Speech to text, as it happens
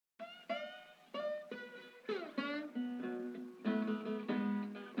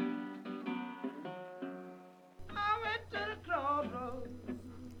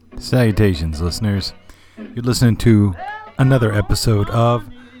Salutations, listeners. You're listening to another episode of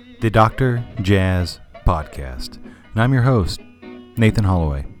the Dr. Jazz Podcast. And I'm your host, Nathan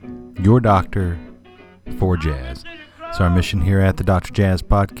Holloway, your doctor for jazz. It's our mission here at the Dr. Jazz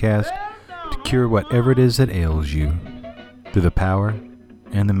Podcast to cure whatever it is that ails you through the power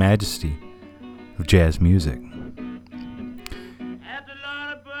and the majesty of jazz music.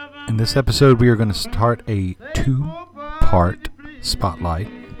 In this episode, we are going to start a two-part spotlight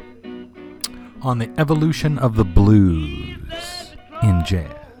on the evolution of the blues in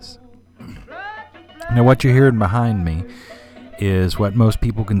jazz. Now, what you're hearing behind me is what most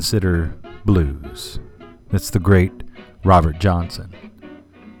people consider blues. That's the great Robert Johnson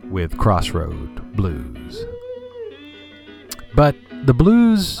with Crossroad Blues. But the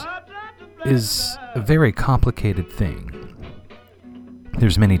blues is a very complicated thing.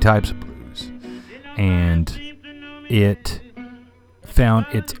 There's many types of blues, and it found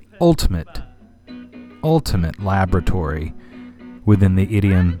its ultimate laboratory within the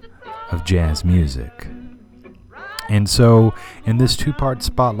idiom of jazz music. And so, in this two-part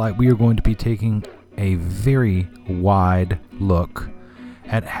spotlight, we are going to be taking a very wide look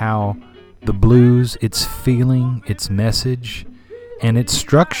at how the blues, its feeling, its message, and its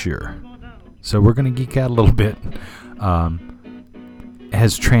structure, so we're going to geek out a little bit,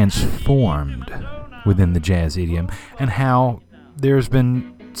 has transformed within the jazz idiom, and how there's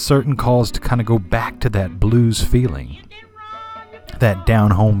been certain calls to kind of go back to that blues feeling, that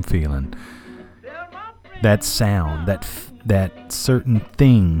down-home feeling, that sound, that certain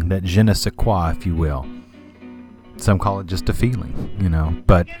thing, that je ne sais quoi, if you will. Some call it just a feeling,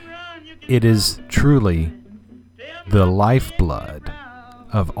 but it is truly the lifeblood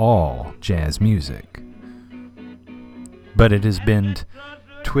of all jazz music. But it has been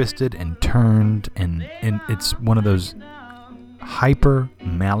twisted and turned, and it's one of those hyper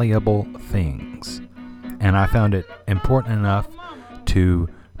malleable things, and I found it important enough to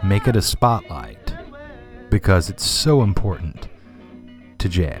make it a spotlight because it's so important to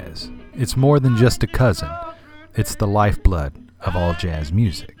jazz. It's more than just a cousin, it's the lifeblood of all jazz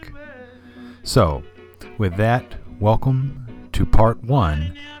music. So, with that, welcome to part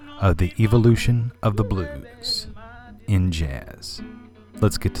one of the evolution of the blues in jazz.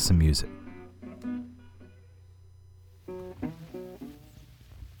 Let's get to some music.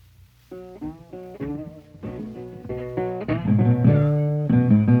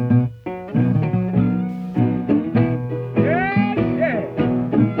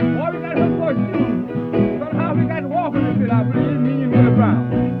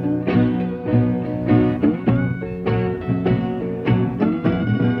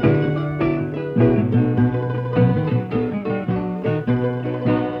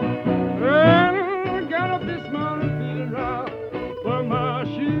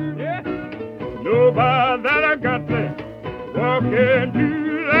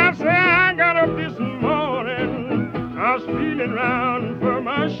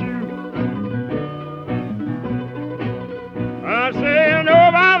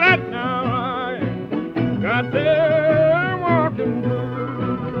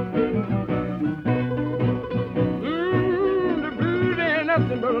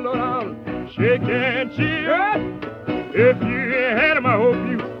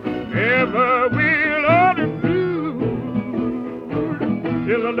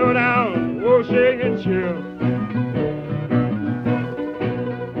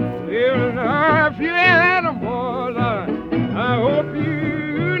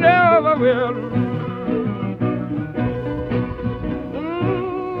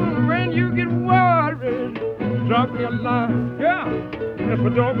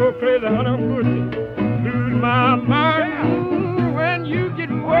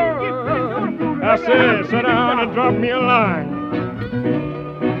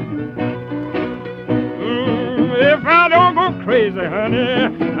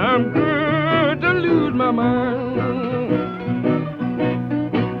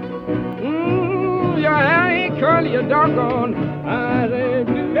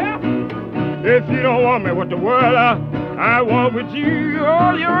 If you don't want me with the world, I want with you.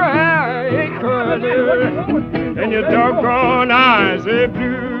 All your hair ain't curly, and your doggone eyes are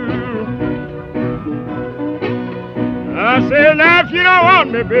blue. I said, now if you don't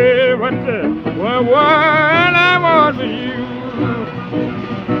want me, baby, what I want with you.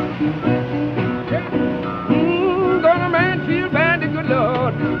 Don't a man feel bad, the good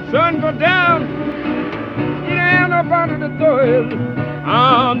Lord? Sun go down, you ain't nobody to throw his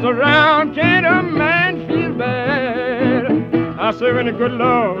arms around. Can't a man feel bad? I say when the good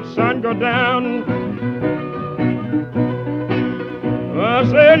Lord sun go down, I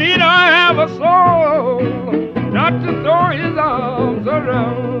said he don't have a soul not to throw his arms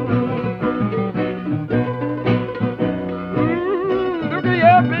around. Look at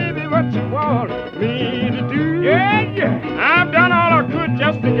here, baby, what you want me to do? Yeah, yeah. I've done all I could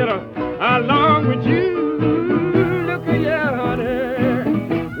just to get along with you. Look at here,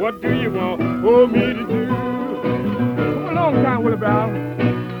 honey, what do you want for me to do? Come along, John Willie Brown.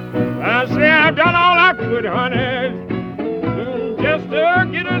 I say I've done all I could, honey, just to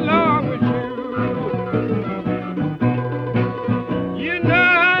get along with you. You know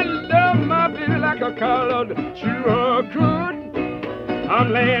I love my baby like a colored sure could.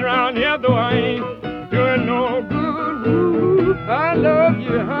 I'm laying around here though I ain't doing no good. Ooh, I love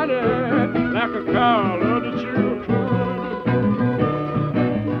you, honey, like a colored sure could.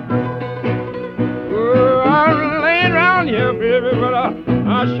 Oh, I'm laying around here, baby, but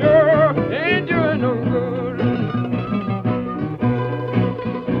I sure ain't doing no good.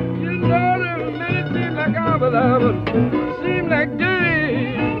 You know the minute seems like I was loving, seems like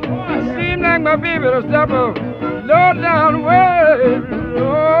days. Seems like my baby to step up, low down way.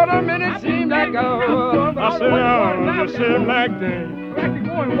 Oh, the minute seems like I said, oh, it seems like days. Like you're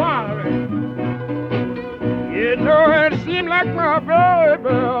going wild already. You know it seemed like my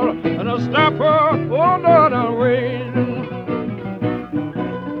baby and I stop her, oh Lord, I'm waiting.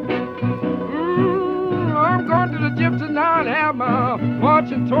 I'm going to the gypsy now and have my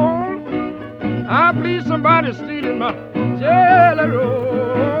fortune told. I believe somebody's stealing my jelly roll.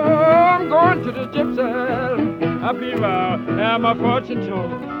 I'm going to the gypsy. I believe I'll have my fortune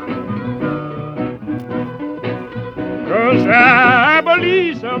told. 'Cause I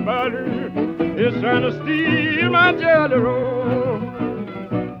believe somebody is trying to steal my jelly roll.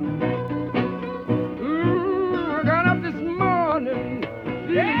 I got up this morning,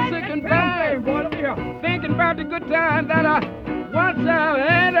 feeling sick and bad, thinking about the good time that I once I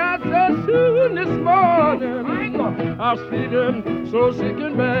had out so soon this morning. I was feeling so sick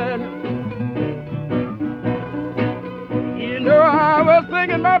and bad. You know I was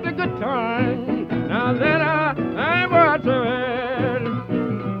thinking about the good time. Now that I was so bad.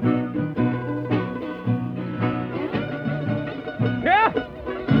 Yeah.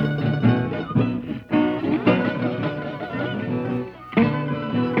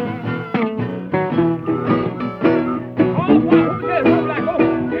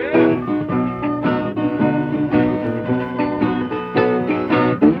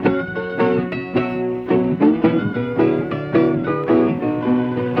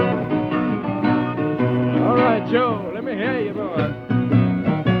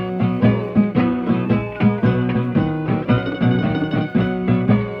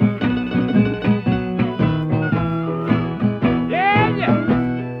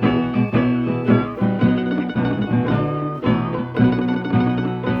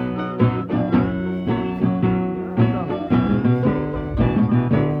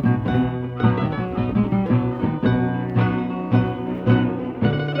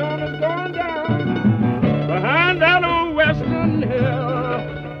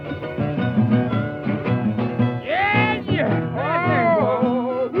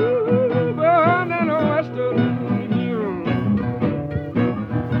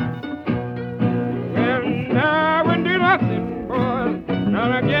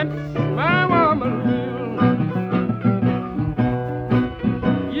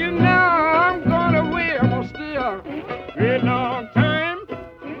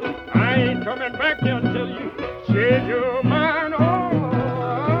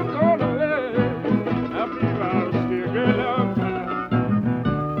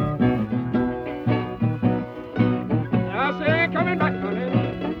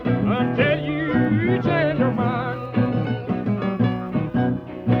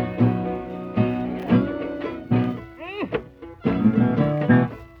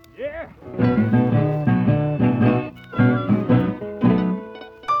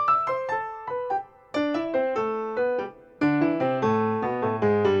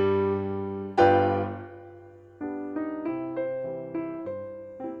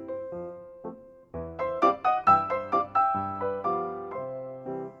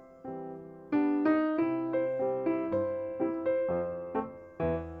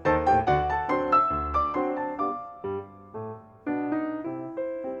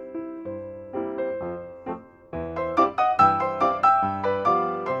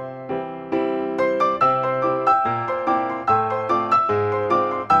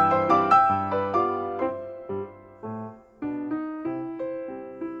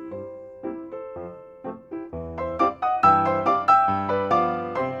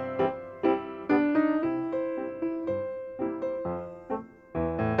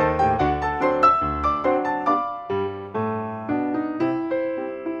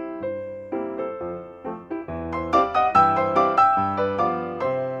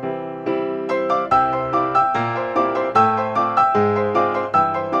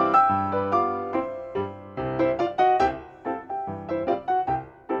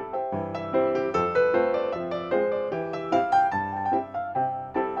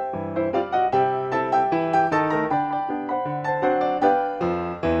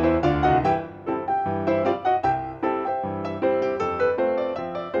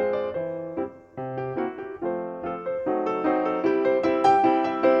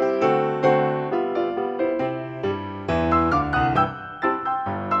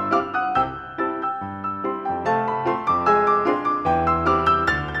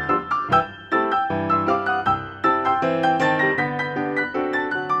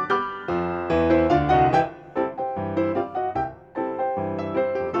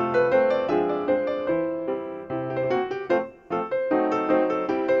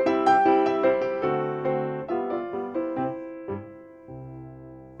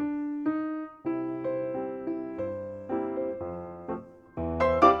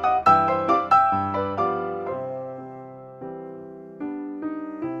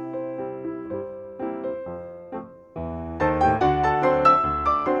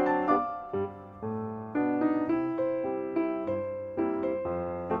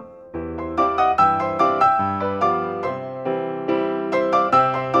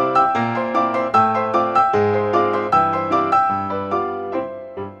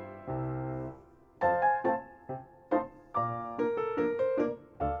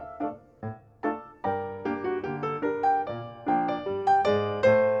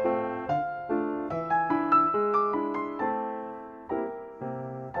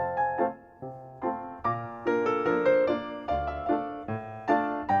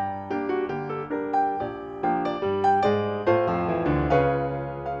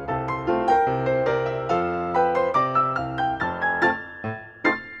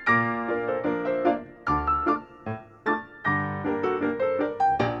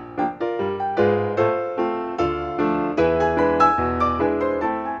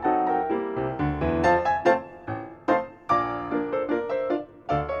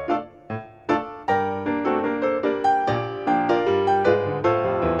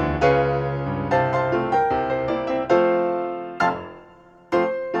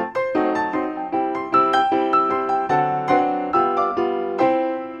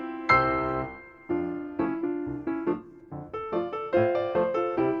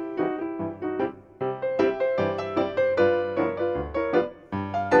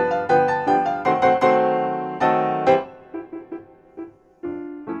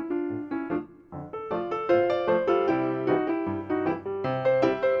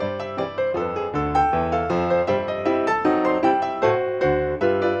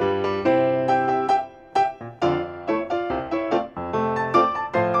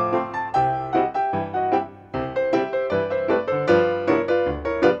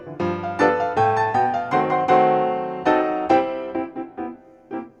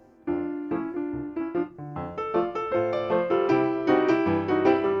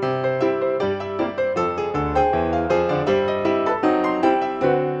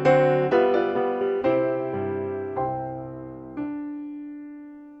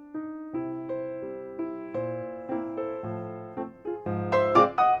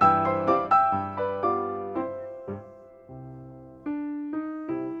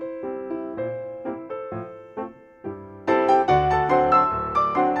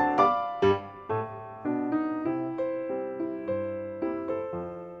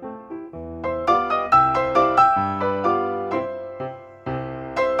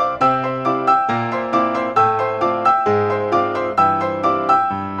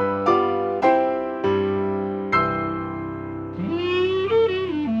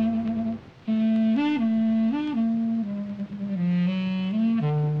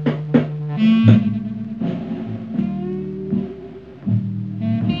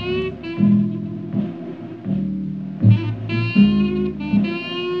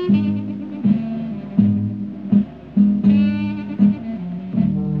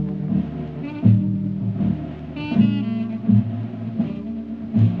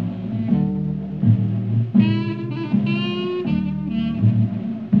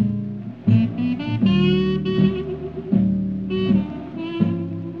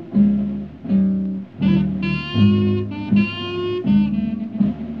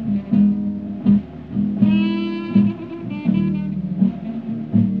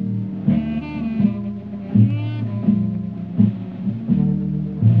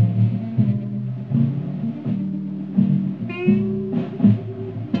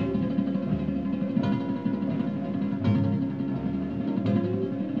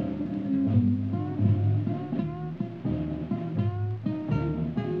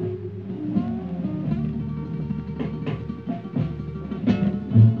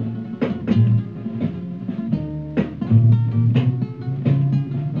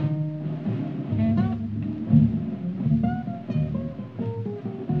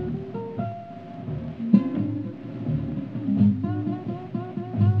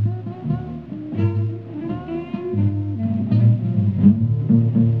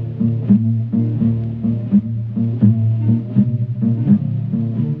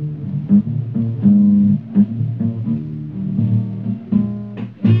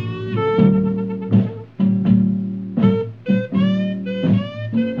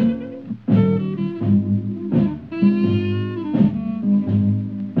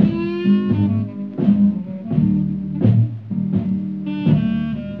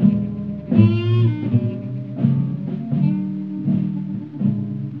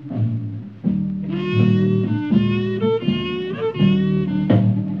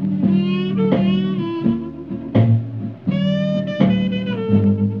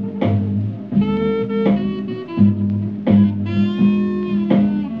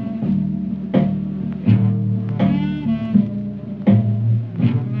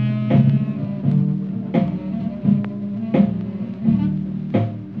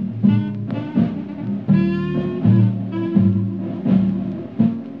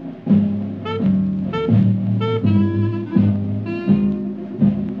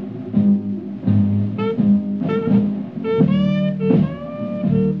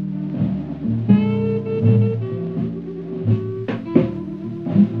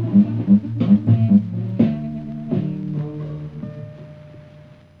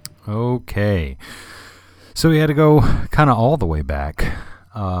 So we had to go kind of all the way back.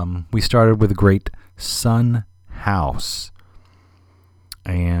 We started with the great Son House.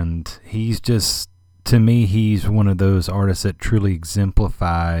 And he's just, to me, he's one of those artists that truly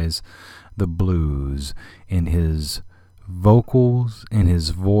exemplifies the blues in his vocals, in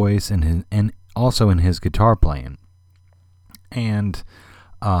his voice, and also in his guitar playing. And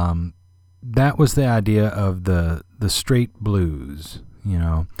that was the idea of the straight blues, you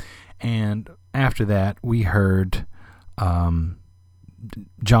know. And after that, we heard John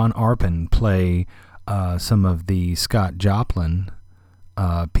Arpin play some of the Scott Joplin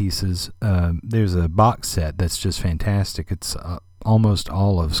pieces. There's a box set that's just fantastic. It's almost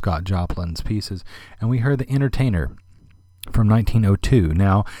all of Scott Joplin's pieces. And we heard The Entertainer from 1902.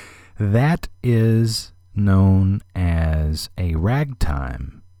 Now, that is known as a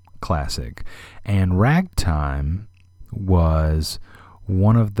ragtime classic. And ragtime was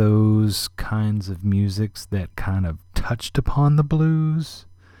one of those kinds of musics that kind of touched upon the blues.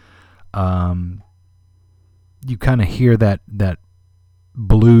 You kind of hear that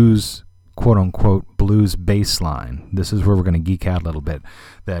blues, quote-unquote, blues bass line. This is where we're going to geek out a little bit.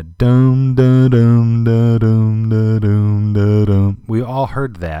 That dum-da-dum-da-dum-da-dum-da-dum. We all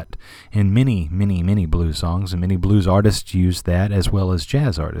heard that in many, many, many blues songs, and many blues artists use that as well as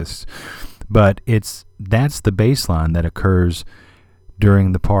jazz artists. But that's the bass line that occurs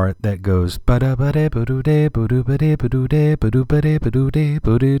during the part that goes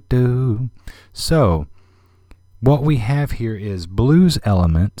so what we have here is blues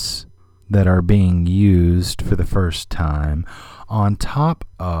elements that are being used for the first time on top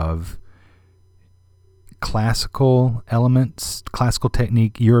of classical elements, classical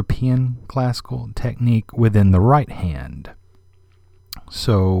technique, European classical technique within the right hand.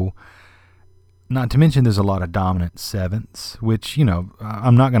 So, not to mention there's a lot of dominant sevenths, which, you know,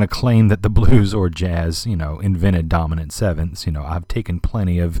 I'm not going to claim that the blues or jazz, you know, invented dominant sevenths. You know, I've taken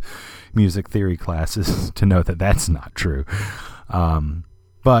plenty of music theory classes to know that that's not true.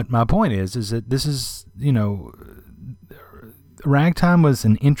 But my point is that this is, you know, ragtime was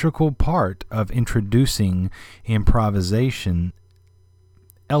an integral part of introducing improvisation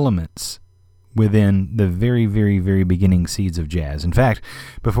elements within the very, very, very beginning seeds of jazz. In fact,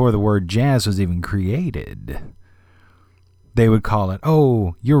 before the word jazz was even created, they would call it,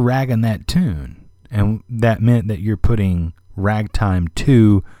 oh, you're ragging that tune. And that meant that you're putting ragtime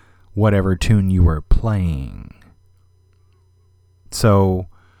to whatever tune you were playing. So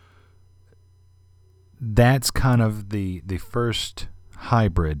that's kind of the first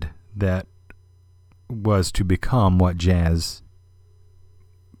hybrid that was to become what jazz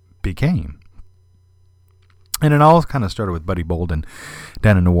became. And it all kind of started with Buddy Bolden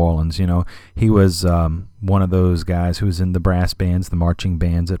down in New Orleans. You know, he was one of those guys who was in the brass bands, the marching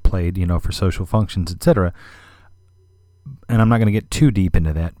bands that played, you know, for social functions, etc. And I'm not going to get too deep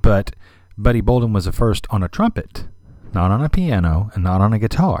into that, but Buddy Bolden was the first on a trumpet, not on a piano and not on a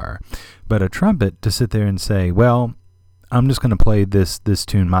guitar, but a trumpet to sit there and say, well, I'm just going to play this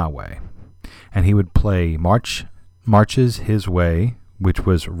tune my way. And he would play marches his way, which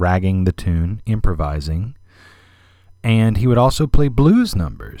was ragging the tune, improvising. And he would also play blues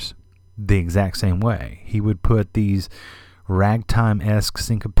numbers the exact same way. He would put these ragtime-esque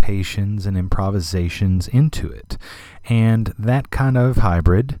syncopations and improvisations into it. And that kind of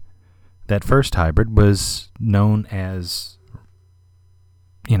hybrid, that first hybrid, was known as,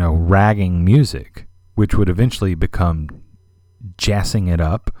 you know, ragging music, which would eventually become jazzing it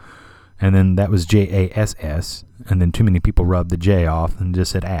up. And then that was J-A-S-S. And then too many people rubbed the J off and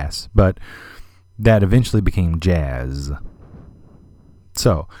just said ass. But that eventually became jazz.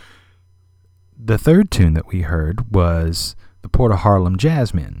 So, the third tune that we heard was the Port of Harlem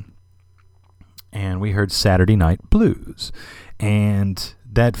Jazzmen. And we heard Saturday Night Blues. And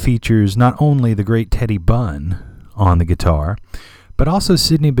that features not only the great Teddy Bunn on the guitar, but also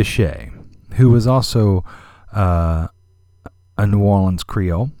Sidney Bechet, who was also a New Orleans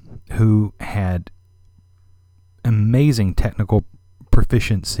Creole, who had amazing technical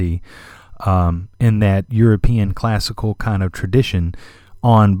proficiency in that European classical kind of tradition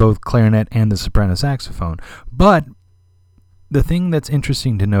on both clarinet and the soprano saxophone. But the thing that's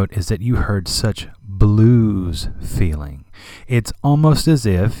interesting to note is that you heard such blues feeling. It's almost as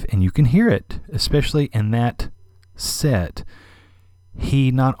if, and you can hear it, especially in that set, he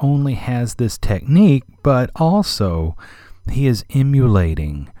not only has this technique, but also he is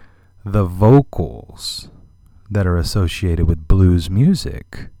emulating the vocals that are associated with blues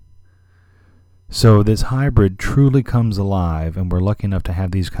music. So this hybrid truly comes alive, and we're lucky enough to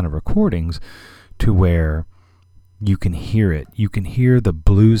have these kind of recordings to where you can hear it. You can hear the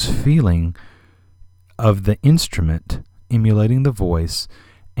blues feeling of the instrument emulating the voice,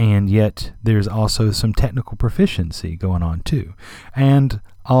 and yet there's also some technical proficiency going on too. And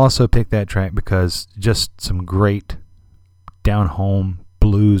I'll also pick that track because just some great down-home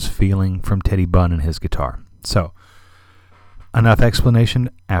blues feeling from Teddy Bunn and his guitar. So, enough explanation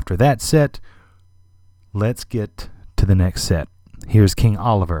after that set. Let's get to the next set. Here's King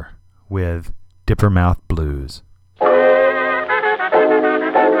Oliver with Dippermouth Blues.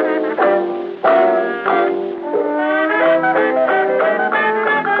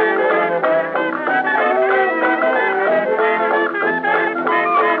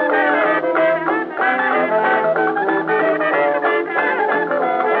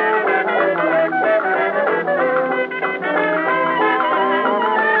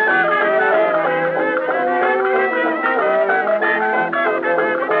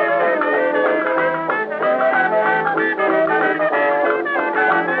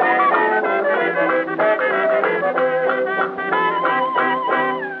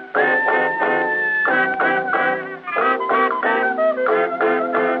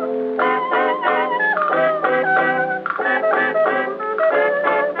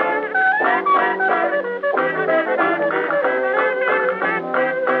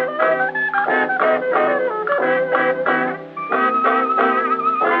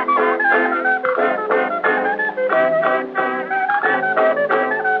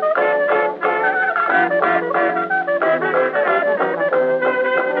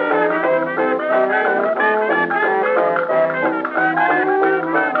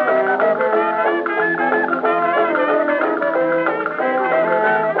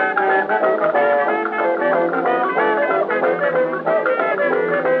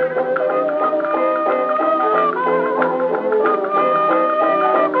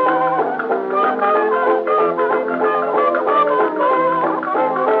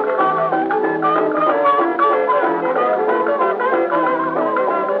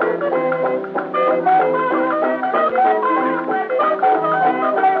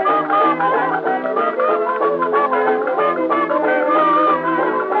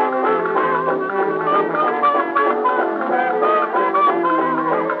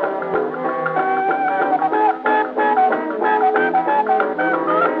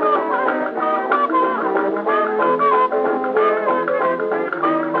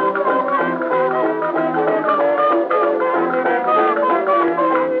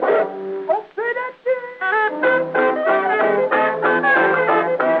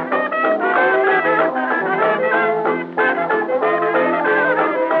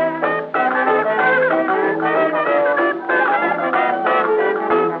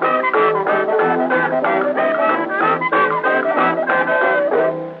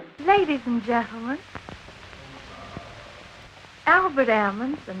 Gentlemen, Albert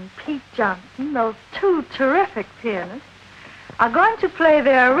Ammons and Pete Johnson, those two terrific pianists, are going to play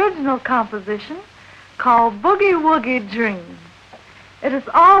their original composition called Boogie Woogie Dream. It has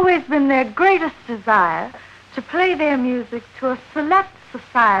always been their greatest desire to play their music to a select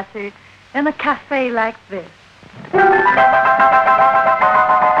society in a cafe like this.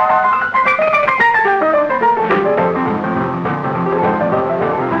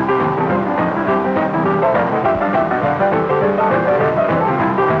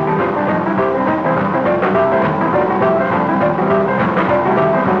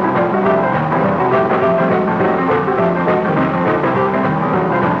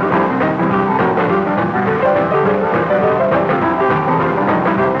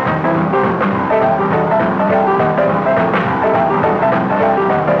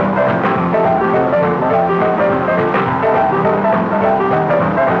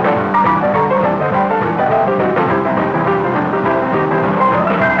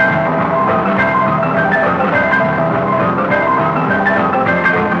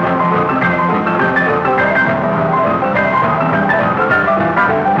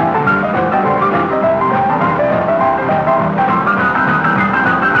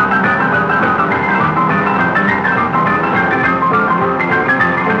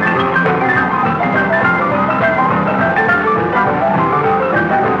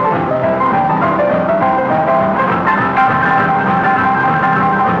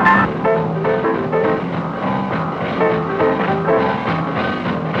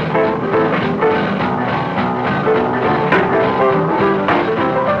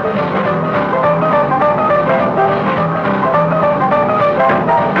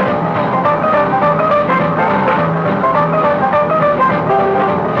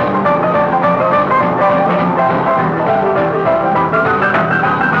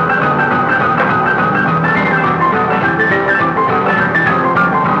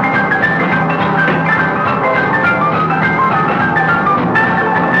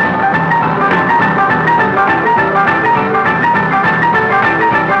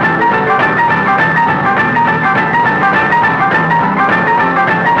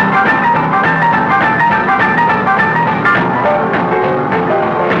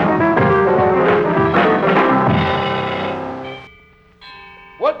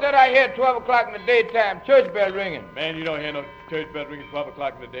 hear at 12 o'clock in the daytime church bell ringing. Man, you don't hear no church bell ringing 12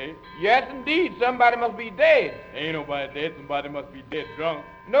 o'clock in the day. Yes, indeed. Somebody must be dead. Ain't nobody dead. Somebody must be dead drunk.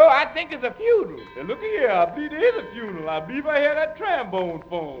 No, I think it's a funeral. Hey, look here. I believe there is a funeral. I believe I hear that trombone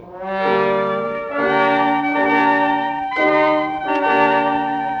phone.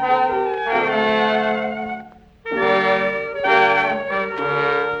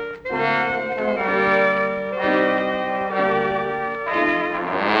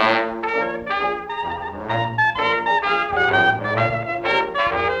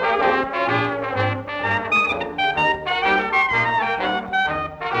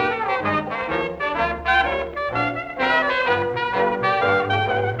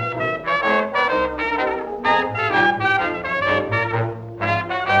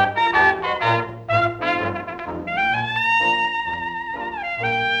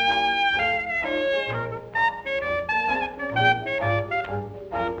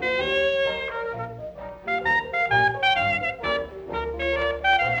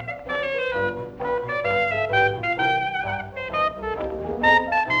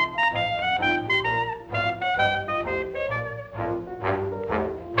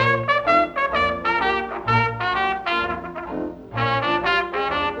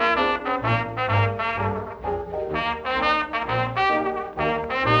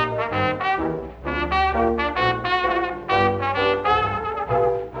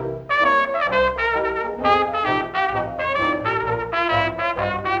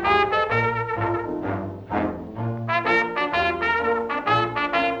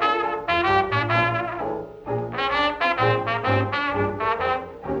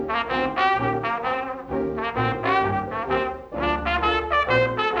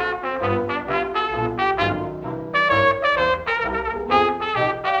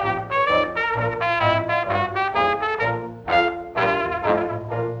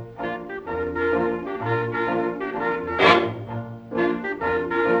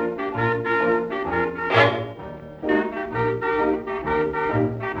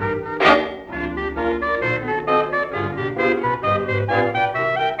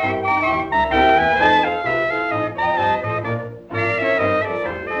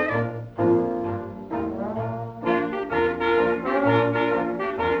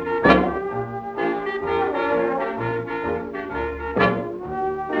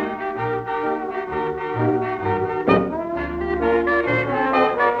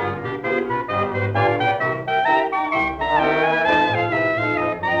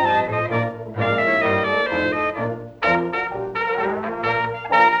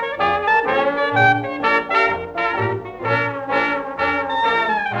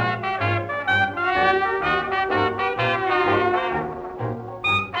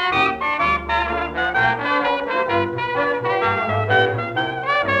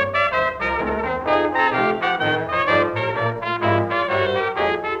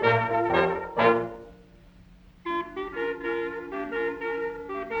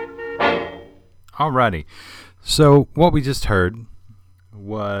 Alrighty. So what we just heard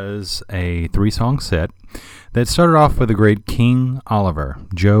was a 3-song set that started off with the great King Oliver,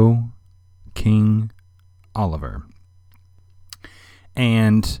 Joe King Oliver.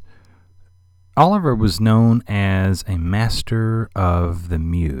 And Oliver was known as a master of the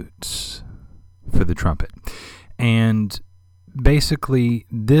mutes for the trumpet. And basically,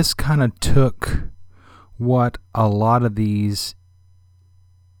 this kind of took what a lot of these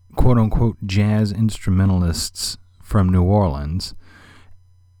quote-unquote jazz instrumentalists from New Orleans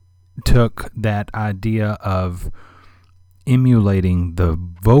took, that idea of emulating the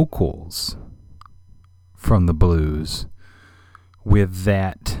vocals from the blues with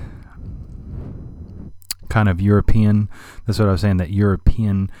that kind of European, that's what I was saying, that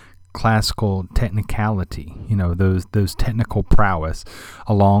European classical technicality, you know, those technical prowess,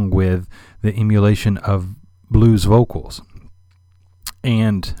 along with the emulation of blues vocals.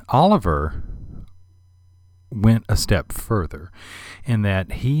 And Oliver went a step further in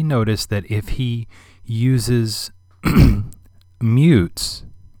that he noticed that if he uses mutes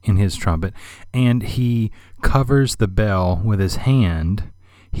in his trumpet and he covers the bell with his hand,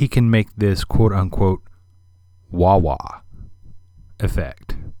 he can make this quote-unquote wah-wah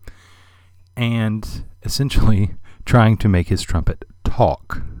effect. And essentially trying to make his trumpet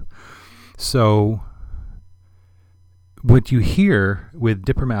talk. So what you hear with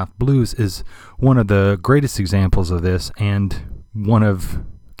Dippermouth Blues is one of the greatest examples of this, and one of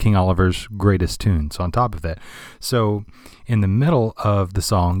King Oliver's greatest tunes on top of that. So in the middle of the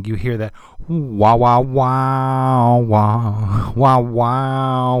song, you hear that wah wah wah wah wah wah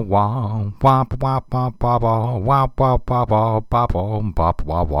wah wah wah wah wah wah wah wah wah wah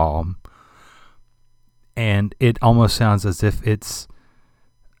wah wah, and it almost sounds as if it's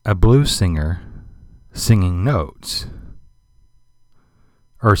a blues singer singing notes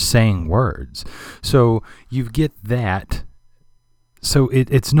or saying words. So you get that. So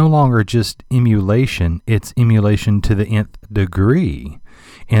it's no longer just emulation, it's emulation to the nth degree,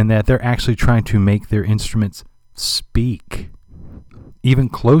 in that they're actually trying to make their instruments speak even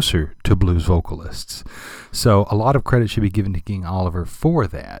closer to blues vocalists. So a lot of credit should be given to King Oliver for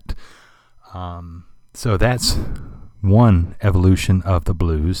that. So that's one evolution of the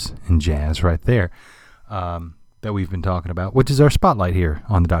blues and jazz right there that we've been talking about, which is our spotlight here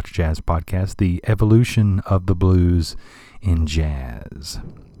on the Dr. Jazz Podcast, the evolution of the blues in jazz.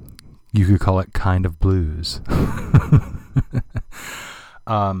 You could call it kind of blues.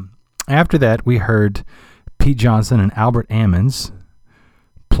 After that, we heard Pete Johnson and Albert Ammons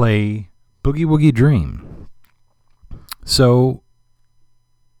play Boogie Woogie Dream. So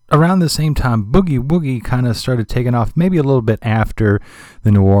around the same time, Boogie Woogie kind of started taking off, maybe a little bit after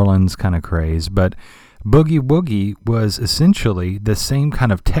the New Orleans kind of craze, but Boogie Woogie was essentially the same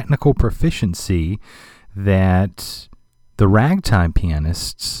kind of technical proficiency that the ragtime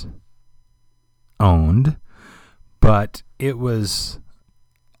pianists owned, but it was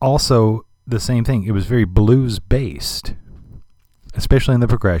also the same thing. It was very blues based, especially in the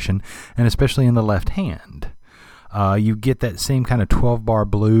progression and especially in the left hand. You get that same kind of 12-bar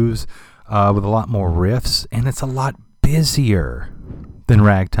blues with a lot more riffs, and it's a lot busier than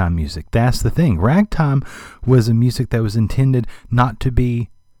ragtime music. That's the thing. Ragtime was a music that was intended not to be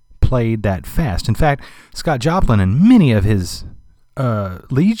played that fast. In fact, Scott Joplin, in many of his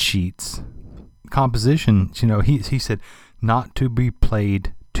lead sheets, compositions, he said not to be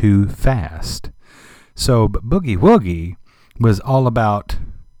played too fast. So, but Boogie Woogie was all about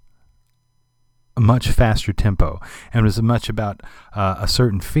a much faster tempo, and was much about a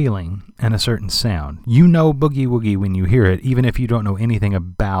certain feeling and a certain sound. You know Boogie Woogie when you hear it, even if you don't know anything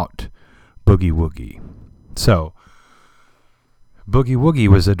about Boogie Woogie. So, Boogie Woogie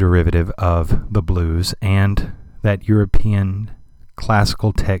was a derivative of the blues and that European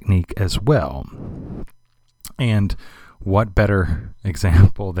classical technique as well. And what better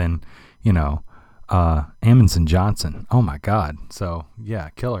example than, Ammons and Johnson. Oh my God. So, yeah,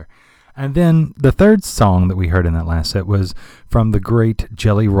 killer. And then the third song that we heard in that last set was from the great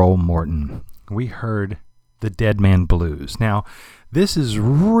Jelly Roll Morton. We heard the Dead Man Blues. Now, this is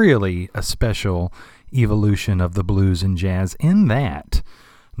really a special evolution of the blues and jazz in that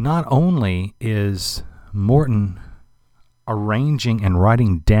not only is Morton arranging and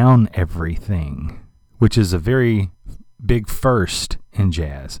writing down everything, which is a very big first in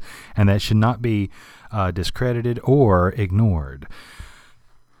jazz, and that should not be discredited or ignored.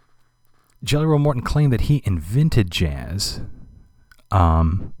 Jelly Roll Morton claimed that he invented jazz,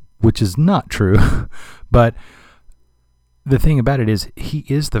 which is not true, but the thing about it is he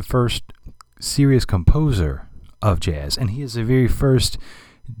is the first serious composer of jazz, and he is the very first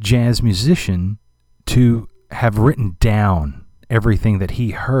jazz musician to have written down everything that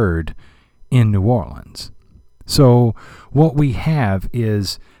he heard in New Orleans. So what we have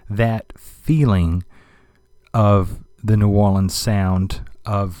is that feeling of the New Orleans sound,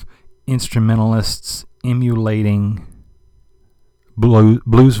 of instrumentalists emulating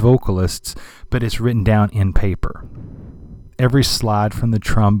blues vocalists, but it's written down in paper. Every slide from the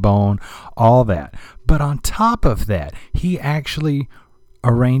trombone, all that. But on top of that, he actually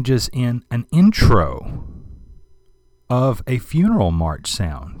arranges in an intro of a funeral march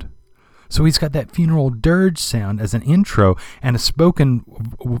sound. So he's got that funeral dirge sound as an intro and a spoken,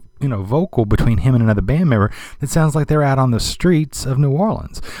 vocal between him and another band member that sounds like they're out on the streets of New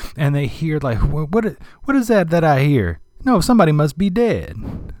Orleans. And they hear like, what is that I hear? No, somebody must be dead.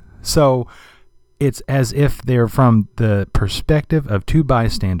 So it's as if they're from the perspective of two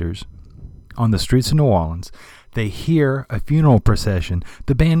bystanders on the streets of New Orleans. They hear a funeral procession.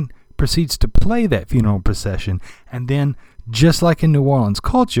 The band proceeds to play that funeral procession, and then, just like in New Orleans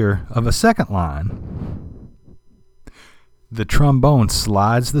culture of a second line, the trombone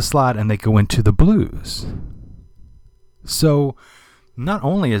slides the slide and they go into the blues. So not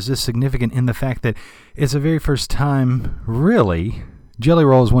only is this significant in the fact that it's the very first time, really, Jelly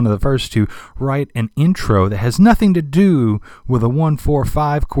Roll is one of the first to write an intro that has nothing to do with the 1, 4,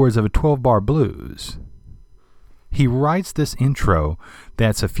 5 chords of a 12-bar blues. He writes this intro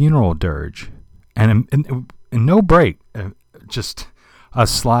that's a funeral dirge, and no break, just a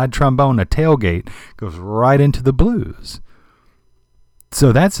slide trombone, a tailgate, goes right into the blues.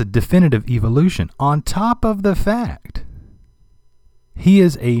 So that's a definitive evolution. On top of the fact, he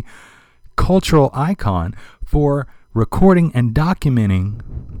is a cultural icon for recording and documenting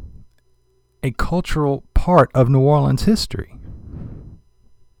a cultural part of New Orleans history.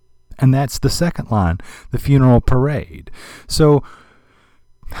 And that's the second line, the funeral parade. So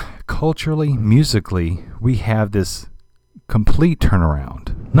culturally, musically, we have this complete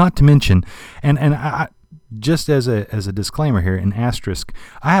turnaround. Not to mention, and I just as a disclaimer here, an asterisk,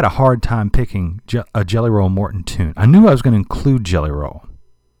 I had a hard time picking a Jelly Roll Morton tune. I knew I was going to include Jelly Roll,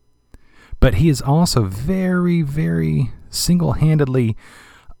 but he is also very, very single-handedly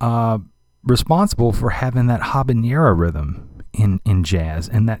responsible for having that habanera rhythm in jazz,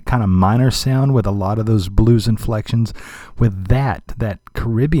 and that kind of minor sound with a lot of those blues inflections, with that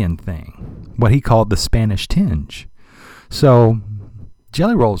Caribbean thing, what he called the Spanish tinge. So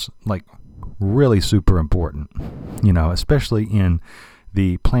Jelly Roll's like really super important, especially in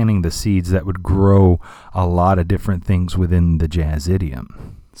the planting the seeds that would grow a lot of different things within the jazz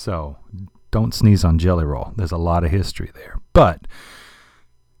idiom. So don't sneeze on Jelly Roll. There's a lot of history there. But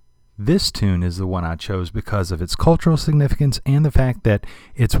this tune is the one I chose because of its cultural significance and the fact that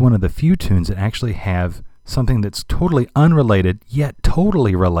it's one of the few tunes that actually have something that's totally unrelated yet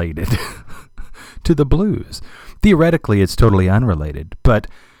totally related to the blues. Theoretically, it's totally unrelated, but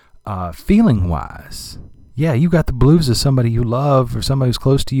feeling-wise, yeah, you got the blues as somebody you love or somebody who's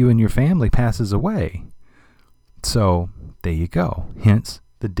close to you and your family passes away. So there you go. Hence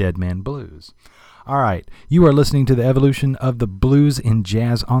the Dead Man Blues. All right, you are listening to the evolution of the blues in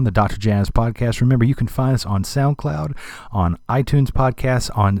jazz on the Dr. Jazz Podcast. Remember, you can find us on SoundCloud, on iTunes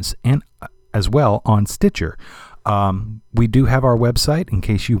Podcasts, and as well on Stitcher. We do have our website in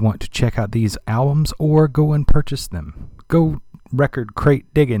case you want to check out these albums or go and purchase them. Go record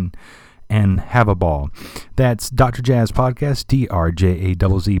crate digging and have a ball. That's Dr. Jazz Podcast,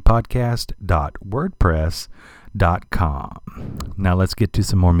 DRJAZZ Podcast.wordpress.com. Now let's get to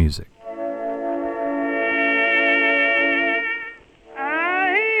some more music.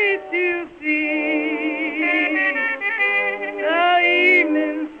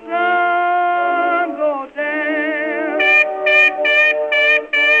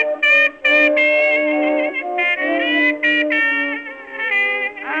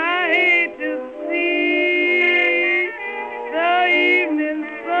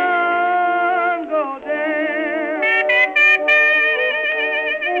 Sun go down.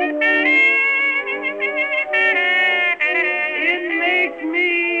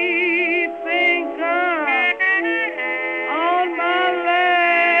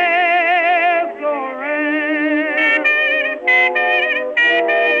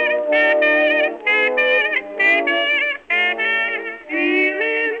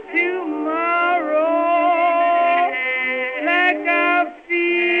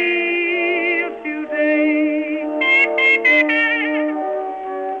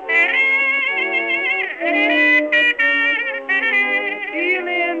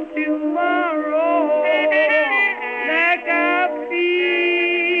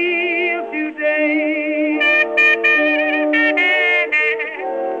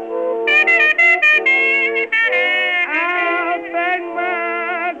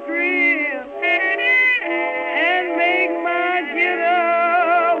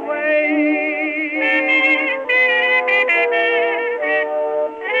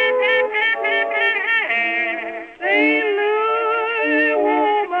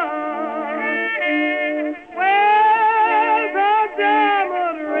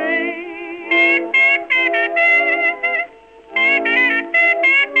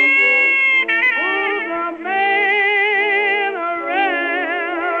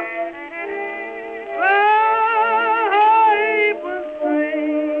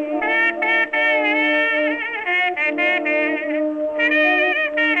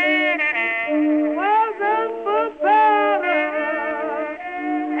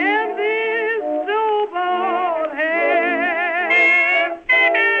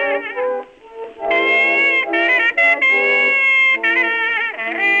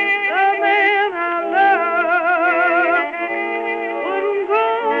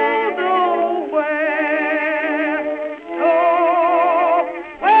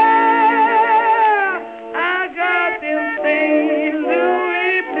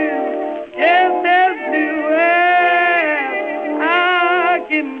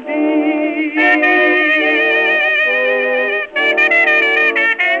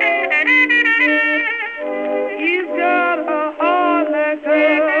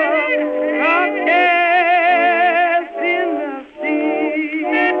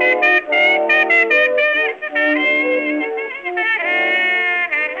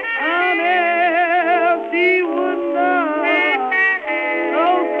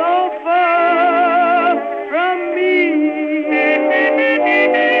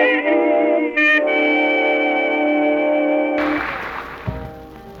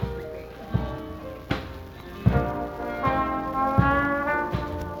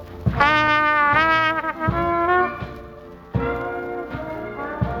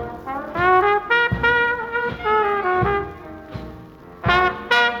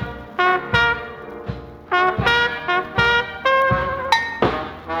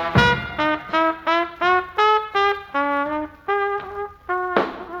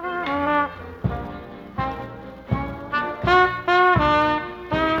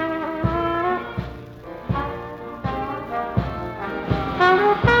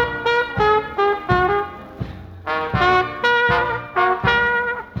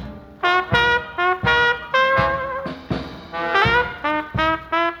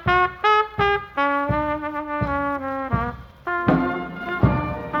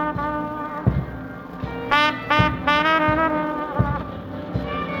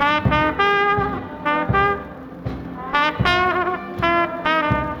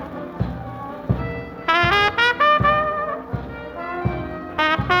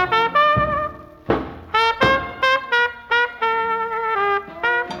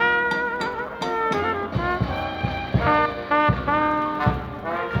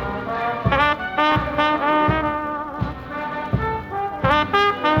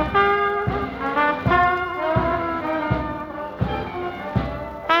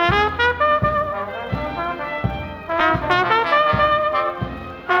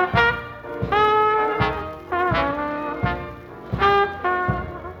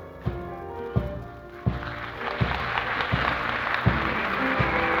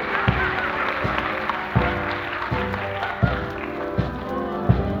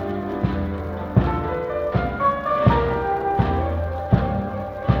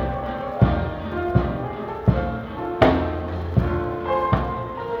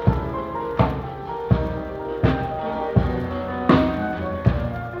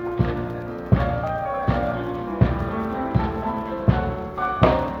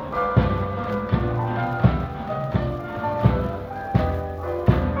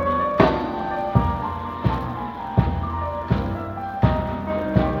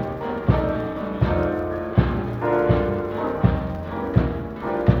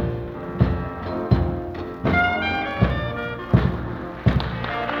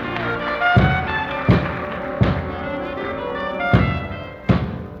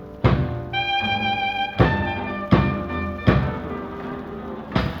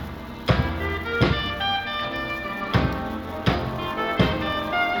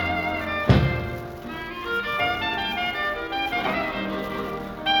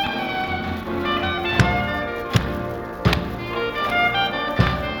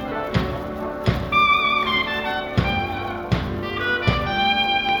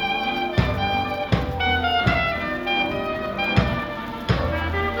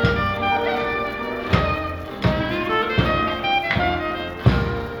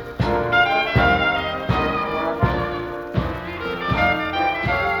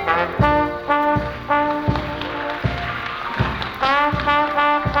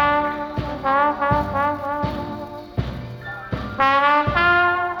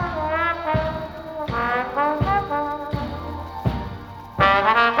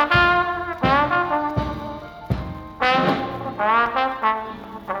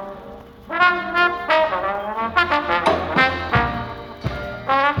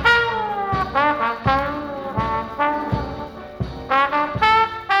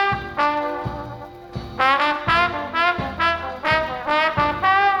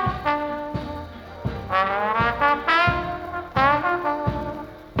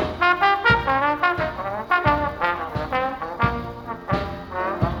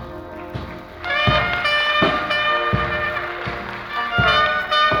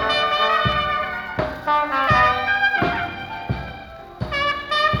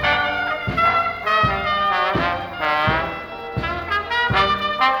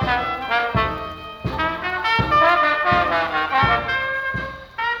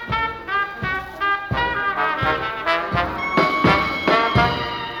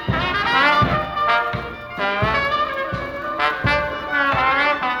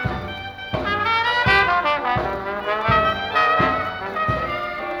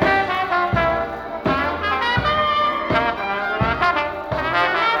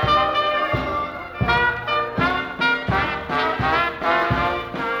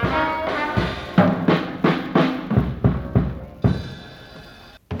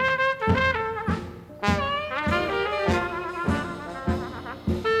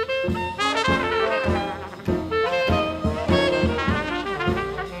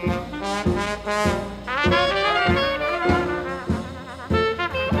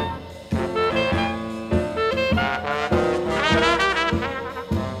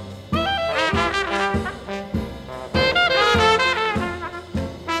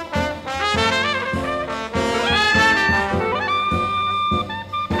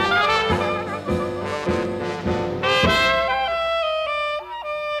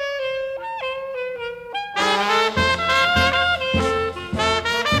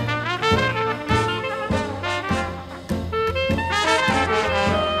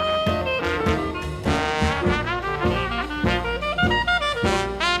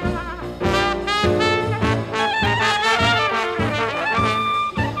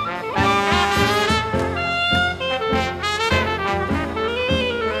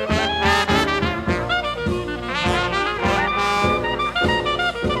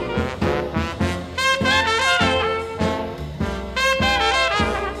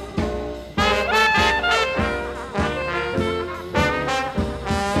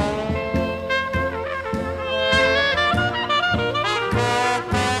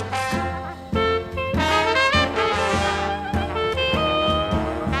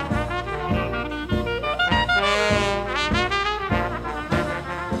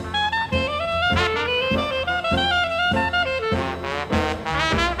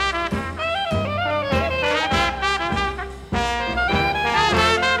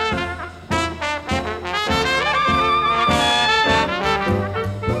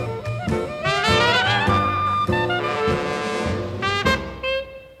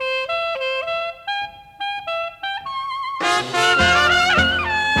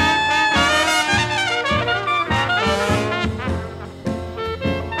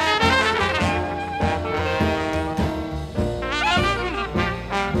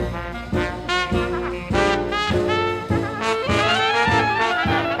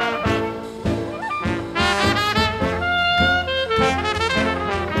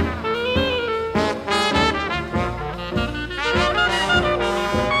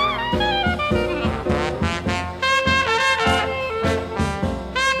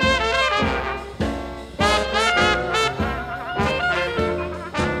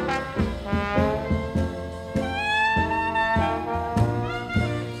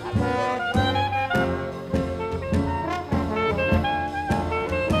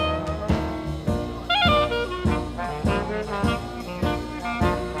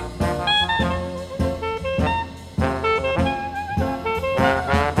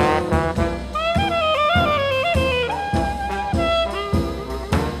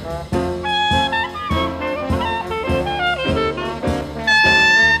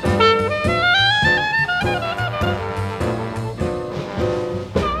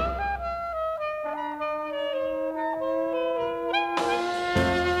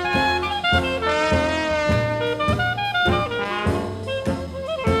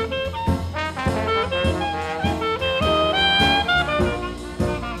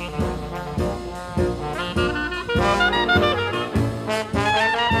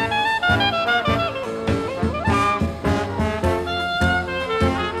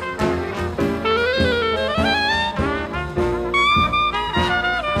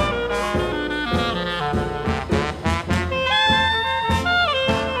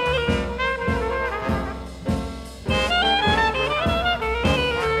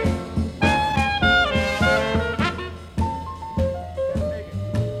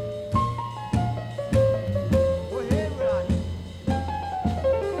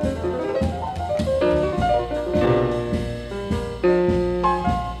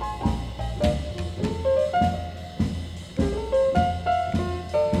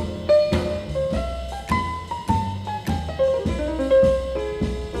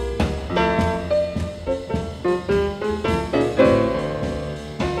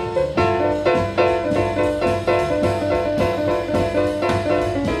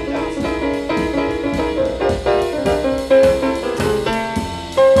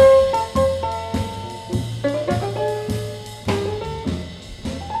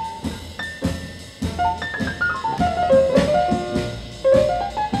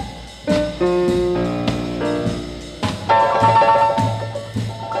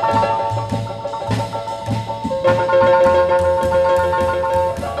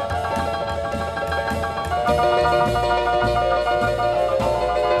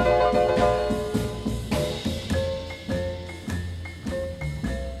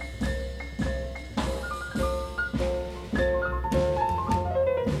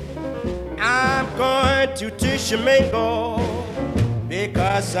 tishomingo,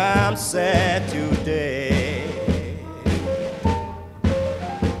 because I'm sad today.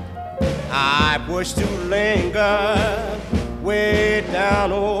 I wish to linger way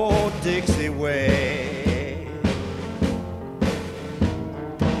down old Dixie Way.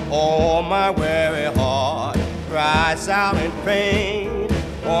 Oh, my weary heart cries out in pain.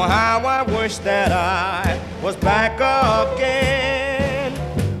 Oh, how I wish that I was back again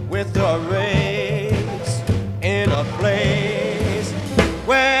with the race in a place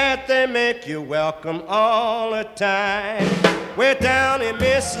where they make you welcome all the time. We're down in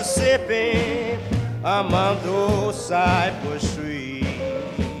Mississippi among those cypress trees.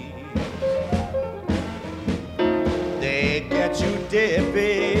 They get you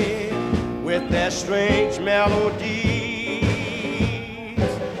dippy with their strange melodies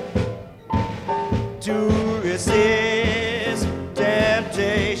to resist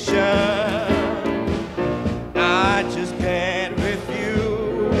temptation. I just can't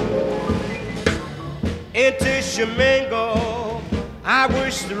refuse. In Tishomingo, I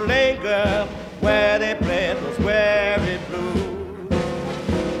wish to linger where they play those weary blues.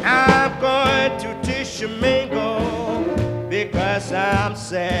 I'm going to Tishomingo because I'm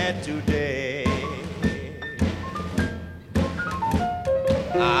sad today.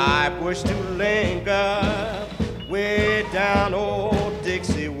 I wish to linger way down old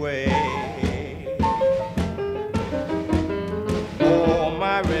Dixie Way. Oh,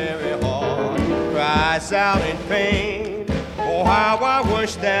 my weary heart cries out in pain. Oh, how I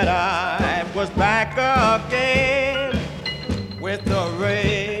wish that I was back again with a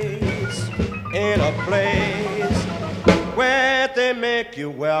race in a place where they make you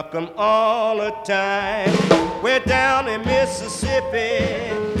welcome all the time. We're down in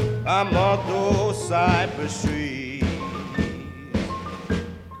Mississippi among those cypress trees.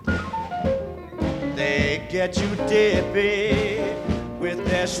 They get you dippy with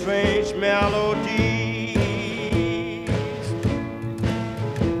their strange melodies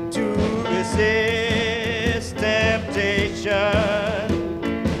to resist temptation.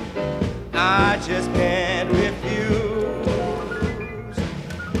 I just can't refuse.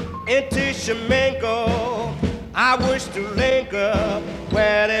 In Tishomingo, I wish to linger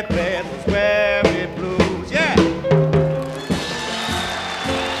where they play those weary blues. Yeah.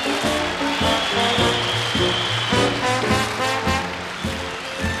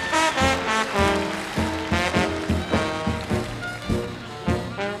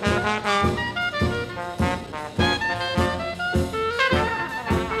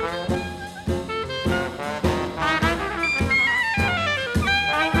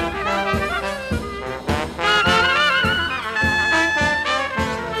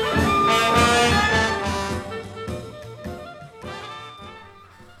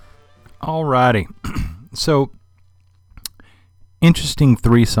 Alrighty. So, interesting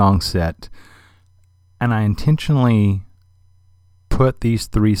 3-song set. And I intentionally put these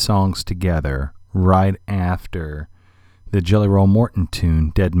 3 songs together right after the Jelly Roll Morton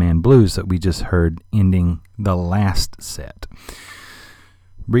tune, Dead Man Blues, that we just heard ending the last set.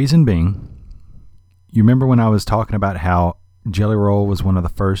 Reason being, you remember when I was talking about how Jelly Roll was one of the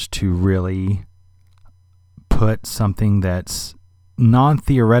first to really put something that's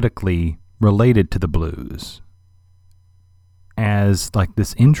non-theoretically related to the blues as like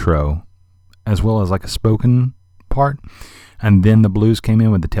this intro, as well as like a spoken part, and then the blues came in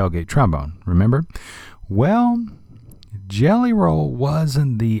with the tailgate trombone, remember? Well, Jelly Roll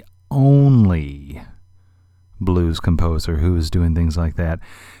wasn't the only blues composer who was doing things like that.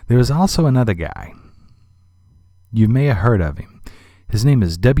 There was also another guy. You may have heard of him. His name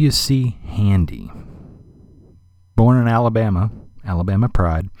is W.C. Handy. Born in Alabama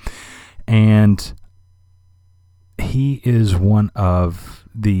pride, and he is one of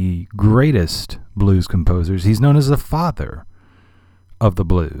the greatest blues composers. He's known as the father of the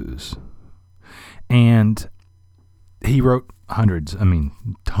blues, and he wrote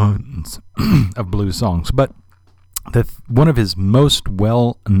tons of blues songs, but one of his most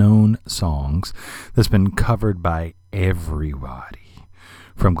well-known songs that's been covered by everybody,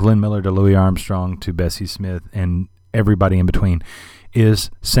 from Glenn Miller to Louis Armstrong to Bessie Smith and everybody in between, is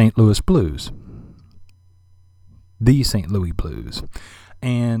St. Louis Blues. The St. Louis Blues.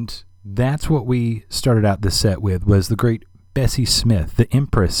 And that's what we started out this set with, was the great Bessie Smith, the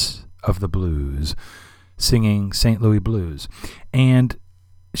empress of the blues, singing St. Louis Blues. And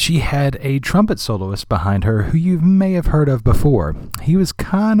she had a trumpet soloist behind her who you may have heard of before. He was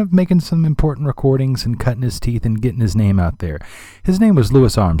kind of making some important recordings and cutting his teeth and getting his name out there. His name was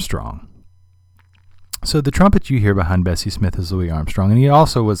Louis Armstrong. So the trumpet you hear behind Bessie Smith is Louis Armstrong, and he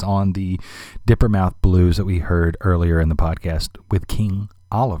also was on the Dipper Mouth Blues that we heard earlier in the podcast with King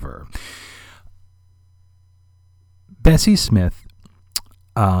Oliver. Bessie Smith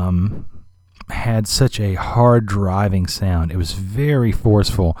had such a hard driving sound. It was very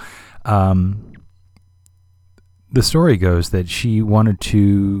forceful. The story goes that she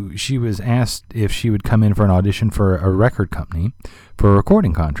was asked if she would come in for an audition for a record company for a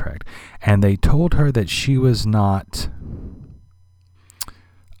recording contract. And they told her that she was not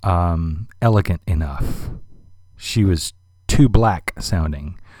elegant enough. She was too black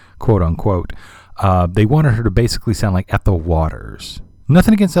sounding, quote unquote. They wanted her to basically sound like Ethel Waters.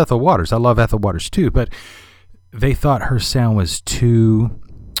 Nothing against Ethel Waters. I love Ethel Waters too, but they thought her sound was too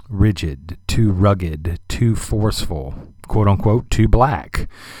rigid, too rugged, too forceful, quote unquote, too black.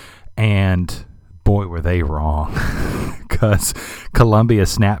 And boy, were they wrong, because Columbia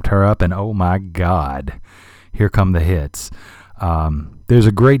snapped her up, and oh my God, here come the hits. There's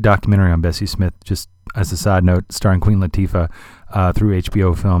a great documentary on Bessie Smith, just as a side note, starring Queen Latifah through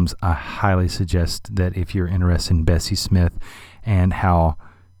HBO Films. I highly suggest that if you're interested in Bessie Smith and how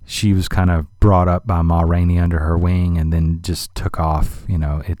she was kind of brought up by Ma Rainey under her wing and then just took off. You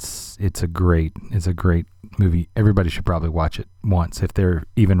know, it's a great movie. Everybody should probably watch it once if they're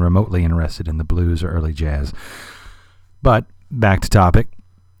even remotely interested in the blues or early jazz. But back to topic.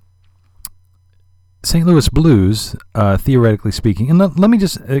 St. Louis blues, theoretically speaking, and let me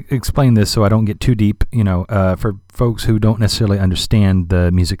just explain this so I don't get too deep, for folks who don't necessarily understand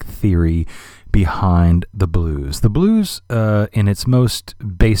the music theory behind the blues. The blues, in its most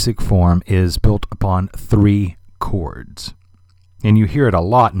basic form, is built upon 3 chords. And you hear it a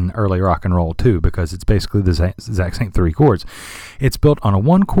lot in early rock and roll, too, because it's basically the exact same 3 chords. It's built on a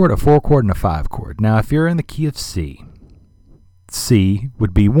 1 chord, a 4 chord, and a 5 chord. Now, if you're in the key of C, C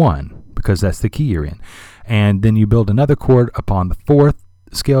would be 1, because that's the key you're in. And then you build another chord upon the 4th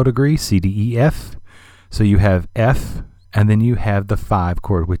scale degree, C, D, E, F. So you have F, and then you have the 5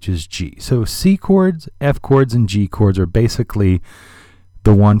 chord, which is G. So C chords, F chords, and G chords are basically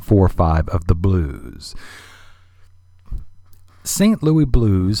the 1, 4, 5 of the blues. St. Louis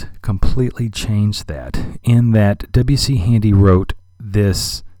blues completely changed that, in that W.C. Handy wrote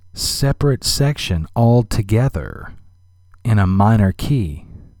this separate section altogether in a minor key.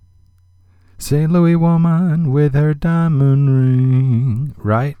 St. Louis woman with her diamond ring,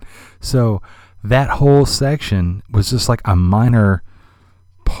 right? So that whole section was just like a minor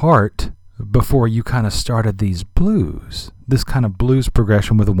part before you kind of started these blues, this kind of blues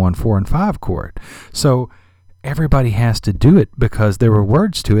progression with a 1, 4, and 5 chord. So everybody has to do it because there were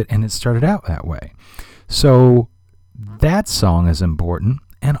words to it, and it started out that way. So that song is important,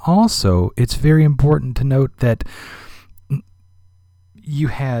 and also it's very important to note that you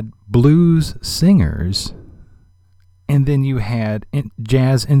had blues singers, and then you had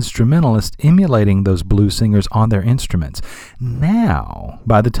jazz instrumentalists emulating those blues singers on their instruments. Now,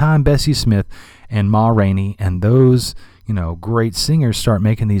 by the time Bessie Smith and Ma Rainey and those, great singers start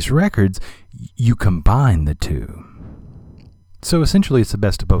making these records, you combine the two. So essentially it's the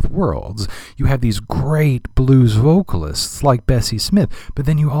best of both worlds. You have these great blues vocalists like Bessie Smith, but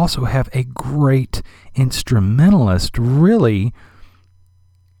then you also have a great instrumentalist really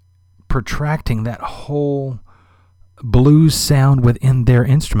protracting that whole blues sound within their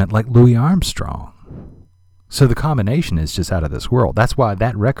instrument, like Louis Armstrong. So the combination is just out of this world. That's why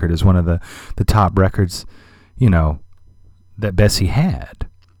that record is one of the top records, that Bessie had.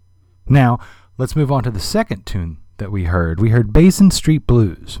 Now, let's move on to the second tune that we heard. We heard Basin Street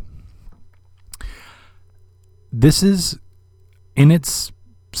Blues. This is in its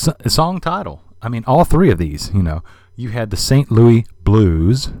song title. I mean, all 3 of these, you had the St. Louis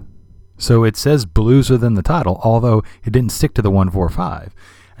Blues. So it says blues within the title, although it didn't stick to the 1, 4, 5.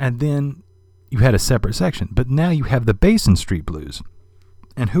 And then you had a separate section. But now you have the Basin Street Blues.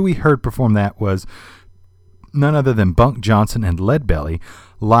 And who we heard perform that was none other than Bunk Johnson and Leadbelly,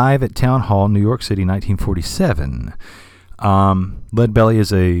 live at Town Hall, New York City, 1947. Leadbelly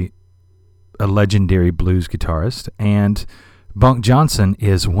is a legendary blues guitarist, and Bunk Johnson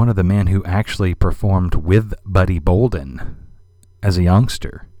is one of the men who actually performed with Buddy Bolden as a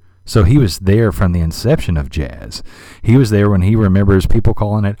youngster. So he was there from the inception of jazz. He was there when he remembers people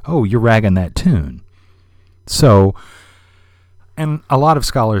calling it, "Oh, you're ragging that tune." So, and a lot of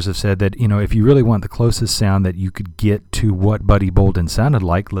scholars have said that, if you really want the closest sound that you could get to what Buddy Bolden sounded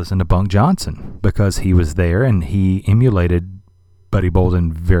like, listen to Bunk Johnson, because he was there and he emulated Buddy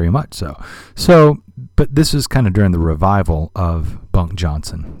Bolden very much so. So, but this is kind of during the revival of Bunk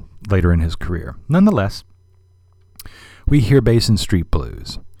Johnson later in his career. Nonetheless, we hear Basin Street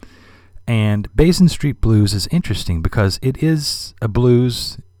Blues. And Basin Street Blues is interesting because it is a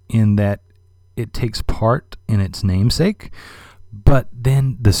blues in that it takes part in its namesake, but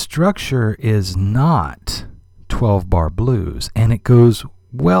then the structure is not 12-bar blues, and it goes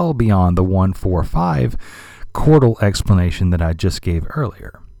well beyond the 1-4-5 chordal explanation that I just gave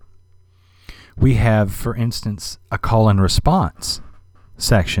earlier. We have, for instance, a call and response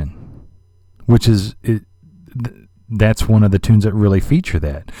section, which is that's one of the tunes that really feature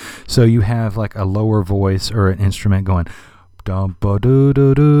that. So you have like a lower voice or an instrument going dum ba doo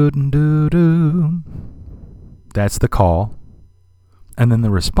doo doo doo doo. That's the call, and then the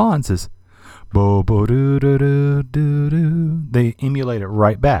response is bo bo doo doo doo doo doo. They emulate it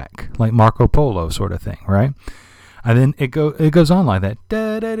right back, like Marco Polo sort of thing, right? And then it goes on like that,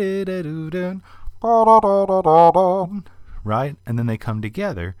 da da da da doo doo, da da da da da, right? And then they come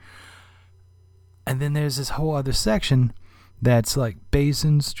together. And then there's this whole other section that's like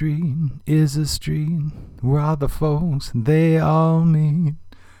Basin Street is a street where all the folks, they all meet.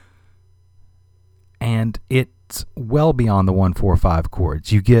 And it's well beyond the 1-4-5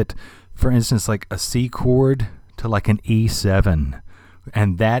 chords. You get, for instance, like a C chord to like an E7.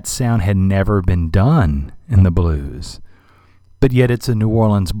 And that sound had never been done in the blues. But yet it's a New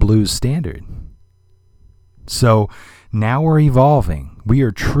Orleans blues standard. So now we're evolving. We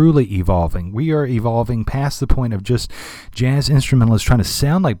are truly evolving. We are evolving past the point of just jazz instrumentalists trying to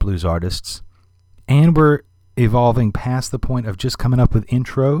sound like blues artists, and we're evolving past the point of just coming up with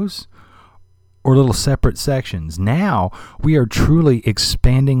intros or little separate sections. Now we are truly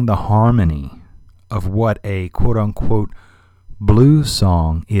expanding the harmony of what a quote-unquote blues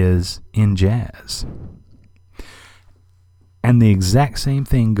song is in jazz. And the exact same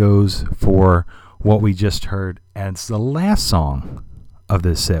thing goes for what we just heard as the last song of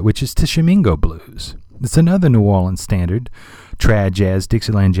this set, which is Tishomingo Blues. It's another New Orleans standard, trad jazz,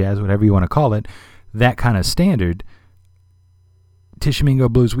 Dixieland jazz, whatever you want to call it, that kind of standard. Tishomingo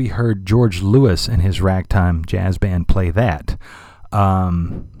Blues, we heard George Lewis and his ragtime jazz band play that.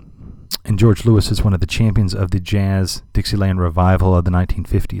 And George Lewis is one of the champions of the jazz Dixieland revival of the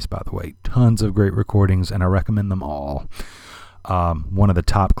 1950s, by the way. Tons of great recordings, and I recommend them all. One of the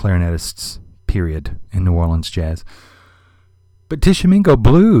top clarinetists, period, in New Orleans jazz. But Tishomingo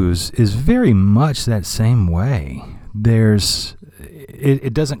Blues is very much that same way.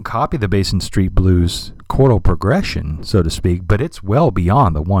 It doesn't copy the Basin Street Blues chordal progression, so to speak, but it's well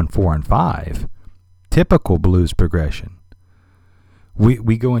beyond the 1, 4, and 5 typical blues progression.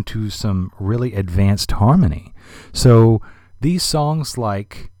 We go into some really advanced harmony. So these songs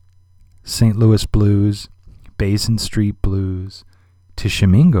like St. Louis Blues, Basin Street Blues,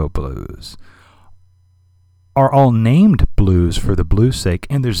 Tishomingo Blues are all named blues for the blues' sake,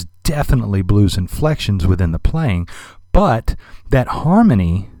 and there's definitely blues inflections within the playing, but that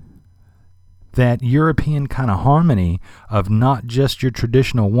harmony, that European kind of harmony of not just your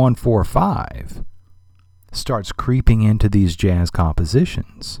traditional 1-4-5, starts creeping into these jazz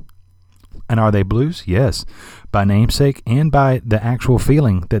compositions. And are they blues? Yes, by namesake and by the actual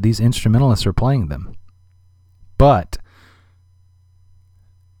feeling that these instrumentalists are playing them. But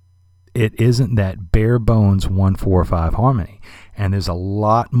it isn't that bare bones 1-4-5 harmony. And there's a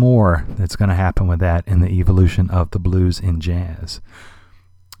lot more that's going to happen with that in the evolution of the blues in jazz.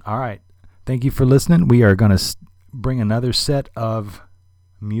 All right. Thank you for listening. We are going to bring another set of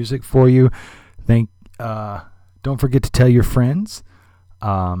music for you. Don't forget to tell your friends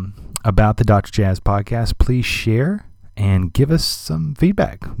about the Dr. Jazz Podcast. Please share and give us some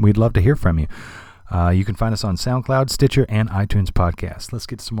feedback. We'd love to hear from you. You can find us on SoundCloud, Stitcher, and iTunes Podcast. Let's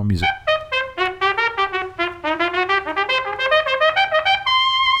get to some more music.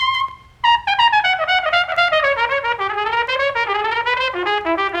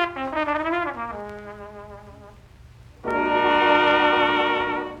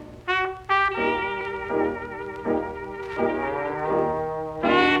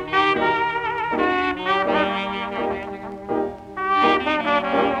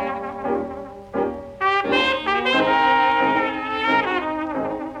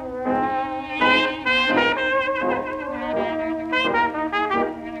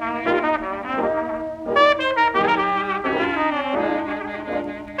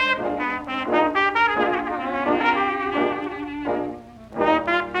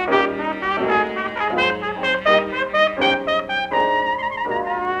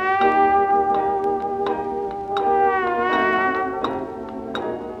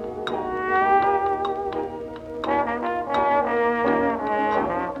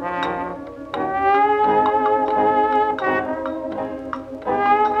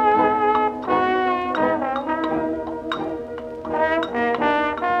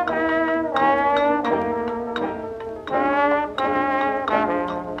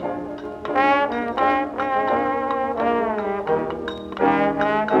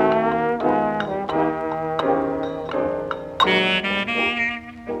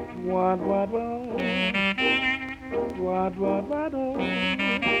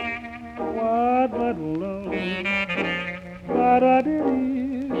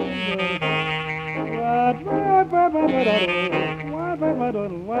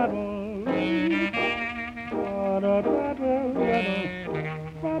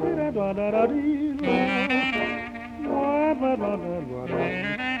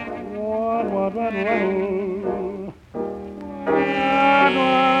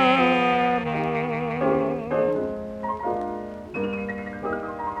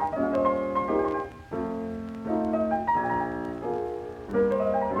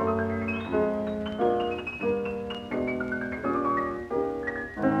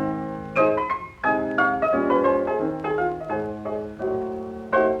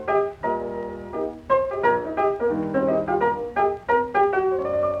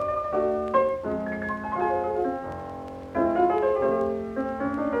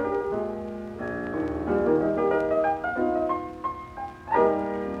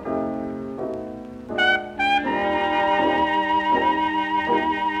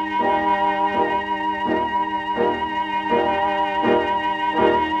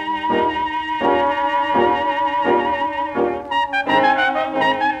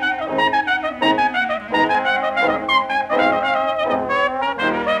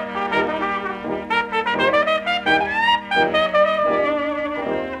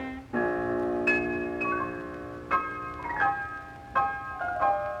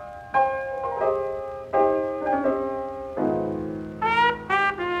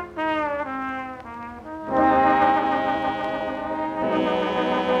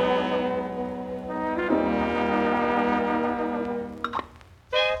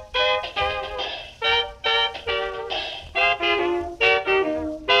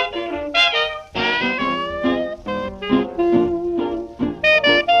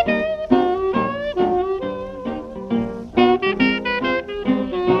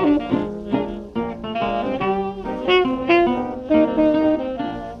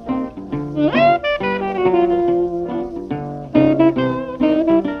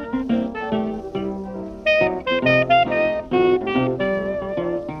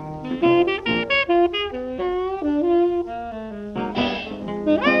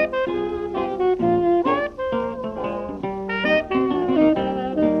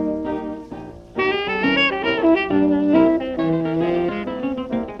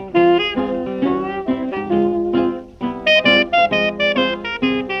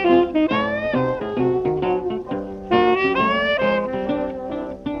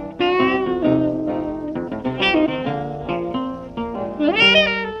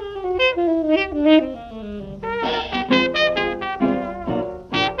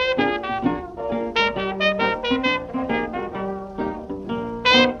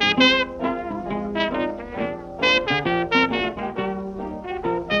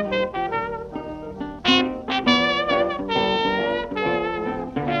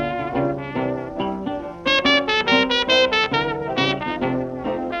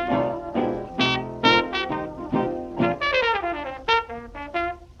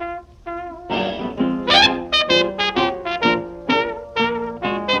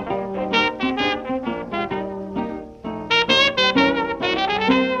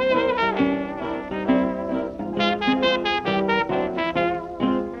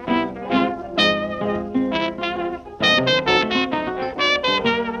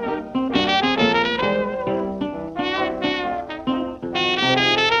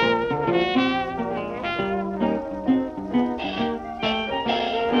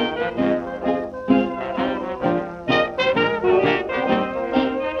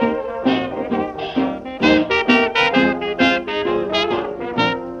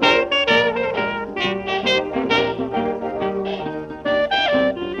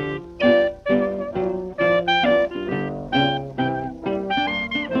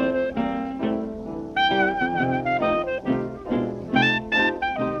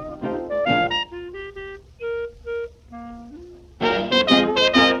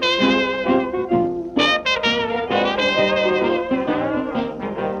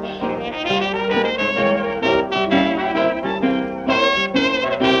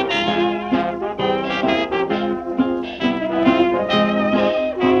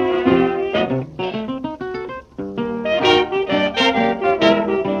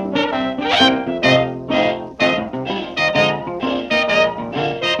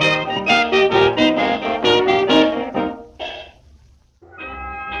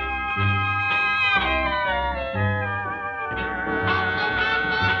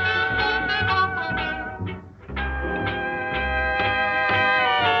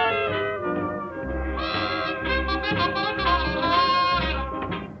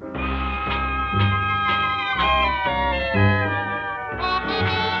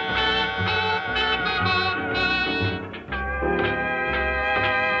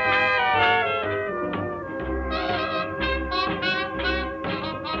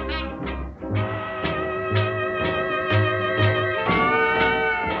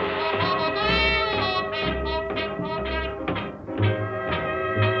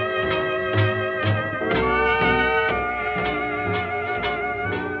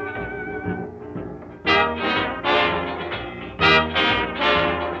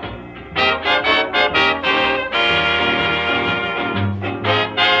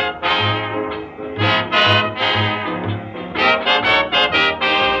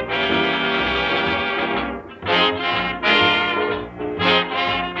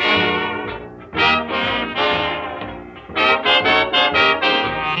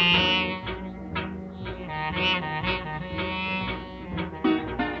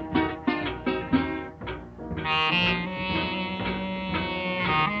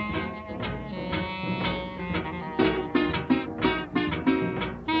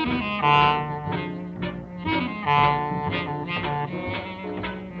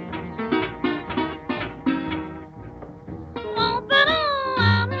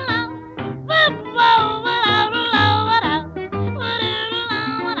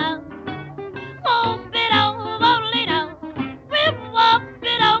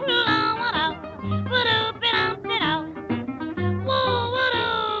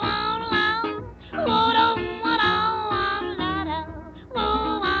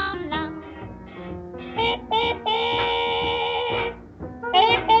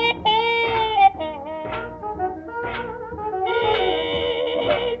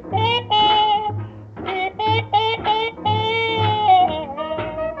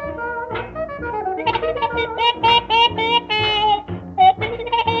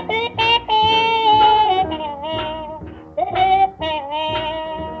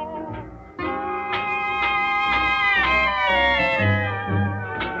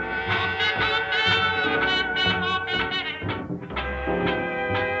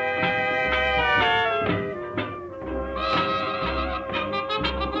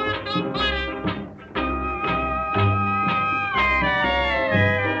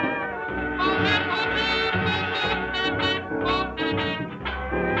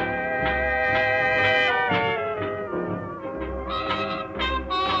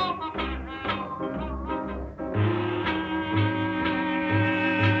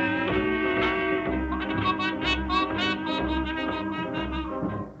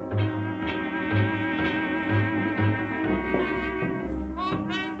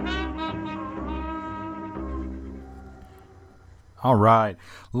 All right.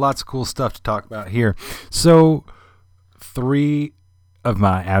 Lots of cool stuff to talk about here. So, 3 of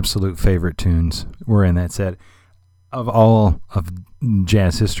my absolute favorite tunes were in that set of all of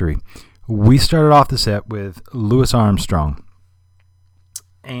jazz history. We started off the set with Louis Armstrong,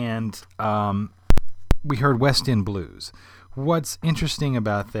 and we heard West End Blues. What's interesting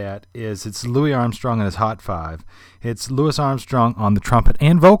about that is it's Louis Armstrong and his Hot Five. It's Louis Armstrong on the trumpet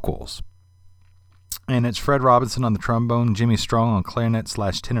and vocals. And it's Fred Robinson on the trombone, Jimmy Strong on clarinet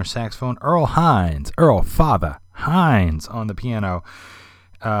 / tenor saxophone, Earl Father Hines on the piano,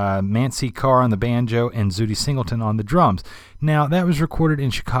 Mancy Carr on the banjo, and Zutty Singleton on the drums. Now, that was recorded in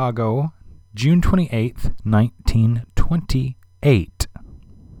Chicago, June 28th, 1928.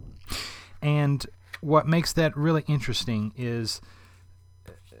 And what makes that really interesting is,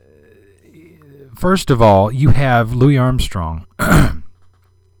 first of all, you have Louis Armstrong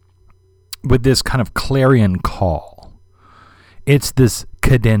with this kind of clarion call. It's this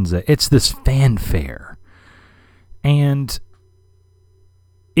cadenza. It's this fanfare. And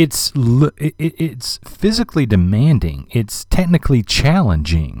it's physically demanding. It's technically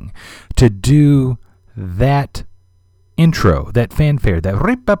challenging to do that intro, that fanfare, that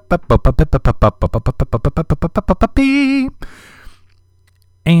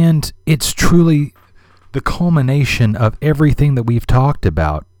and it's truly the culmination of everything that we've talked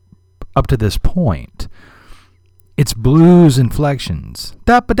about up to this point. It's blues inflections,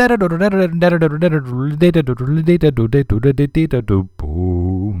 but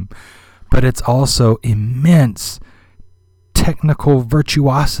it's also immense technical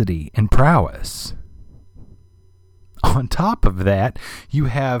virtuosity and prowess. On top of that, you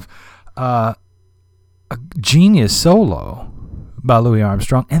have a genius solo by Louis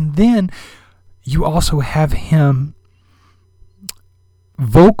Armstrong, and then you also have him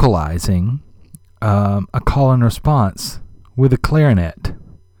vocalizing a call and response with a clarinet.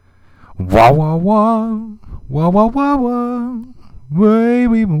 Wah wah wah, wah wah wah wah, way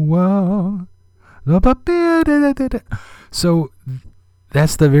we wah. So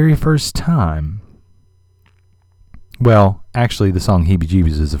that's the very first time. Well, actually, the song Heebie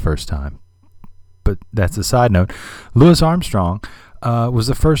Jeebies is the first time, but that's a side note. Louis Armstrong was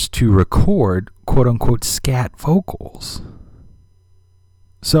the first to record quote-unquote scat vocals.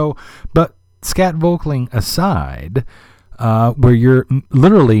 So, but scat vocaling aside, where you're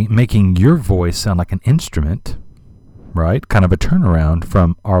literally making your voice sound like an instrument, right? Kind of a turnaround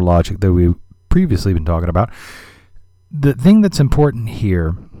from our logic that we've previously been talking about. The thing that's important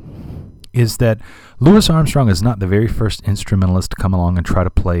here is that Louis Armstrong is not the very first instrumentalist to come along and try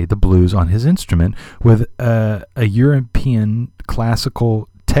to play the blues on his instrument with a European classical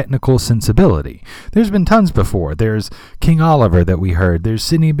technical sensibility. There's been tons before. There's King Oliver that we heard. There's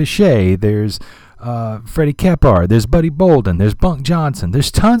Sidney Bechet. There's Freddie Keppard. There's Buddy Bolden. There's Bunk Johnson. There's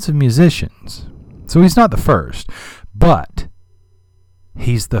tons of musicians. So he's not the first, but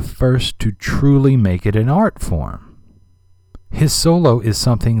he's the first to truly make it an art form. His solo is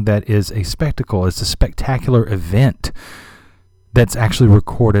something that is a spectacle. It's a spectacular event that's actually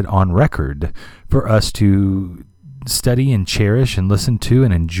recorded on record for us to study and cherish and listen to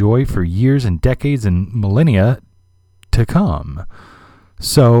and enjoy for years and decades and millennia to come.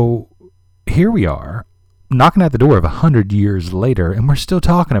 So here we are, knocking at the door of 100 years later, and we're still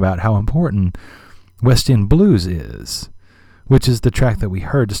talking about how important West End Blues is, which is the track that we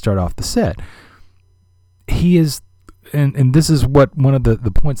heard to start off the set. He is, and this is what one of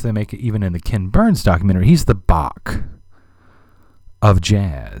the points they make even in the Ken Burns documentary, he's the Bach of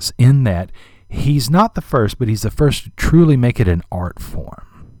jazz, in that he's not the first, but he's the first to truly make it an art form.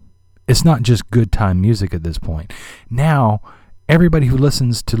 It's not just good time music at this point. Now, everybody who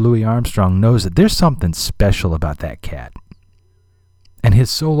listens to Louis Armstrong knows that there's something special about that cat. And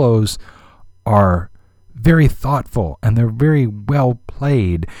his solos are very thoughtful, and they're very well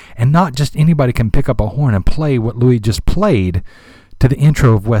played. And not just anybody can pick up a horn and play what Louis just played to the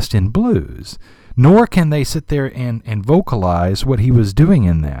intro of West End Blues. Nor can they sit there and vocalize what he was doing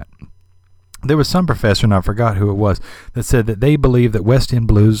in that. There was some professor, and I forgot who it was, that said that they believed that West End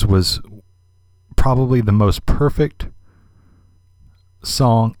Blues was probably the most perfect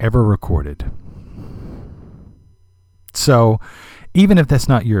song ever recorded. So, even if that's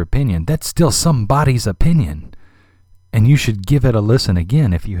not your opinion, that's still somebody's opinion. And you should give it a listen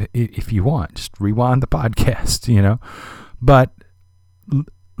again if you want. Just rewind the podcast, you know. But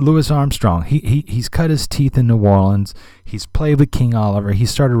Louis Armstrong, he's cut his teeth in New Orleans. He's played with King Oliver. He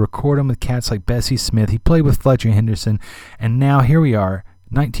started recording with cats like Bessie Smith. He played with Fletcher Henderson. And now here we are,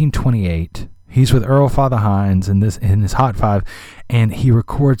 1928. He's with Earl Father Hines in his Hot Five, and he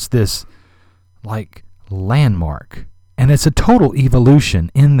records this like landmark. And it's a total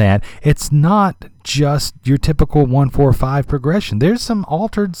evolution in that it's not just your typical 1-4-5 progression. There's some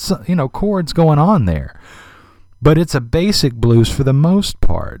altered, chords going on there. But it's a basic blues for the most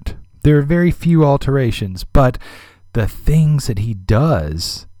part. There are very few alterations, but the things that he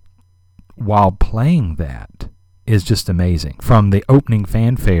does while playing that is just amazing. From the opening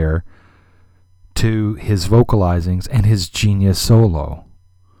fanfare to his vocalizings and his genius solo.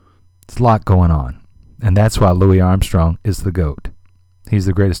 There's a lot going on. And that's why Louis Armstrong is the GOAT. He's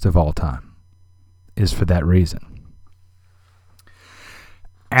the greatest of all time. Is for that reason.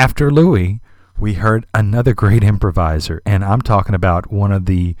 After Louis, we heard another great improviser, and I'm talking about one of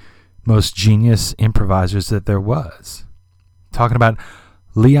the most genius improvisers that there was. Talking about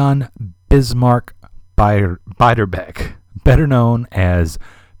Leon Bismarck Beiderbecke, better known as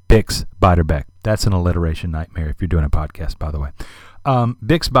Bix Beiderbecke. That's an alliteration nightmare if you're doing a podcast, by the way.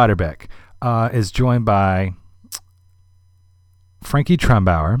 Bix Beiderbecke is joined by Frankie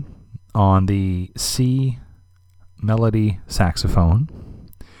Trumbauer on the C melody saxophone,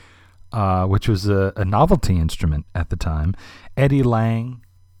 which was a novelty instrument at the time. Eddie Lang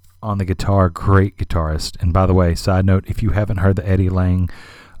on the guitar, great guitarist. And by the way, side note, if you haven't heard the Eddie Lang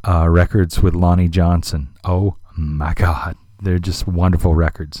records with Lonnie Johnson, oh my God, they're just wonderful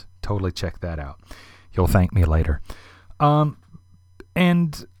records. Totally check that out. You'll thank me later.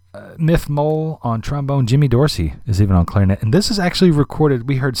 And Miff Mole on trombone. Jimmy Dorsey is even on clarinet. And this is actually recorded,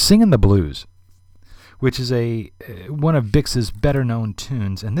 we heard Singin' the Blues, which is one of Bix's better-known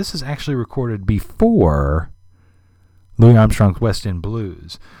tunes. And this is actually recorded before Louis Armstrong's West End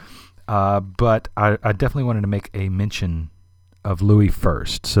Blues. But I definitely wanted to make a mention of Louis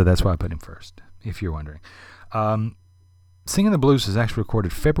first, so that's why I put him first, if you're wondering. Singin' the Blues is actually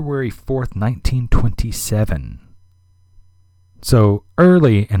recorded February 4th, 1927. So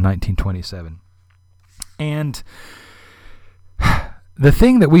early in 1927. And the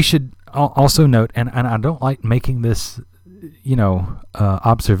thing that we should also note, and I don't like making this,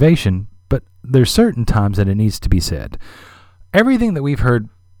 observation, but there's certain times that it needs to be said. Everything that we've heard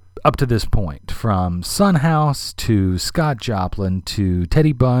up to this point, from Son House to Scott Joplin to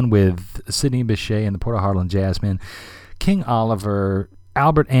Teddy Bunn with Sidney Bechet and the Port of Harlem Jazzmen, King Oliver,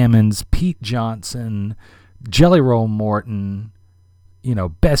 Albert Ammons, Pete Johnson, Jelly Roll Morton,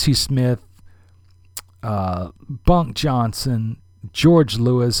 Bessie Smith, Bunk Johnson, George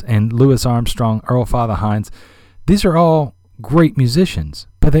Lewis, and Louis Armstrong, Earl Father Hines. These are all great musicians,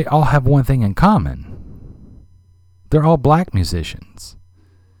 but they all have one thing in common. They're all black musicians.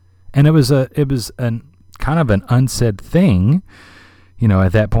 And it was an kind of an unsaid thing,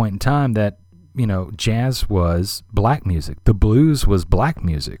 at that point in time, that jazz was black music. The blues was black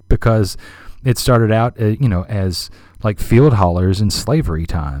music because it started out, as like field hollers in slavery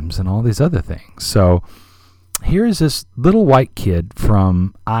times and all these other things. So here is this little white kid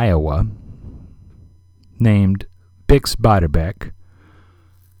from Iowa named Bix Beiderbecke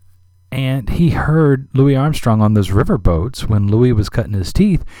And he heard Louis Armstrong on those riverboats when Louis was cutting his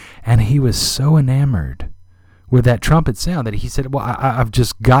teeth, and he was so enamored with that trumpet sound that he said, well, I've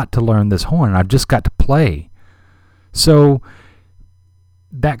just got to learn this horn. I've just got to play. So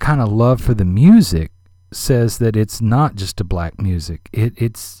that kind of love for the music says that it's not just a black music.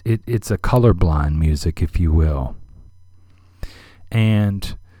 It's a colorblind music, if you will.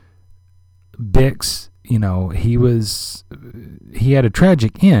 And Bix, he had a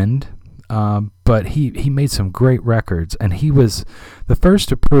tragic end, but he made some great records, and he was the first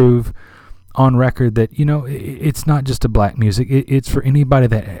to prove on record that, it's not just a black music. It's for anybody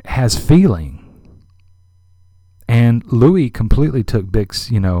that has feeling. And Louis completely took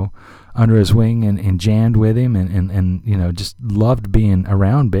Bix, under his wing and jammed with him and just loved being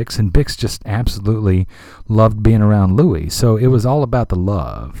around Bix. And Bix just absolutely loved being around Louis. So it was all about the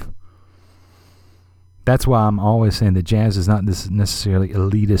love. That's why I'm always saying that jazz is not this necessarily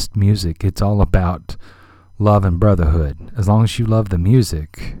elitist music. It's all about love and brotherhood. As long as you love the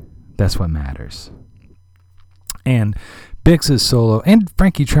music, that's what matters. And Bix's solo, and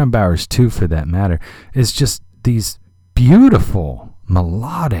Frankie Trumbauer's too for that matter, is just these beautiful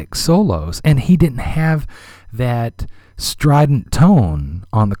melodic solos. And he didn't have that strident tone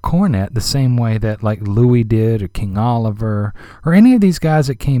on the cornet the same way that like Louis did, or King Oliver, or any of these guys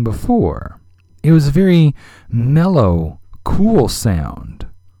that came before. It was a very mellow, cool sound.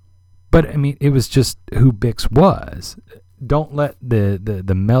 But, it was just who Bix was. Don't let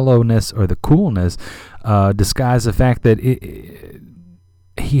the mellowness or the coolness disguise the fact that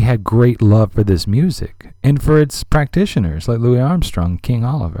he had great love for this music and for its practitioners like Louis Armstrong, King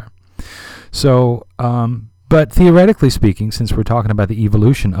Oliver. So, but theoretically speaking, since we're talking about the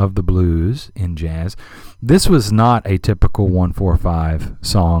evolution of the blues in jazz, this was not a typical 1/4/5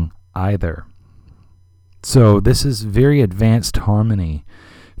 song either. So this is very advanced harmony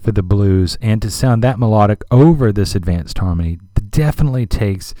for the blues, and to sound that melodic over this advanced harmony definitely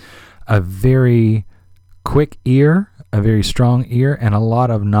takes a very quick ear, a very strong ear, and a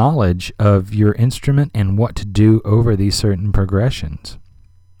lot of knowledge of your instrument and what to do over these certain progressions.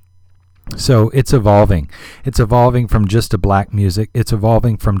 So it's evolving. It's evolving from just a black music. It's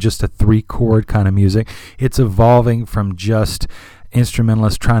evolving from just a 3-chord kind of music. It's evolving from just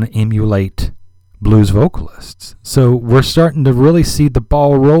instrumentalists trying to emulate blues vocalists. So we're starting to really see the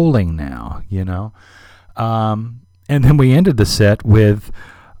ball rolling now, And then we ended the set with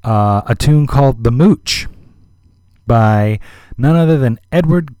a tune called The Mooch by none other than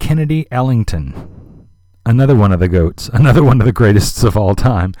Edward Kennedy Ellington. Another one of the GOATs, another one of the greatest of all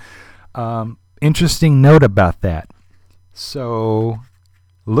time. Interesting note about that. So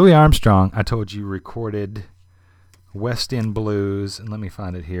Louis Armstrong, I told you, recorded West End Blues, and let me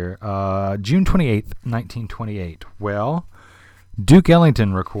find it here, June 28th, 1928. Well, Duke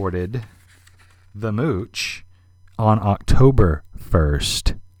Ellington recorded The Mooch on October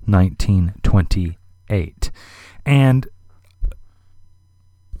 1st, 1928. And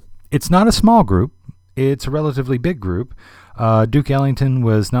it's not a small group, it's a relatively big group. Duke Ellington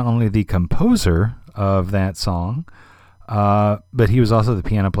was not only the composer of that song, but he was also the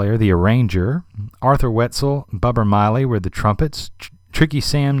piano player, the arranger. Arthur Wetzel, Bubber Miley were the trumpets. Tricky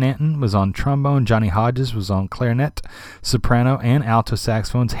Sam Nanton was on trombone. Johnny Hodges was on clarinet, soprano, and alto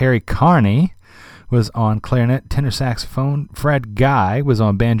saxophones. Harry Carney was on clarinet, tenor saxophone. Fred Guy was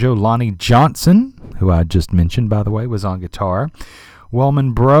on banjo. Lonnie Johnson, who I just mentioned, by the way, was on guitar.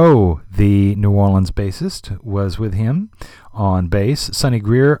 Wellman Breaux, the New Orleans bassist, was with him on bass. Sonny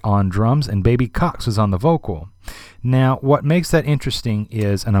Greer on drums, and Baby Cox was on the vocal. Now, what makes that interesting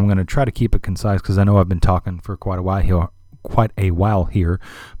is, and I'm going to try to keep it concise because I know I've been talking for quite a while here,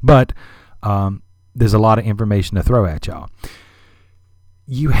 but there's a lot of information to throw at y'all.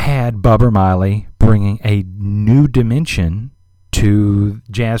 You had Bubber Miley bringing a new dimension to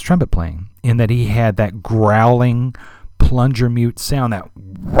jazz trumpet playing, in that he had that growling plunger mute sound, that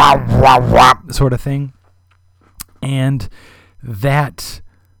wah, wah, wah sort of thing. And that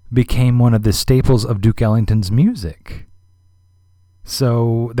became one of the staples of Duke Ellington's music.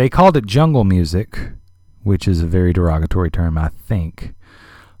 So they called it jungle music, which is a very derogatory term, I think,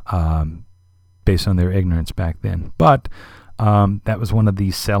 based on their ignorance back then. But that was one of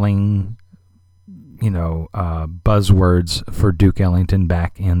the selling, buzzwords for Duke Ellington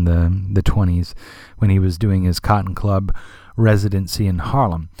back in the 20s when he was doing his Cotton Club residency in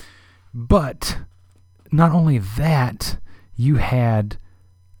Harlem. But not only that, you had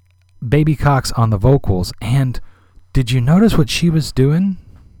Baby Cox on the vocals, and did you notice what she was doing?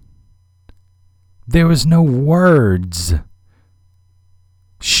 There was no words.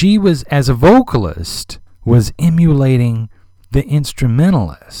 She was, as a vocalist, was emulating the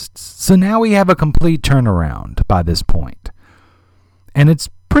instrumentalists. So now we have a complete turnaround by this point. And it's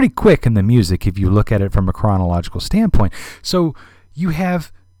pretty quick in the music if you look at it from a chronological standpoint. So you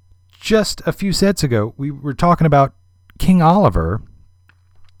have, just a few sets ago, we were talking about King Oliver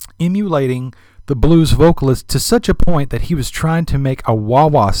emulating the blues vocalist to such a point that he was trying to make a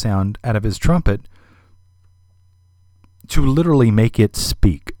wah-wah sound out of his trumpet to literally make it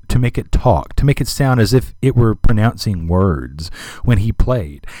speak, to make it talk, to make it sound as if it were pronouncing words when he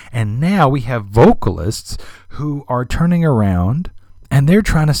played. And now we have vocalists who are turning around and they're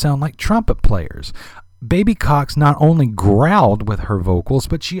trying to sound like trumpet players. Baby Cox not only growled with her vocals,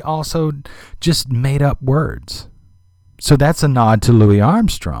 but she also just made up words. So that's a nod to Louis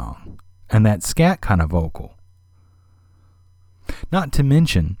Armstrong and that scat kind of vocal. Not to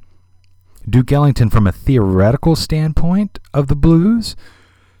mention Duke Ellington from a theoretical standpoint of the blues.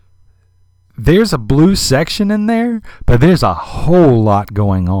 There's a blues section in there, but there's a whole lot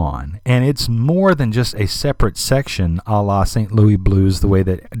going on. And it's more than just a separate section a la St. Louis Blues the way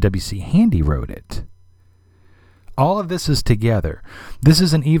that W.C. Handy wrote it. All of this is together. This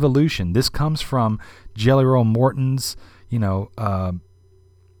is an evolution. This comes from Jelly Roll Morton's,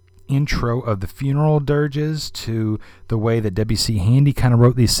 intro of the funeral dirges to the way that W.C. Handy kind of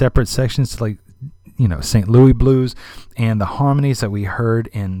wrote these separate sections to St. Louis Blues, and the harmonies that we heard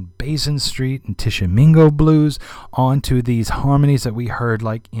in Basin Street and Tishomingo Blues onto these harmonies that we heard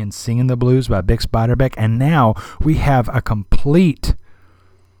like in Singing the Blues by Bix Beiderbecke. And now we have a complete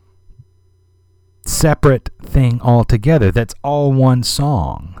separate thing altogether that's all one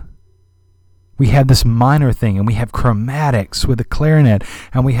song. We have this minor thing, and we have chromatics with a clarinet,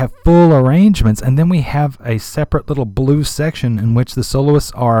 and we have full arrangements, and then we have a separate little blues section in which the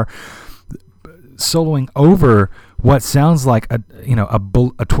soloists are soloing over what sounds like a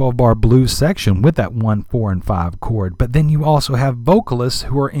 12-bar blues section with that 1, 4, and 5 chord. But then you also have vocalists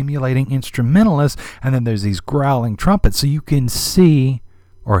who are emulating instrumentalists, and then there's these growling trumpets. So you can see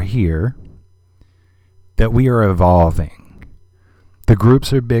or hear that we are evolving. The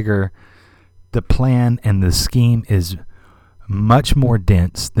groups are bigger. The plan and the scheme is much more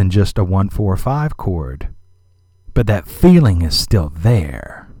dense than just a 1, 4, 5 chord. But that feeling is still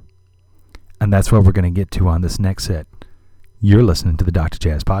there. And that's what we're going to get to on this next set. You're listening to the Dr.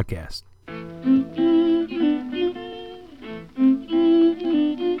 Jazz Podcast.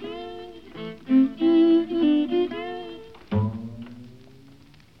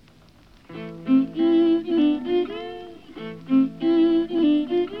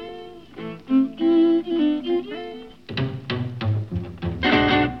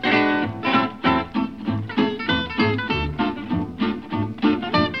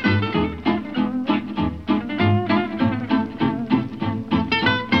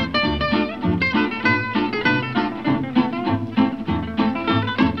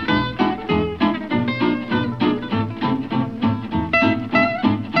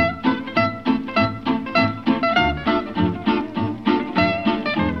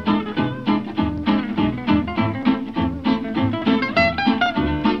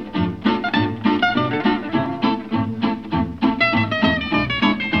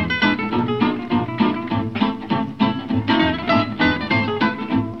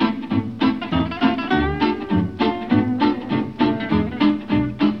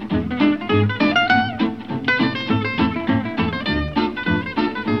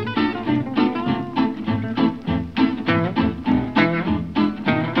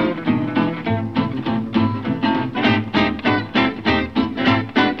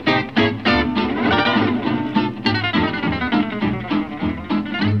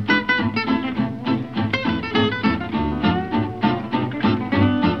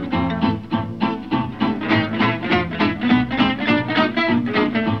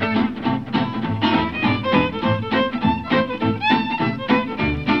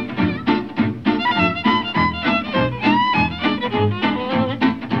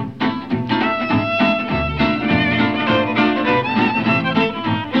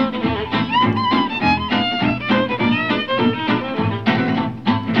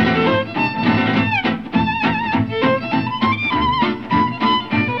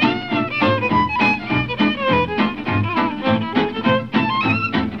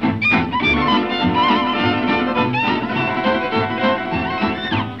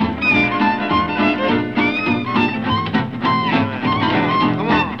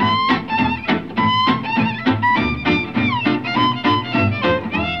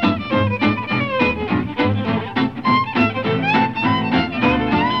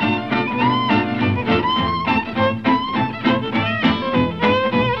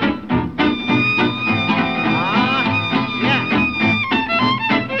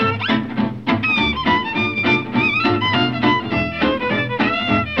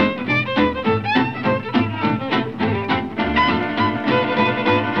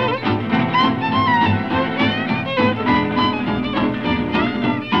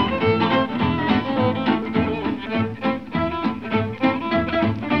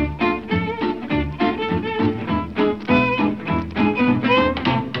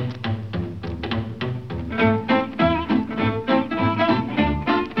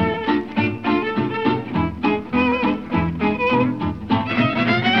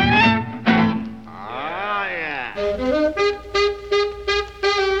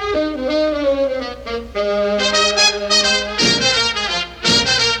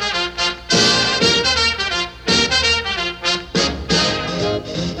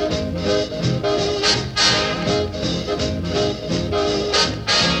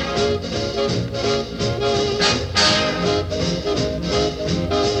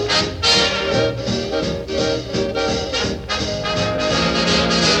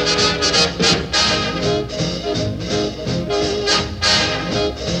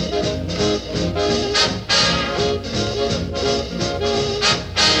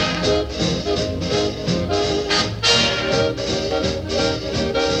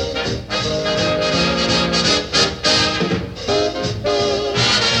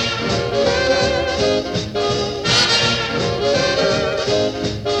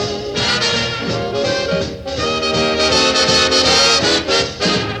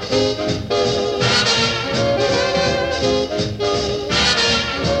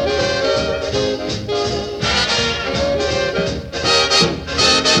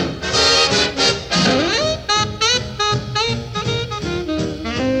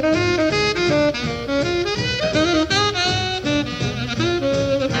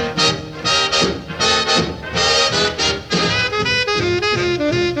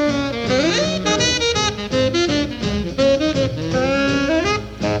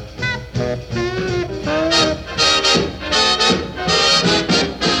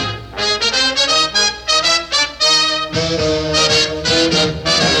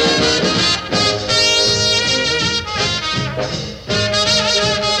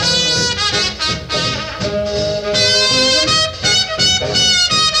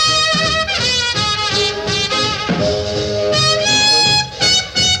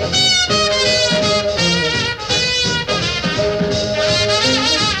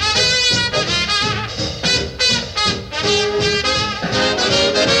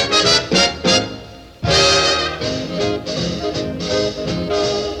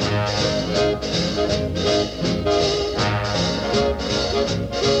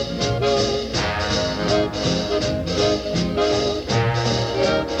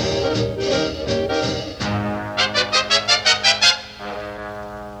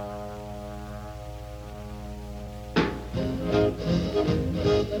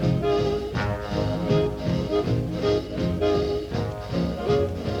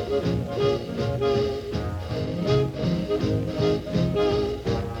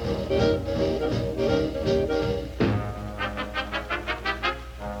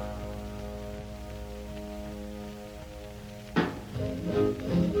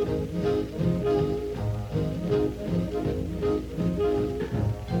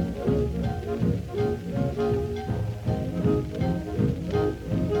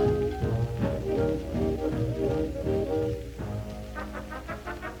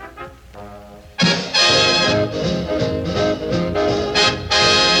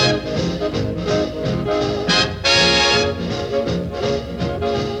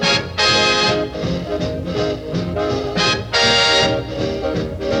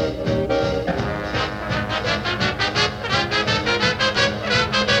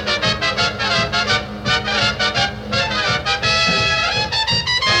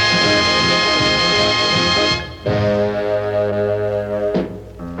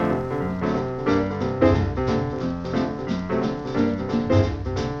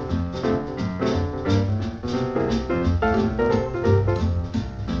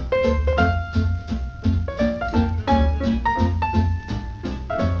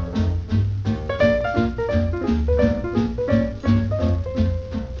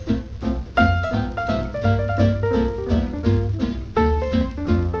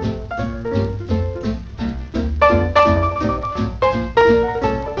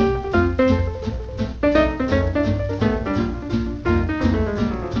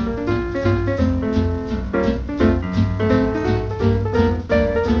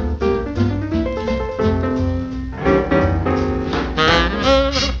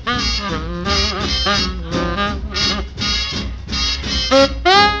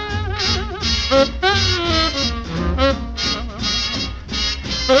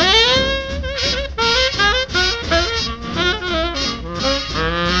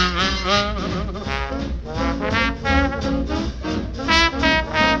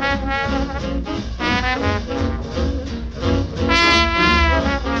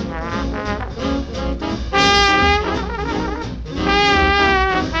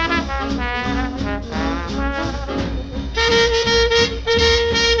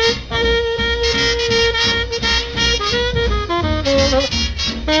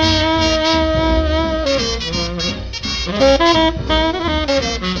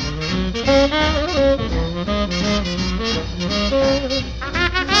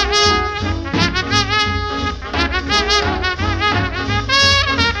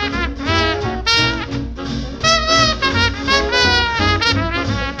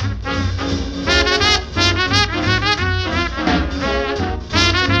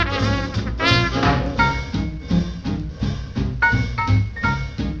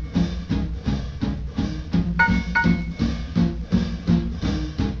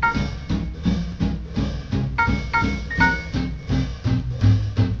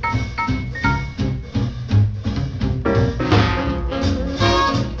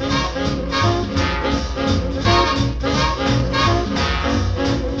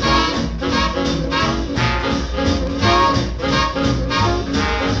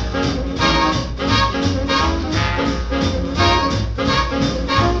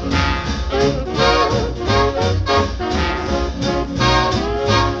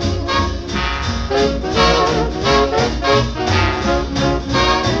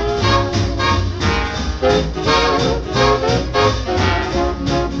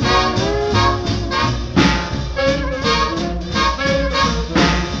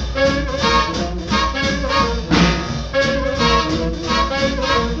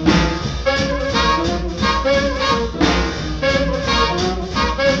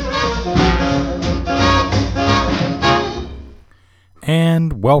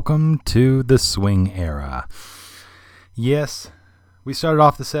 And welcome to the swing era. Yes, we started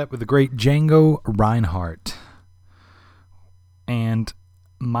off the set with the great Django Reinhardt and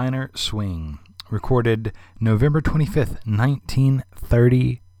Minor Swing, recorded November 25th,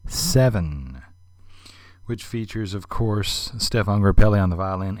 1937, which features, of course, Stefan Grappelli on the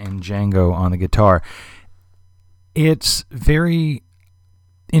violin and Django on the guitar. It's very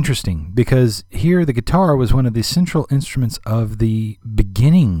interesting because here the guitar was one of the central instruments of the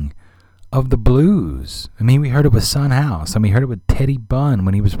beginning of the blues. I mean, we heard it with Son House, and we heard it with Teddy Bunn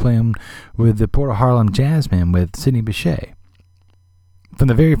when he was playing with the Port of Harlem Jazzmen with Sidney Bechet. from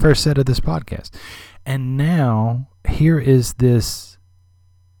the very first set of this podcast. And now here is this,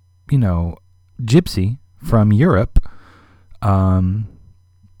 gypsy from Europe, and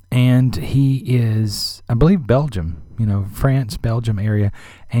he is, I believe, Belgium, France, Belgium area,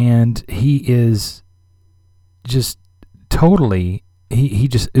 and he is just totally, he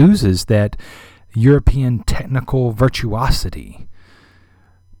just oozes that European technical virtuosity.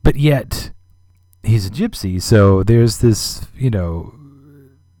 But yet, he's a gypsy, so there's this,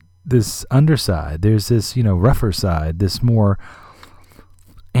 this underside, there's this, rougher side, this more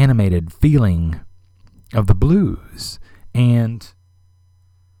animated feeling of the blues. And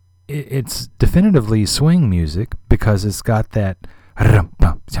it's definitively swing music because it's got that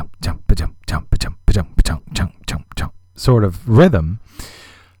sort of rhythm.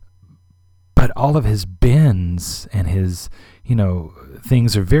 But all of his bends and his,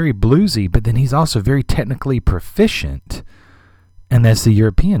 things are very bluesy, but then he's also very technically proficient. And that's the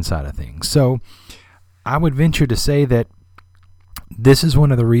European side of things. So I would venture to say that this is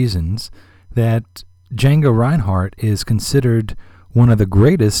one of the reasons that Django Reinhardt is considered one of the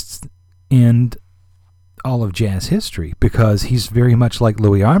greatest in all of jazz history, because he's very much like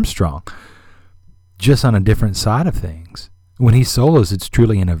Louis Armstrong, just on a different side of things. When he solos, it's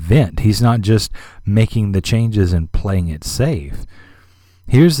truly an event. He's not just making the changes and playing it safe.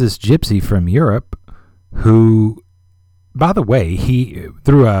 Here's this gypsy from Europe who, by the way, he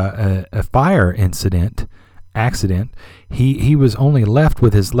through a fire accident, he was only left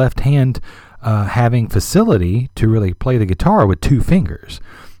with his left hand having facility to really play the guitar with two fingers.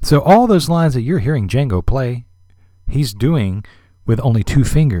 So all those lines that you're hearing Django play, he's doing with only two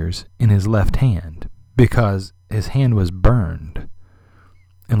fingers in his left hand because his hand was burned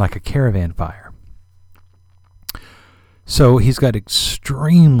in like a caravan fire. So he's got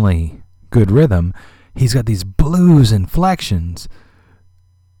extremely good rhythm. He's got these blues inflections,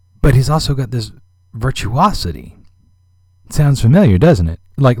 but he's also got this virtuosity. It sounds familiar, doesn't it?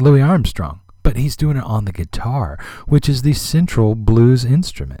 Like Louis Armstrong. But he's doing it on the guitar, which is the central blues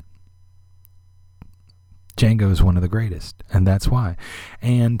instrument. Django is one of the greatest, and that's why.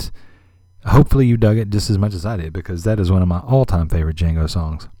 And hopefully you dug it just as much as I did, because that is one of my all-time favorite Django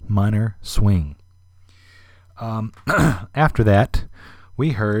songs, Minor Swing. After that,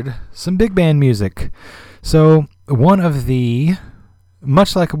 we heard some big band music. So one of the,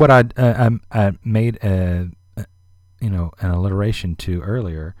 much like what I made an alliteration to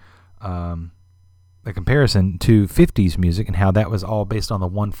earlier, a comparison to 50s music and how that was all based on the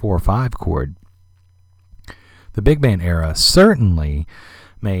 1-4-5 chord. The big band era certainly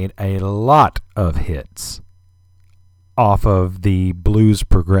made a lot of hits off of the blues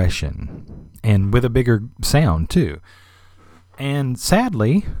progression, and with a bigger sound too. And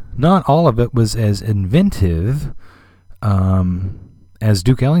sadly, not all of it was as inventive as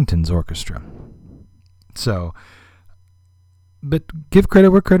Duke Ellington's orchestra. So, but give credit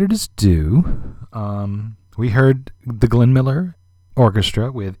where credit is due. We heard the Glenn Miller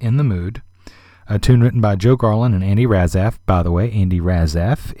Orchestra with In the Mood, a tune written by Joe Garland and Andy Razaf. By the way, Andy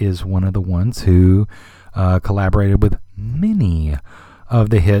Razaf is one of the ones who collaborated with many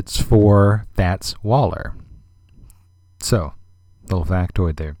of the hits for Fats Waller. So, little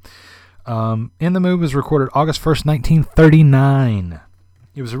factoid there. In the Mood was recorded August 1st, 1939.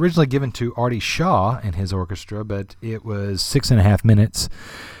 It was originally given to Artie Shaw and his orchestra, but it was 6.5 minutes,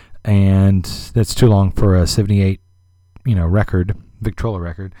 and that's too long for a 78, record, Victrola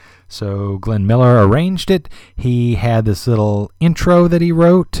record. So Glenn Miller arranged it. He had this little intro that he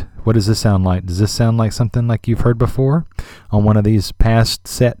wrote. What does this sound like? Does this sound like something like you've heard before on one of these past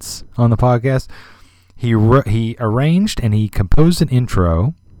sets on the podcast? He arranged and he composed an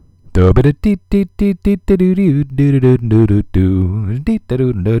intro. And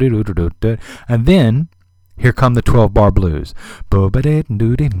then here come the 12-bar blues. And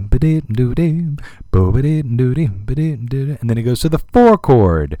then it goes to the 4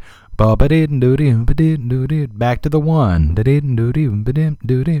 chord. Back to the 1. To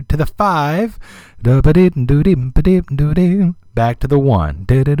the 5. Back to the 1.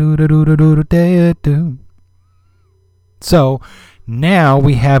 So now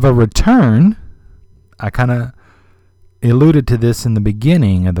we have a return. I kind of alluded to this in the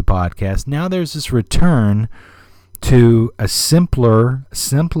beginning of the podcast. Now there's this return to a simplified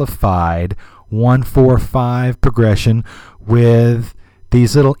 1-4-5 progression with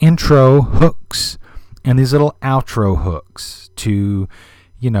these little intro hooks and these little outro hooks to,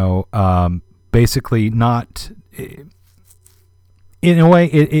 basically not... In a way,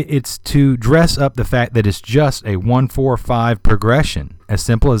 it's to dress up the fact that it's just a 1-4-5 progression, as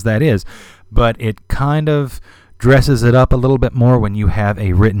simple as that is. But it kind of dresses it up a little bit more when you have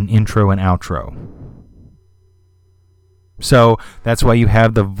a written intro and outro. So that's why you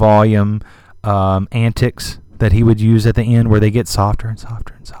have the volume antics that he would use at the end, where they get softer and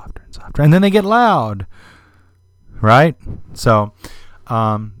softer and softer and softer, and then they get loud, right? So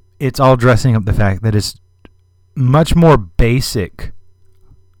it's all dressing up the fact that it's much more basic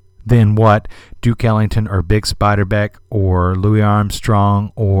than what Duke Ellington or Big Spiderbeck or Louis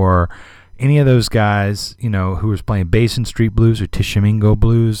Armstrong or any of those guys, you know, who was playing Basin Street Blues or Tishomingo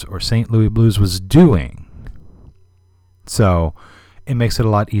Blues or St. Louis Blues was doing. So it makes it a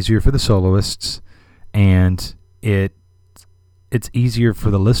lot easier for the soloists, and it's easier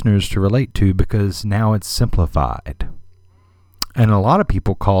for the listeners to relate to because now it's simplified. And a lot of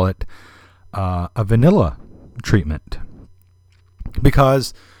people call it a vanilla treatment,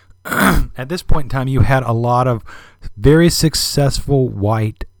 because at this point in time you had a lot of very successful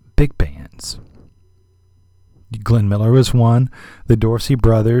white big bands. Glenn Miller was one, the Dorsey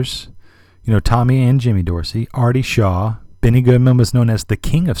brothers, you know, Tommy and Jimmy Dorsey, Artie Shaw, Benny Goodman was known as the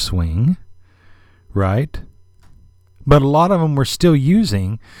King of Swing, right? But a lot of them were still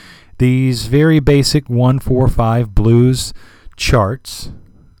using these very basic 1-4-5 blues charts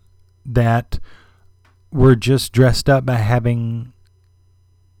that were just dressed up by having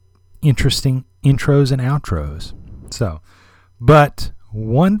interesting intros and outros. So, but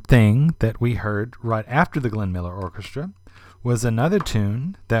one thing that we heard right after the Glenn Miller Orchestra was another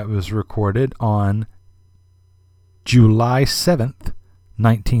tune that was recorded on July 7th,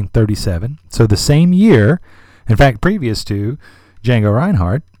 1937. So the same year, in fact, previous to Django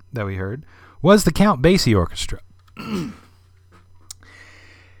Reinhardt that we heard, was the Count Basie Orchestra.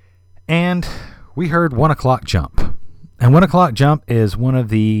 And we heard 1 O'Clock Jump. And 1 O'Clock Jump is one of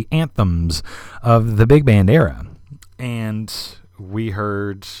the anthems of the big band era. And we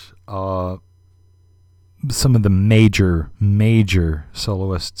heard some of the major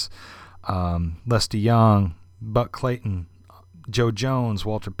soloists. Lester Young, Buck Clayton, Joe Jones,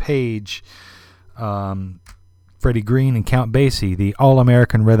 Walter Page, Freddie Green, and Count Basie, the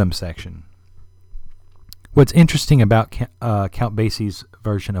All-American Rhythm section. What's interesting about Count Basie's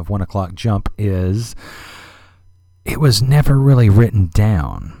version of 1 O'Clock Jump is it was never really written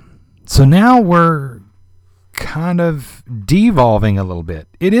down. So now we're kind of devolving a little bit.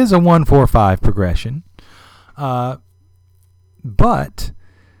 It is a 1-4-5 progression, but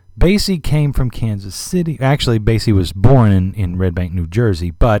Basie came from Kansas City. Actually, Basie was born in Red Bank, New Jersey,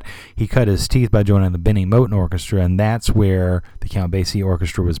 but he cut his teeth by joining the Benny Moten Orchestra, and that's where the Count Basie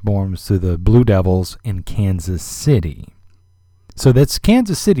Orchestra was born, was through the Blue Devils in Kansas City. So that's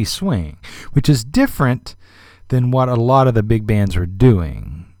Kansas City swing, which is different than what a lot of the big bands are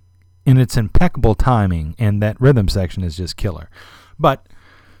doing. And it's impeccable timing, and that rhythm section is just killer. But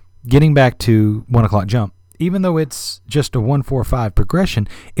getting back to 1 O'Clock Jump, even though it's just a 1-4-5 progression,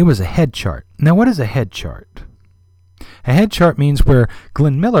 it was a head chart. Now, what is a head chart? A head chart means where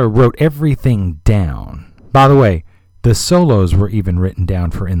Glenn Miller wrote everything down. By the way, the solos were even written down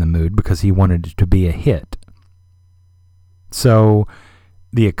for In the Mood because he wanted it to be a hit. So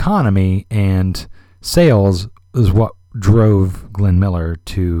the economy and sales is what drove Glenn Miller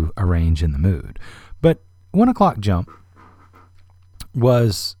to arrange In the Mood. But 1 O'Clock Jump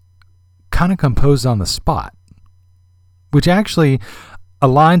was kind of composed on the spot, which actually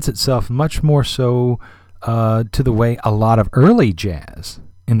aligns itself much more so to the way a lot of early jazz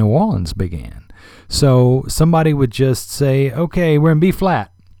in New Orleans began. So somebody would just say, okay, we're in B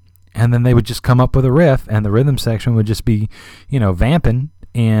flat, and then they would just come up with a riff, and the rhythm section would just be, vamping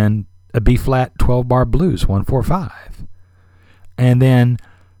in a B flat 12-bar blues, 1-4-5. And then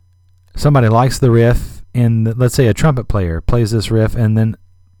somebody likes the riff, and let's say a trumpet player plays this riff, and then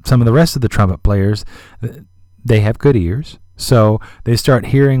some of the rest of the trumpet players, they have good ears, so they start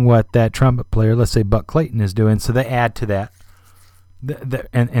hearing what that trumpet player, let's say Buck Clayton, is doing, so they add to that,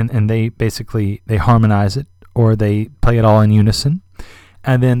 and they basically, they harmonize it, or they play it all in unison,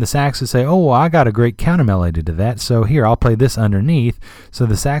 and then the saxes say, oh, well, I got a great counter melody to that, so here, I'll play this underneath, so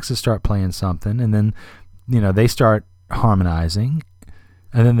the saxes start playing something, and then, they start harmonizing,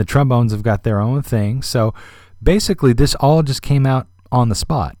 and then the trombones have got their own thing, so basically this all just came out on the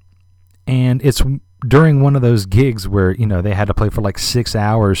spot. And it's during one of those gigs where, they had to play for like 6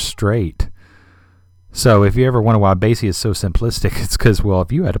 hours straight. So if you ever wonder why Basie is so simplistic, it's because, well,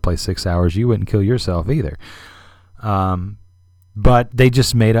 if you had to play 6 hours, you wouldn't kill yourself either. But they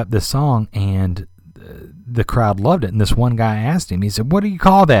just made up this song, and the crowd loved it. And this one guy asked him, he said, what do you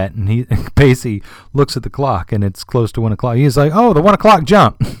call that? And Basie looks at the clock, and it's close to 1 o'clock. He's like, oh, the 1 o'clock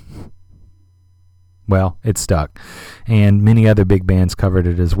jump. Well, it stuck, and many other big bands covered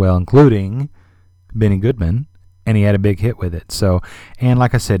it as well, including Benny Goodman and he had a big hit with it. So, and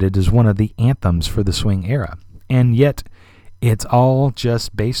like I said, it is one of the anthems for the swing era. And yet, it's all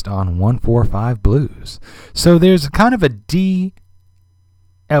just based on 1-4-5 blues. So there's kind of a de-evolution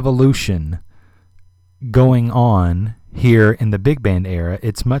going on here in the big band era.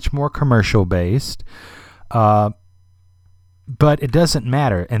 It's much more commercial based, but it doesn't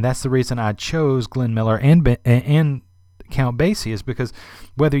matter. And that's the reason I chose Glenn Miller and Count Basie, is because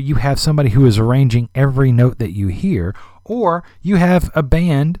whether you have somebody who is arranging every note that you hear, or you have a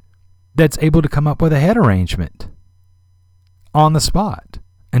band that's able to come up with a head arrangement on the spot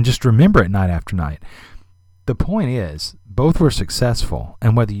and just remember it night after night. The point is, both were successful,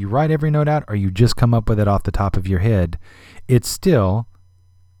 and whether you write every note out or you just come up with it off the top of your head, it's still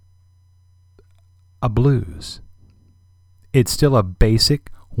a blues. It's still a basic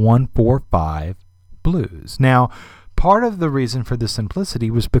 1-4-5 blues. Now, part of the reason for the simplicity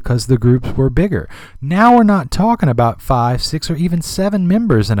was because the groups were bigger. Now we're not talking about 5, 6, or even 7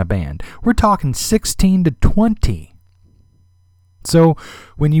 members in a band. We're talking 16 to 20. So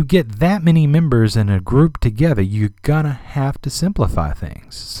when you get that many members in a group together, you're going to have to simplify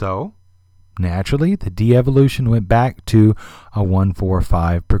things. So naturally, the de-evolution went back to a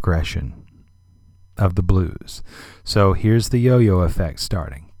 1-4-5 progression of the blues. So here's the yo-yo effect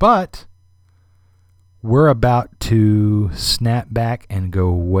starting. But we're about to snap back and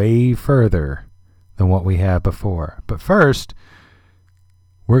go way further than what we have before. But first,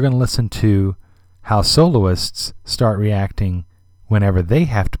 we're going to listen to how soloists start reacting whenever they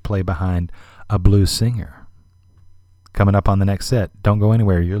have to play behind a blues singer. Coming up on the next set. Don't go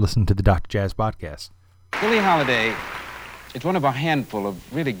anywhere. You're listening to the Dr. Jazz Podcast. Billie Holiday is one of a handful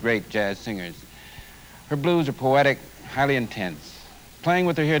of really great jazz singers. Her blues are poetic, highly intense. Playing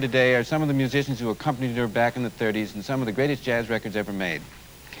with her here today are some of the musicians who accompanied her back in the 30s and some of the greatest jazz records ever made.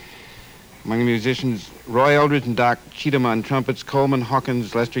 Among the musicians, Roy Eldridge and Doc Cheatham on trumpets, Coleman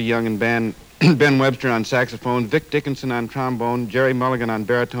Hawkins, Lester Young and Ben Webster on saxophone, Vic Dickinson on trombone, Jerry Mulligan on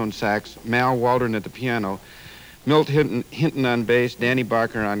baritone sax, Mal Waldron at the piano, Milt Hinton on bass, Danny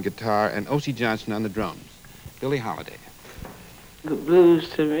Barker on guitar, and O.C. Johnson on the drums. Billie Holiday. The blues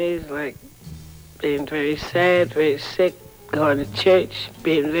to me is like being very sad, very sick, going to church,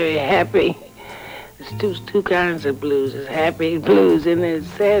 being very happy. There's two kinds of blues. There's happy blues and there's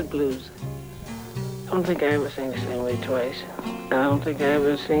sad blues. I don't think I ever sing the same way twice. I don't think I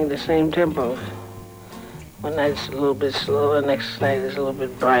ever sing the same tempos. One night it's a little bit slower, next night it's a little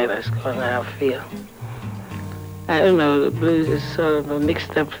bit brighter. It's going how I feel. I don't know, the blues is sort of a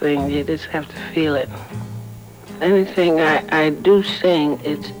mixed up thing. You just have to feel it. Anything I do sing,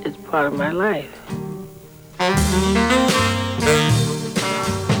 it's part of my life.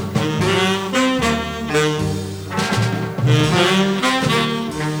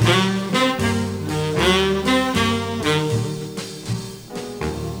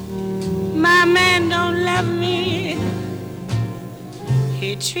 My man don't love me.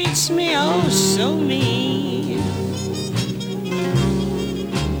 He treats me oh so mean.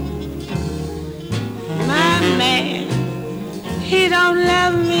 My man, he don't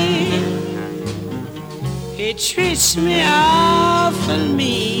love me. He treats me awful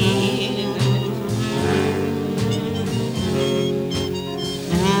mean.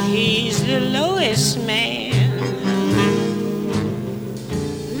 He's the lowest man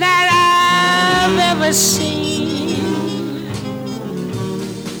that I've ever seen.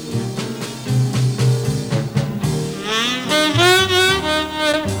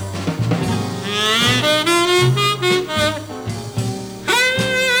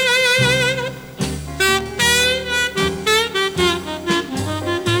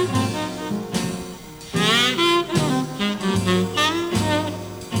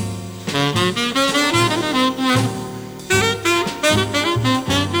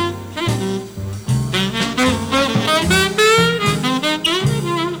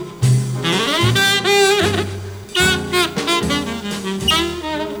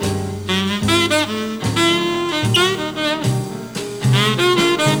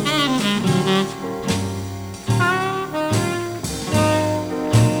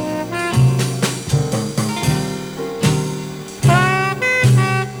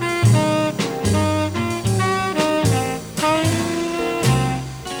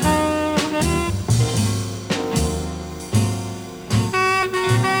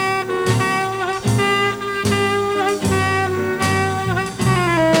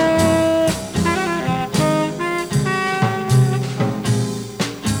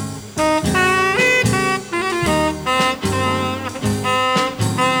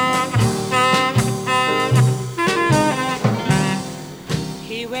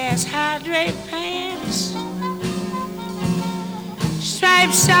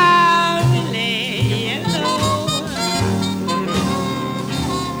 stripes are really yellow.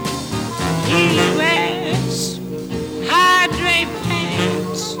 He wears high draped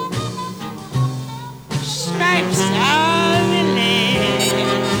pants. Stripes are really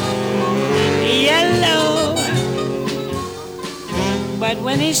yellow. But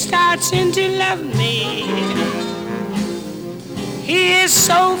when he starts in to love me, he is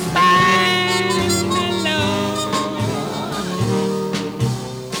so fine and mellow.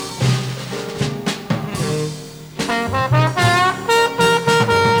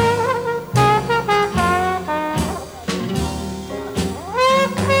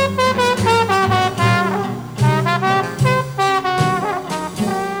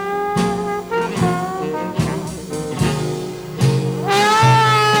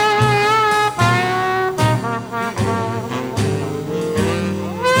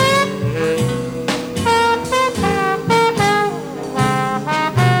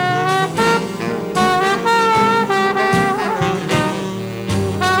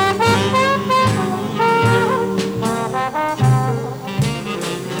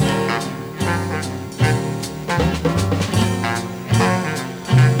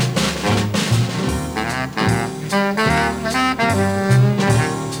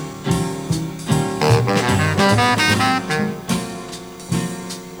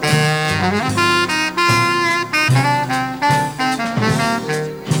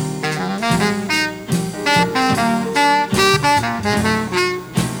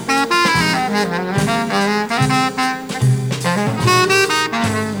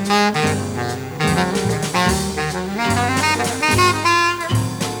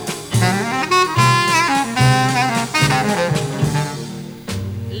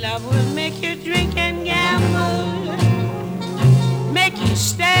 Love will make you drink and gamble, make you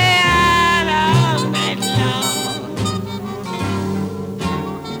stay out all night long.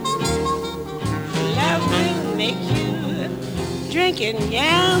 Love will make you drink and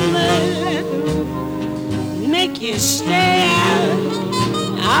gamble, make you stay out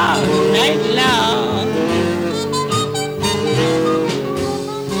all night long.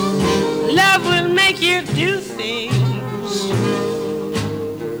 Love will make you do things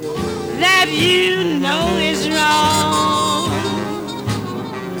that you know is wrong.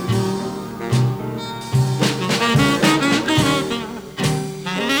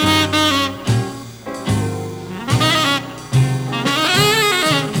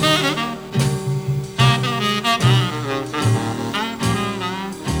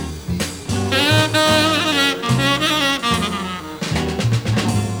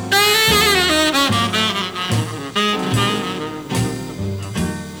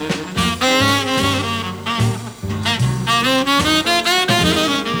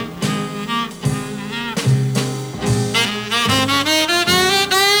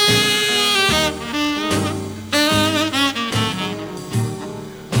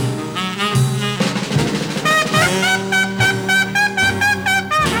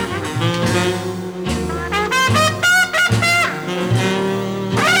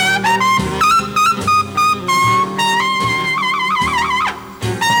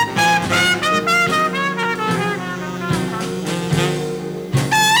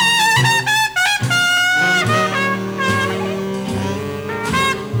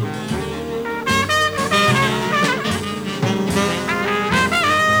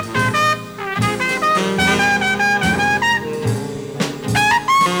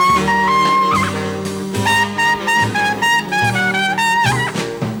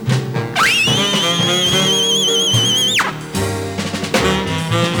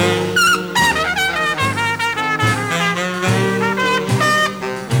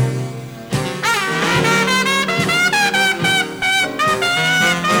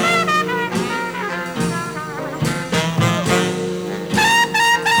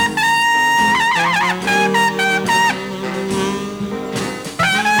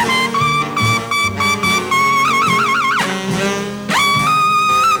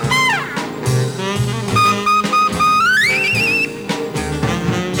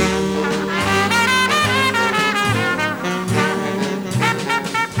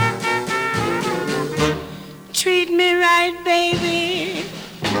 Treat me right, baby,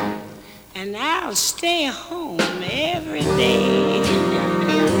 and I'll stay home every day.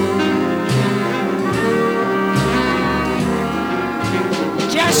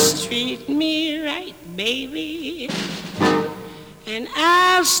 Just treat me right, baby, and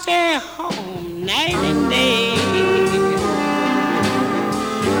I'll stay home night and day.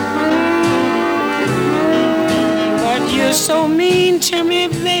 But you're so mean to me,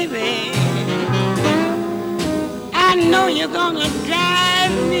 baby, I know you're gonna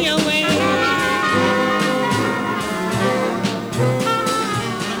drive me away.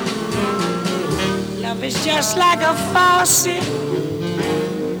 Love is just like a faucet.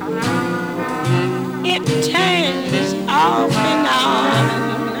 It turns off and on.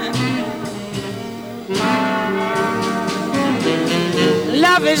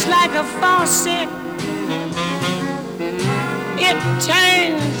 Love is like a faucet. It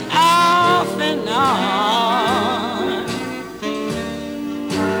turns off and on.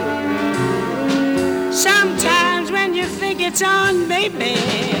 Sometimes when you think it's on, baby,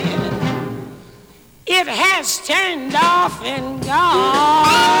 it has turned off and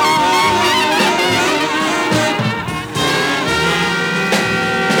gone.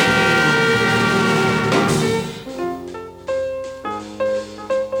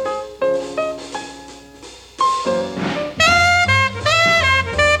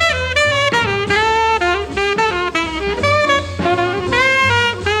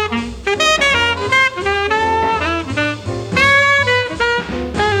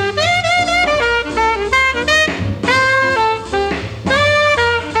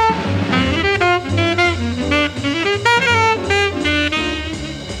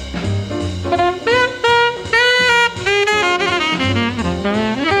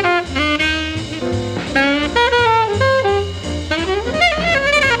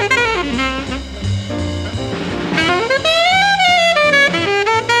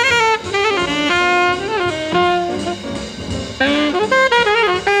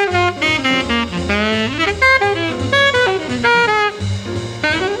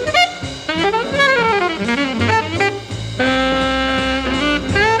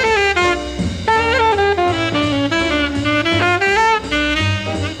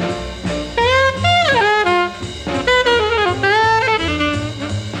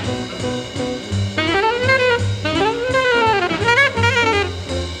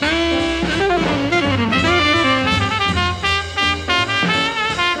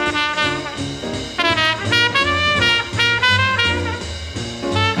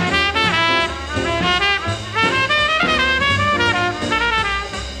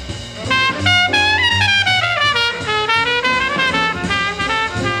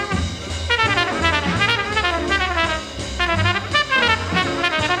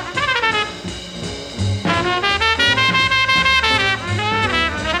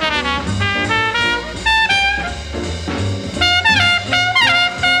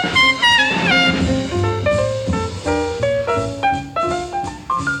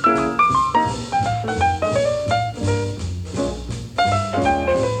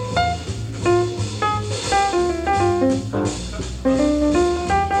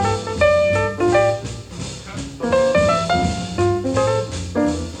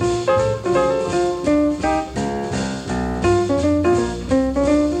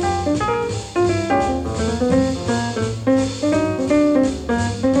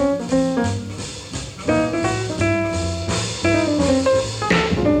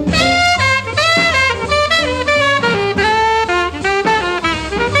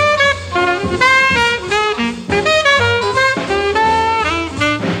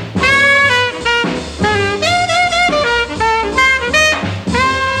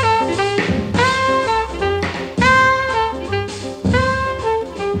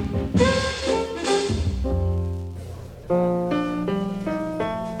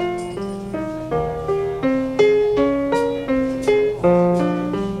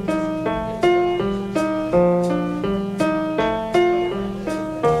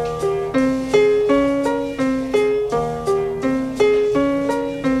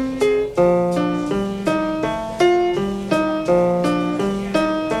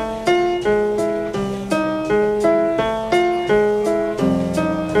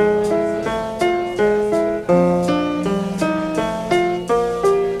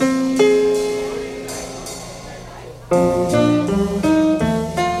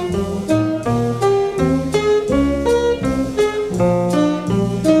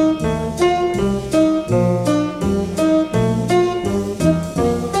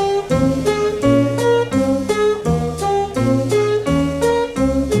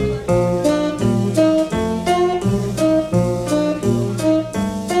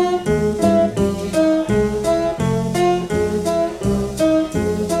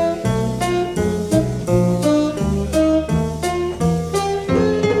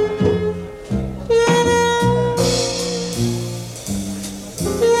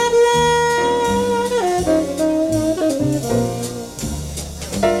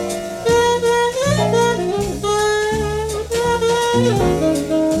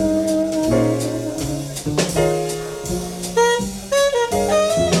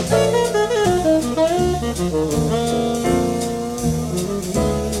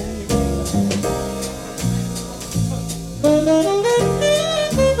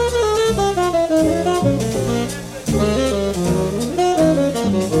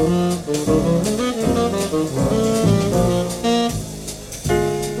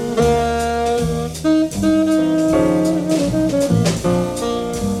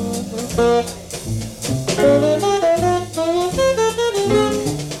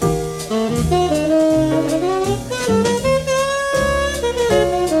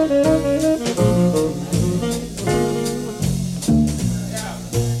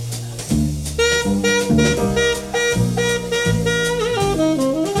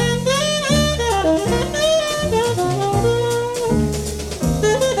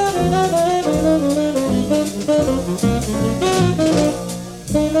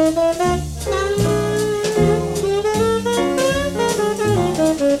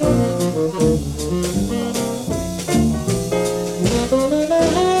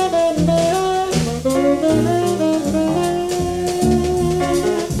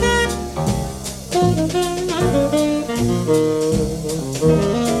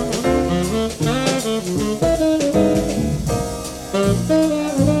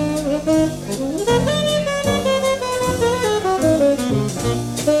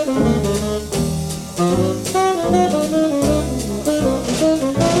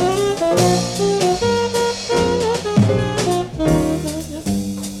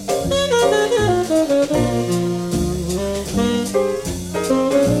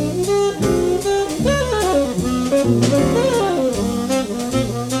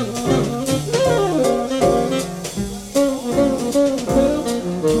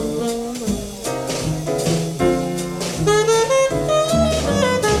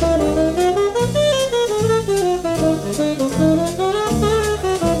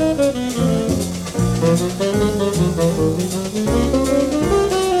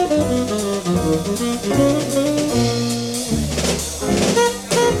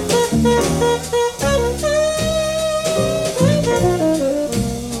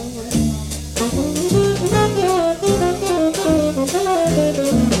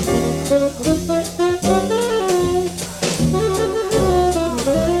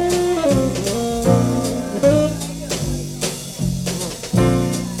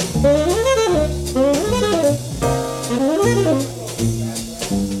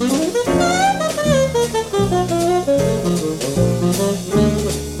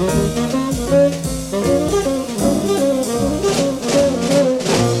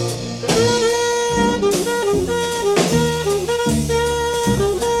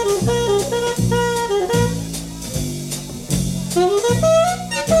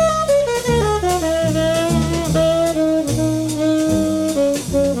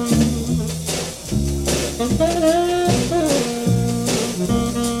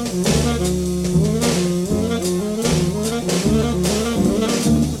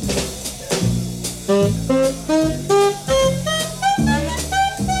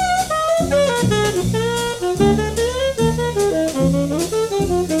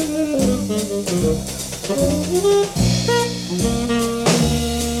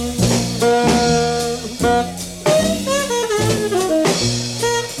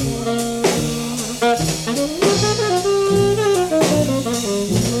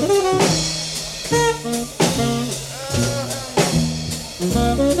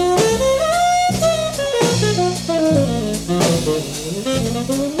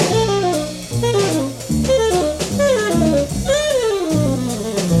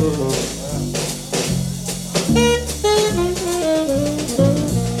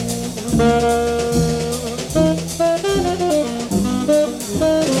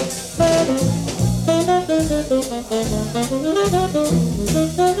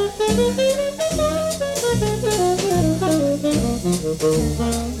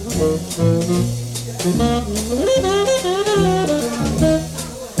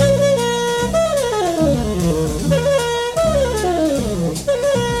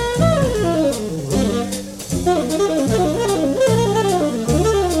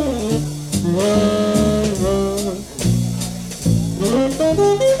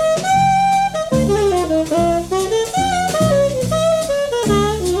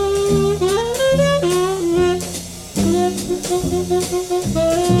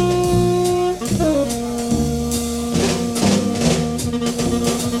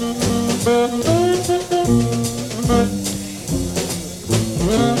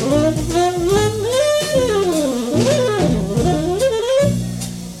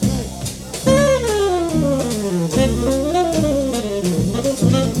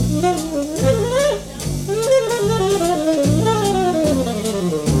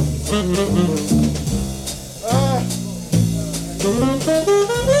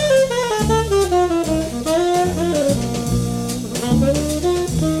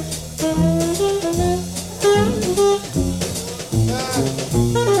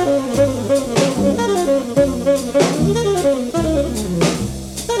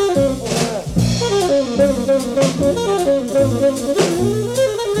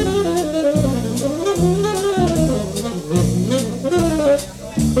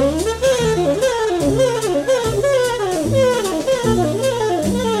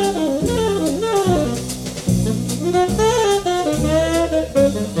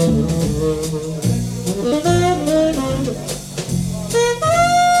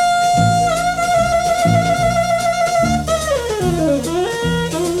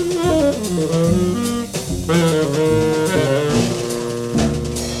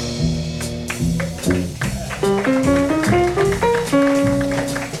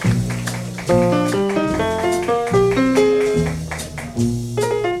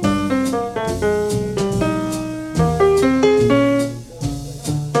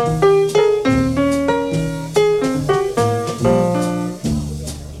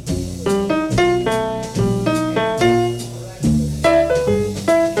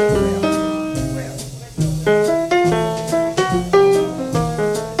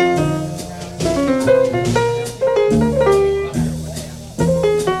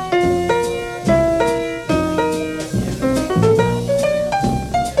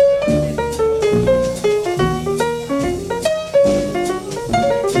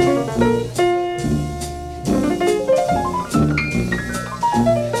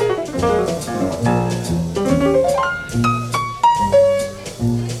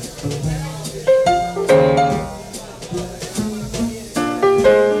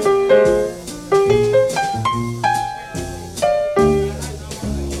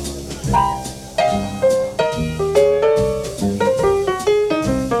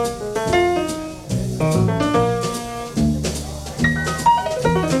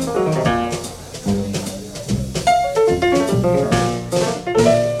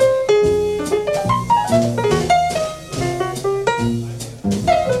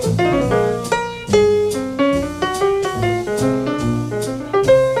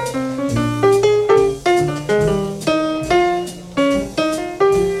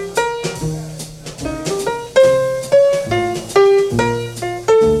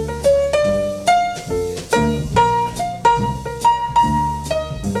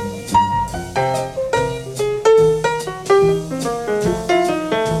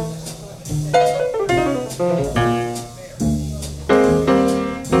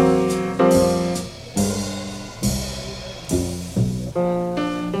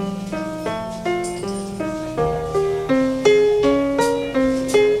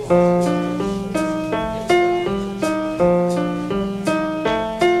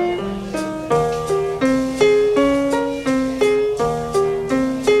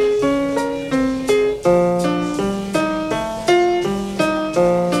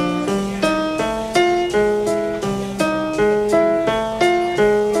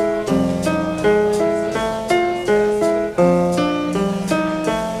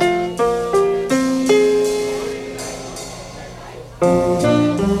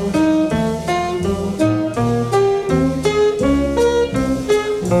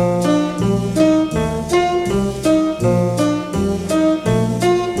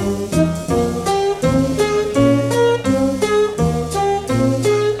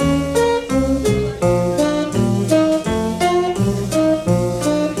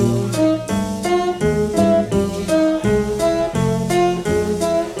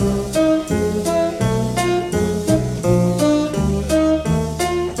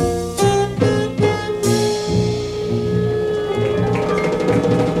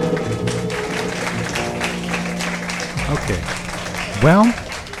 Well,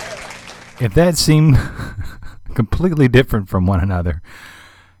 if that seemed completely different from one another,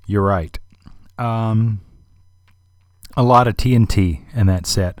 you're right. A lot of TNT in that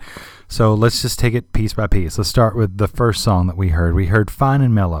set. So let's just take it piece by piece. Let's start with the first song that we heard. We heard Fine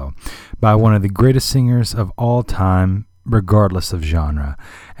and Mellow by one of the greatest singers of all time, regardless of genre,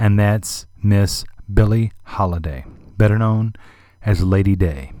 and that's Miss Billie Holiday, better known as Lady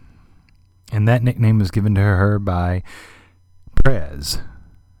Day. And that nickname was given to her by Prez,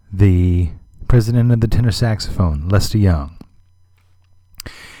 the president of the tenor saxophone, Lester Young.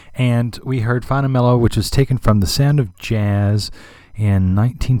 And we heard Fine and Mellow, which was taken from The Sound of Jazz in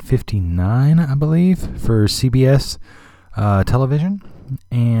 1959, I believe, for CBS television.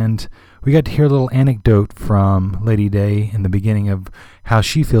 And we got to hear a little anecdote from Lady Day in the beginning of how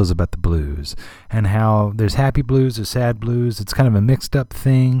she feels about the blues and how there's happy blues, there's sad blues. It's kind of a mixed up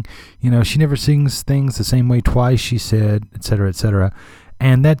thing. You know, she never sings things the same way twice, she said, etc., etc.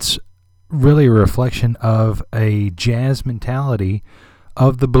 And that's really a reflection of a jazz mentality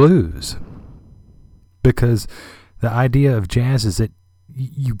of the blues. Because the idea of jazz is that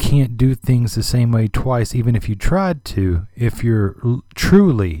you can't do things the same way twice, even if you tried to, if you're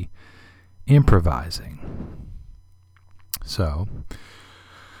truly improvising. So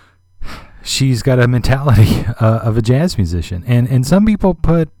she's got a mentality of a jazz musician, and some people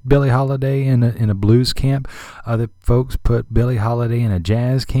put Billie Holiday in a blues camp. Other folks put Billie Holiday in a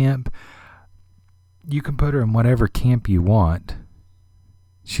jazz camp. You can put her in whatever camp you want.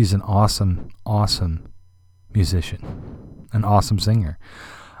 She's an awesome musician, an awesome singer.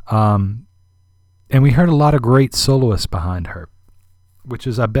 And we heard a lot of great soloists behind her, which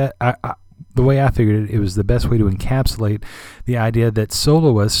is, I bet, the way I figured it was the best way to encapsulate the idea that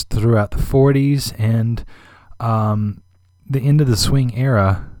soloists throughout the 40s and the end of the swing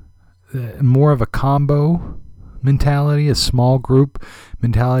era, more of a combo mentality, a small group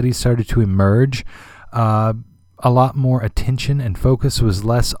mentality started to emerge. A lot more attention and focus was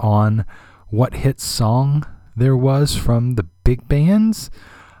less on what hit song there was from the big bands,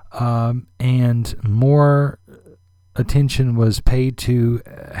 and more attention was paid to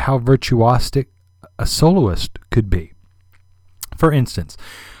how virtuosic a soloist could be. For instance,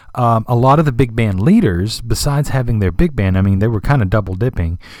 a lot of the big band leaders, besides having their big band, I mean, they were kind of double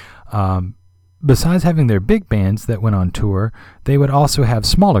dipping. Besides having their big bands that went on tour, they would also have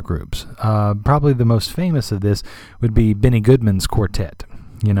smaller groups. Probably the most famous of this would be Benny Goodman's quartet.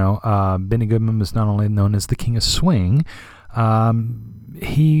 You know, Benny Goodman was not only known as the King of Swing,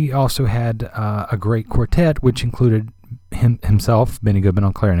 he also had a great quartet, which included himself, Benny Goodman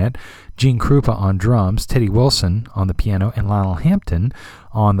on clarinet, Gene Krupa on drums, Teddy Wilson on the piano, and Lionel Hampton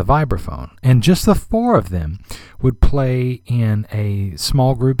on the vibraphone. And just the four of them would play in a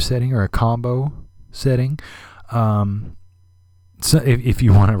small group setting or a combo setting. So if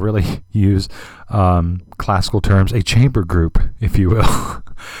you want to really use classical terms, a chamber group, if you will.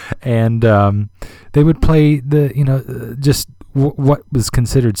 And they would play just what was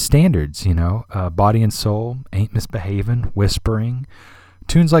considered standards, Body and Soul, Ain't Misbehavin', Whispering,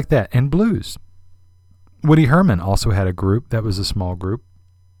 tunes like that, and blues. Woody Herman also had a group that was a small group,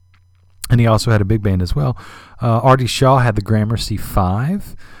 and he also had a big band as well. Artie Shaw had the Gramercy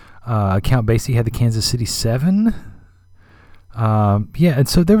 5. Count Basie had the Kansas City 7. And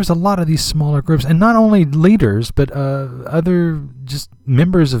so there was a lot of these smaller groups, and not only leaders, but other just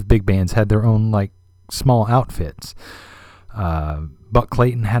members of big bands had their own small outfits. Buck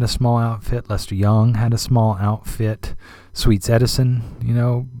Clayton had a small outfit. Lester Young had a small outfit. Sweets Edison,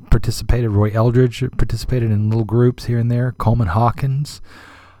 participated. Roy Eldridge participated in little groups here and there. Coleman Hawkins.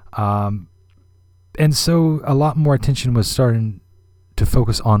 And so a lot more attention was starting to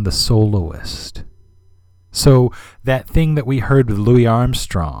focus on the soloist. So that thing that we heard with Louis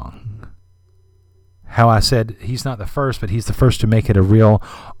Armstrong, how I said he's not the first, but he's the first to make it a real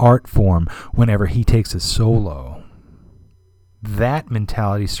art form whenever he takes a solo. That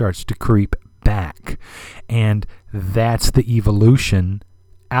mentality starts to creep back. And that's the evolution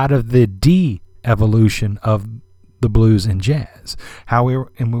out of the de-evolution of the blues and jazz. How we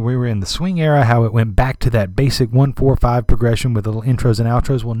were in the swing era, how it went back to that basic 1-4-5 progression with little intros and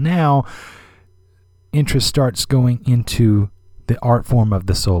outros. Well, now interest starts going into the art form of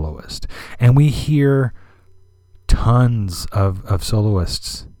the soloist. And we hear tons of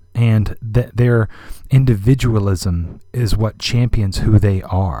soloists, and their individualism is what champions who they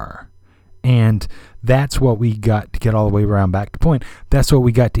are. And that's what we got to get all the way around back to point. That's what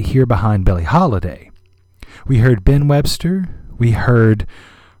we got to hear behind Billie Holiday. We heard Ben Webster. We heard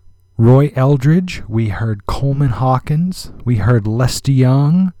Roy Eldridge. We heard Coleman Hawkins. We heard Lester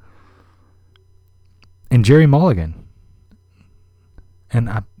Young. And Jerry Mulligan. and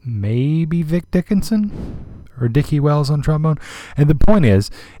maybe Vic Dickinson or Dickie Wells on trombone. And the point is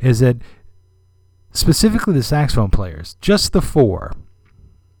that specifically the saxophone players, just the four.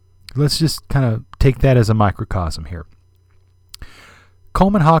 Let's just kind of take that as a microcosm here.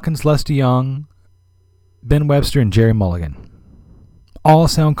 Coleman Hawkins, Lester Young, Ben Webster, and Jerry Mulligan all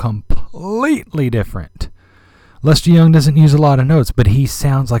sound completely different. Lester Young doesn't use a lot of notes, but he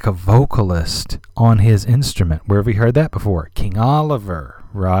sounds like a vocalist on his instrument. Where have we heard that before? King Oliver,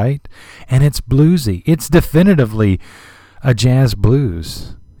 right? And it's bluesy. It's definitively a jazz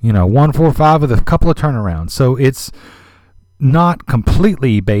blues. 1-4-5 with a couple of turnarounds. So it's not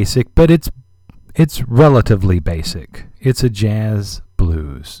completely basic, but it's relatively basic. It's a jazz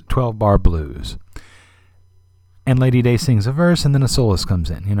blues, 12-bar blues. And Lady Day sings a verse, and then a soloist comes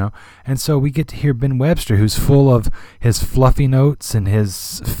in, And so we get to hear Ben Webster, who's full of his fluffy notes and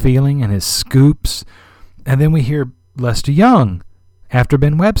his feeling and his scoops. And then we hear Lester Young after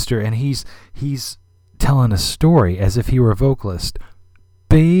Ben Webster, and he's telling a story as if he were a vocalist.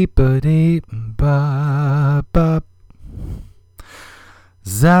 Beep-a-dee-ba-ba.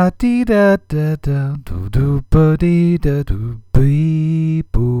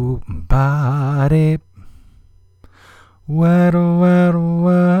 Za-dee-da-da-da-do-ba-dee-da-do-beep-boo-ba-dee.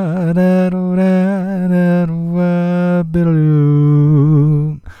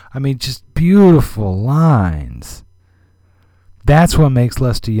 I mean, just beautiful lines. That's what makes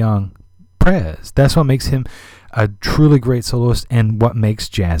Lester Young Prez. That's what makes him a truly great soloist, and what makes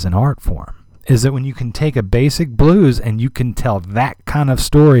jazz an art form is that when you can take a basic blues and you can tell that kind of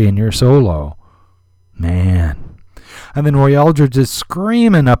story in your solo, man. And then Roy Eldridge is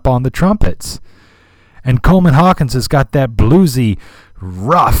screaming up on the trumpets. And Coleman Hawkins has got that bluesy,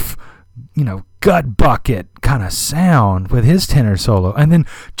 rough, gut bucket kind of sound with his tenor solo. And then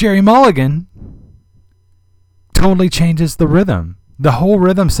Jerry Mulligan totally changes the rhythm. The whole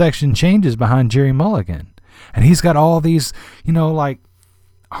rhythm section changes behind Jerry Mulligan. And he's got all these,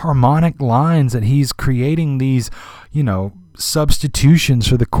 harmonic lines that he's creating these, substitutions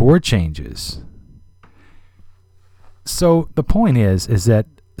for the chord changes. So the point is that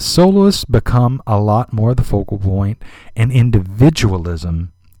soloists become a lot more the focal point, and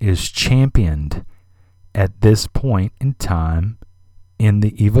individualism is championed at this point in time in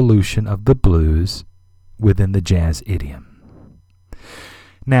the evolution of the blues within the jazz idiom.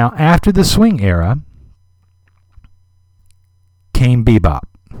 Now, after the swing era came bebop.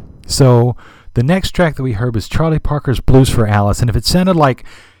 So the next track that we heard was Charlie Parker's Blues for Alice, and if it sounded like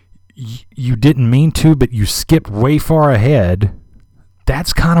you didn't mean to, but you skipped way far ahead,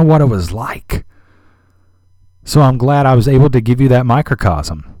 that's kind of what it was like. So I'm glad I was able to give you that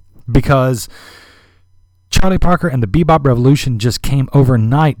microcosm, because Charlie Parker and the Bebop Revolution just came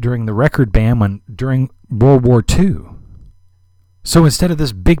overnight during the record ban during World War II. So instead of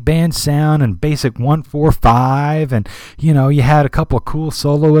this big band sound and basic 1-4-5 and, you had a couple of cool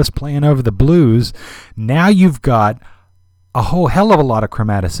soloists playing over the blues, now you've got a whole hell of a lot of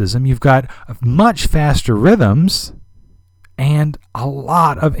chromaticism. You've got much faster rhythms and a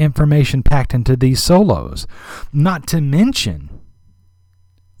lot of information packed into these solos. Not to mention,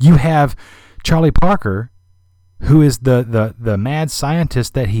 you have Charlie Parker, who is the mad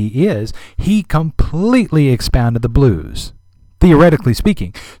scientist that he is. He completely expounded the blues, theoretically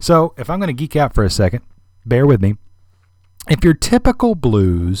speaking. So if I'm going to geek out for a second, bear with me. If your typical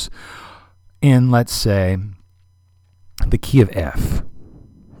blues in, let's say, the key of F,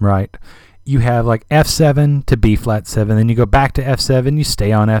 right? You have like F7 to B flat 7, then you go back to F7, you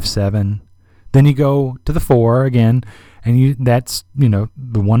stay on F7, then you go to the 4 again, and that's the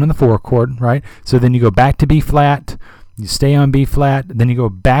 1 and the 4 chord, right? So then you go back to B flat, you stay on B flat, then you go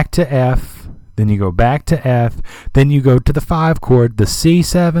back to F, then you go back to F, then you go to the 5 chord, the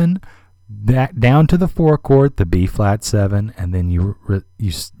C7, down to the 4 chord, the B flat 7, and then you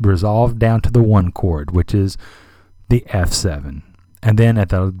resolve down to the 1 chord, which is the F7. And then at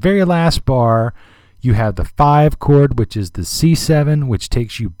the very last bar, you have the 5 chord, which is the C7, which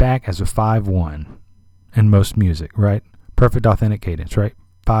takes you back as a 5-1 in most music, right? Perfect authentic cadence, right?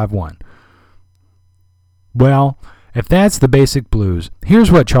 5-1. Well, if that's the basic blues,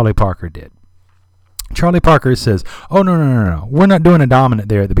 here's what Charlie Parker did. Charlie Parker says, oh, no. We're not doing a dominant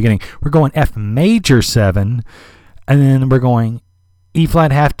there at the beginning. We're going F major 7, and then we're going E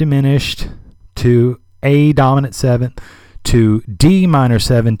flat half diminished to A dominant 7, to D minor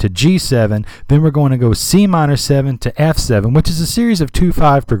 7 to G7. Then we're going to go C minor 7 to F7, which is a series of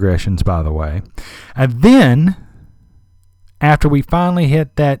 2-5 progressions, by the way. And then, after we finally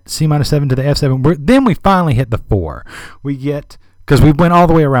hit that C minor 7 to the F7, then we finally hit the 4. We get, because we went all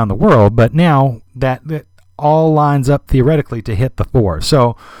the way around the world, but now that all lines up theoretically to hit the 4.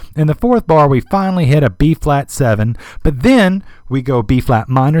 So in the 4th bar, we finally hit a B flat 7, but then we go B flat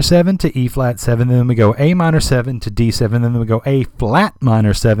minor 7 to E flat 7, then we go A minor 7 to D 7, then we go A flat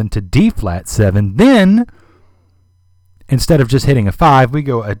minor 7 to D flat 7. Then instead of just hitting a 5, we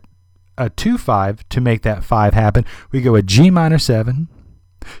go a 2-5 to make that 5 happen. We go a G minor 7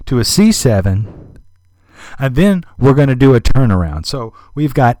 to a C7, and then we're going to do a turnaround. So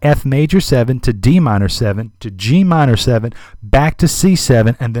we've got F major 7 to D minor 7 to G minor 7, back to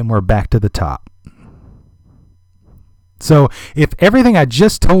C7, and then we're back to the top. So if everything I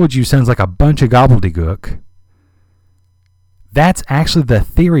just told you sounds like a bunch of gobbledygook, that's actually the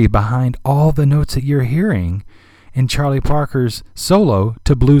theory behind all the notes that you're hearing in Charlie Parker's solo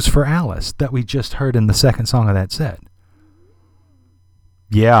to Blues for Alice that we just heard in the second song of that set.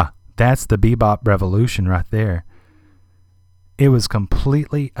 Yeah, that's the bebop revolution right there. It was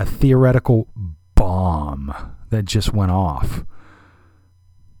completely a theoretical bomb that just went off.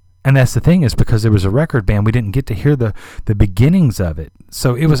 And that's the thing, is because there was a record band, we didn't get to hear the beginnings of it.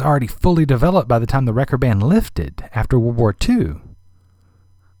 So it was already fully developed by the time the record band lifted after World War II.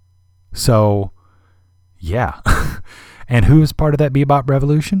 So, yeah. And who was part of that bebop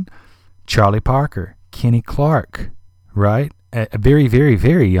revolution? Charlie Parker, Kenny Clarke, right? A very, very,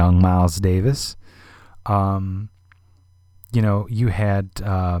 very young Miles Davis. You had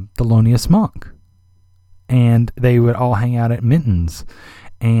Thelonious Monk. And they would all hang out at Minton's.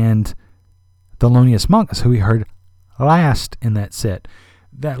 And Thelonious Monk is who we heard last in that set.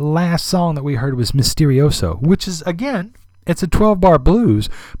 That last song that we heard was Misterioso, which is, again, it's a 12-bar blues,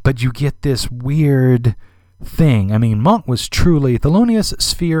 but you get this weird thing. I mean, Monk was truly, Thelonious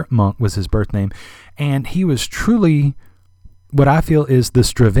Sphere Monk was his birth name, and he was truly what I feel is the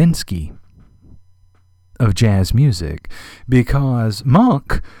Stravinsky of jazz music, because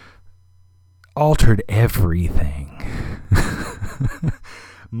Monk altered everything.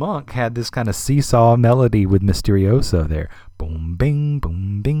 Monk had this kind of seesaw melody with Misterioso there. Boom, bing,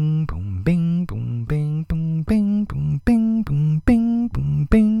 boom, bing, boom, bing, boom, bing, boom, bing, boom, bing, boom, bing, boom,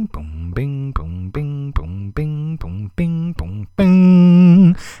 bing, boom, bing, boom, bing, boom, bing, boom, bing, boom,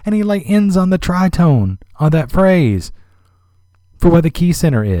 bing. And he like ends on the tritone on that phrase for what the key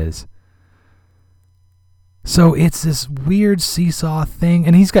center is. So it's this weird seesaw thing,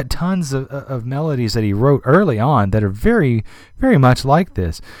 and he's got tons of melodies that he wrote early on that are very, very much like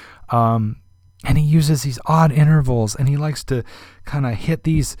this. And he uses these odd intervals, and he likes to kind of hit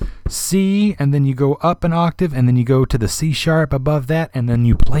these C, and then you go up an octave, and then you go to the C sharp above that, and then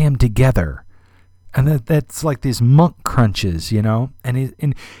you play them together. And that's like these Monk crunches, and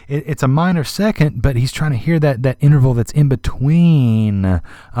it's a minor second, but he's trying to hear that interval that's in between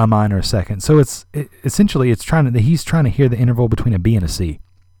a minor second. So he's trying to hear the interval between a B and a C,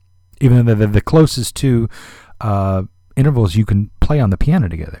 even though they're the closest two intervals you can play on the piano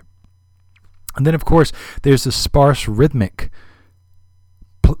together. And then, of course, there's the sparse rhythmic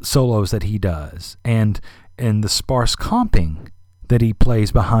solos that he does, and the sparse comping that he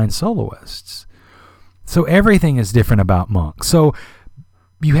plays behind soloists. So everything is different about Monk. So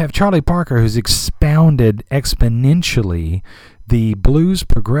you have Charlie Parker, who's expounded exponentially the blues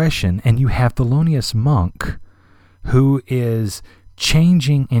progression, and you have Thelonious Monk, who is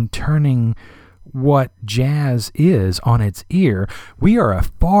changing and turning what jazz is on its ear. We are a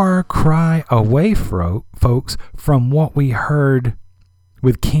far cry away, folks, from what we heard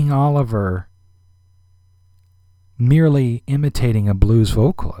with King Oliver merely imitating a blues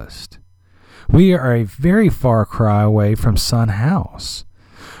vocalist. We are a very far cry away from Son House.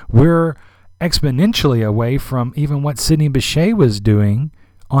 We're exponentially away from even what Sidney Bechet was doing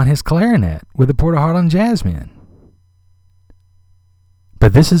on his clarinet with the Port of Harlem Jazzmen.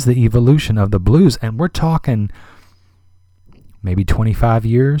 But this is the evolution of the blues, and we're talking maybe 25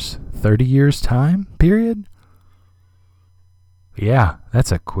 years, 30 years time period. Yeah,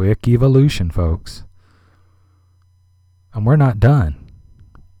 that's a quick evolution, folks. And we're not done.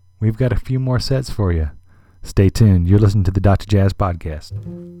 We've got a few more sets for you. Stay tuned. You're listening to the Dr. Jazz Podcast.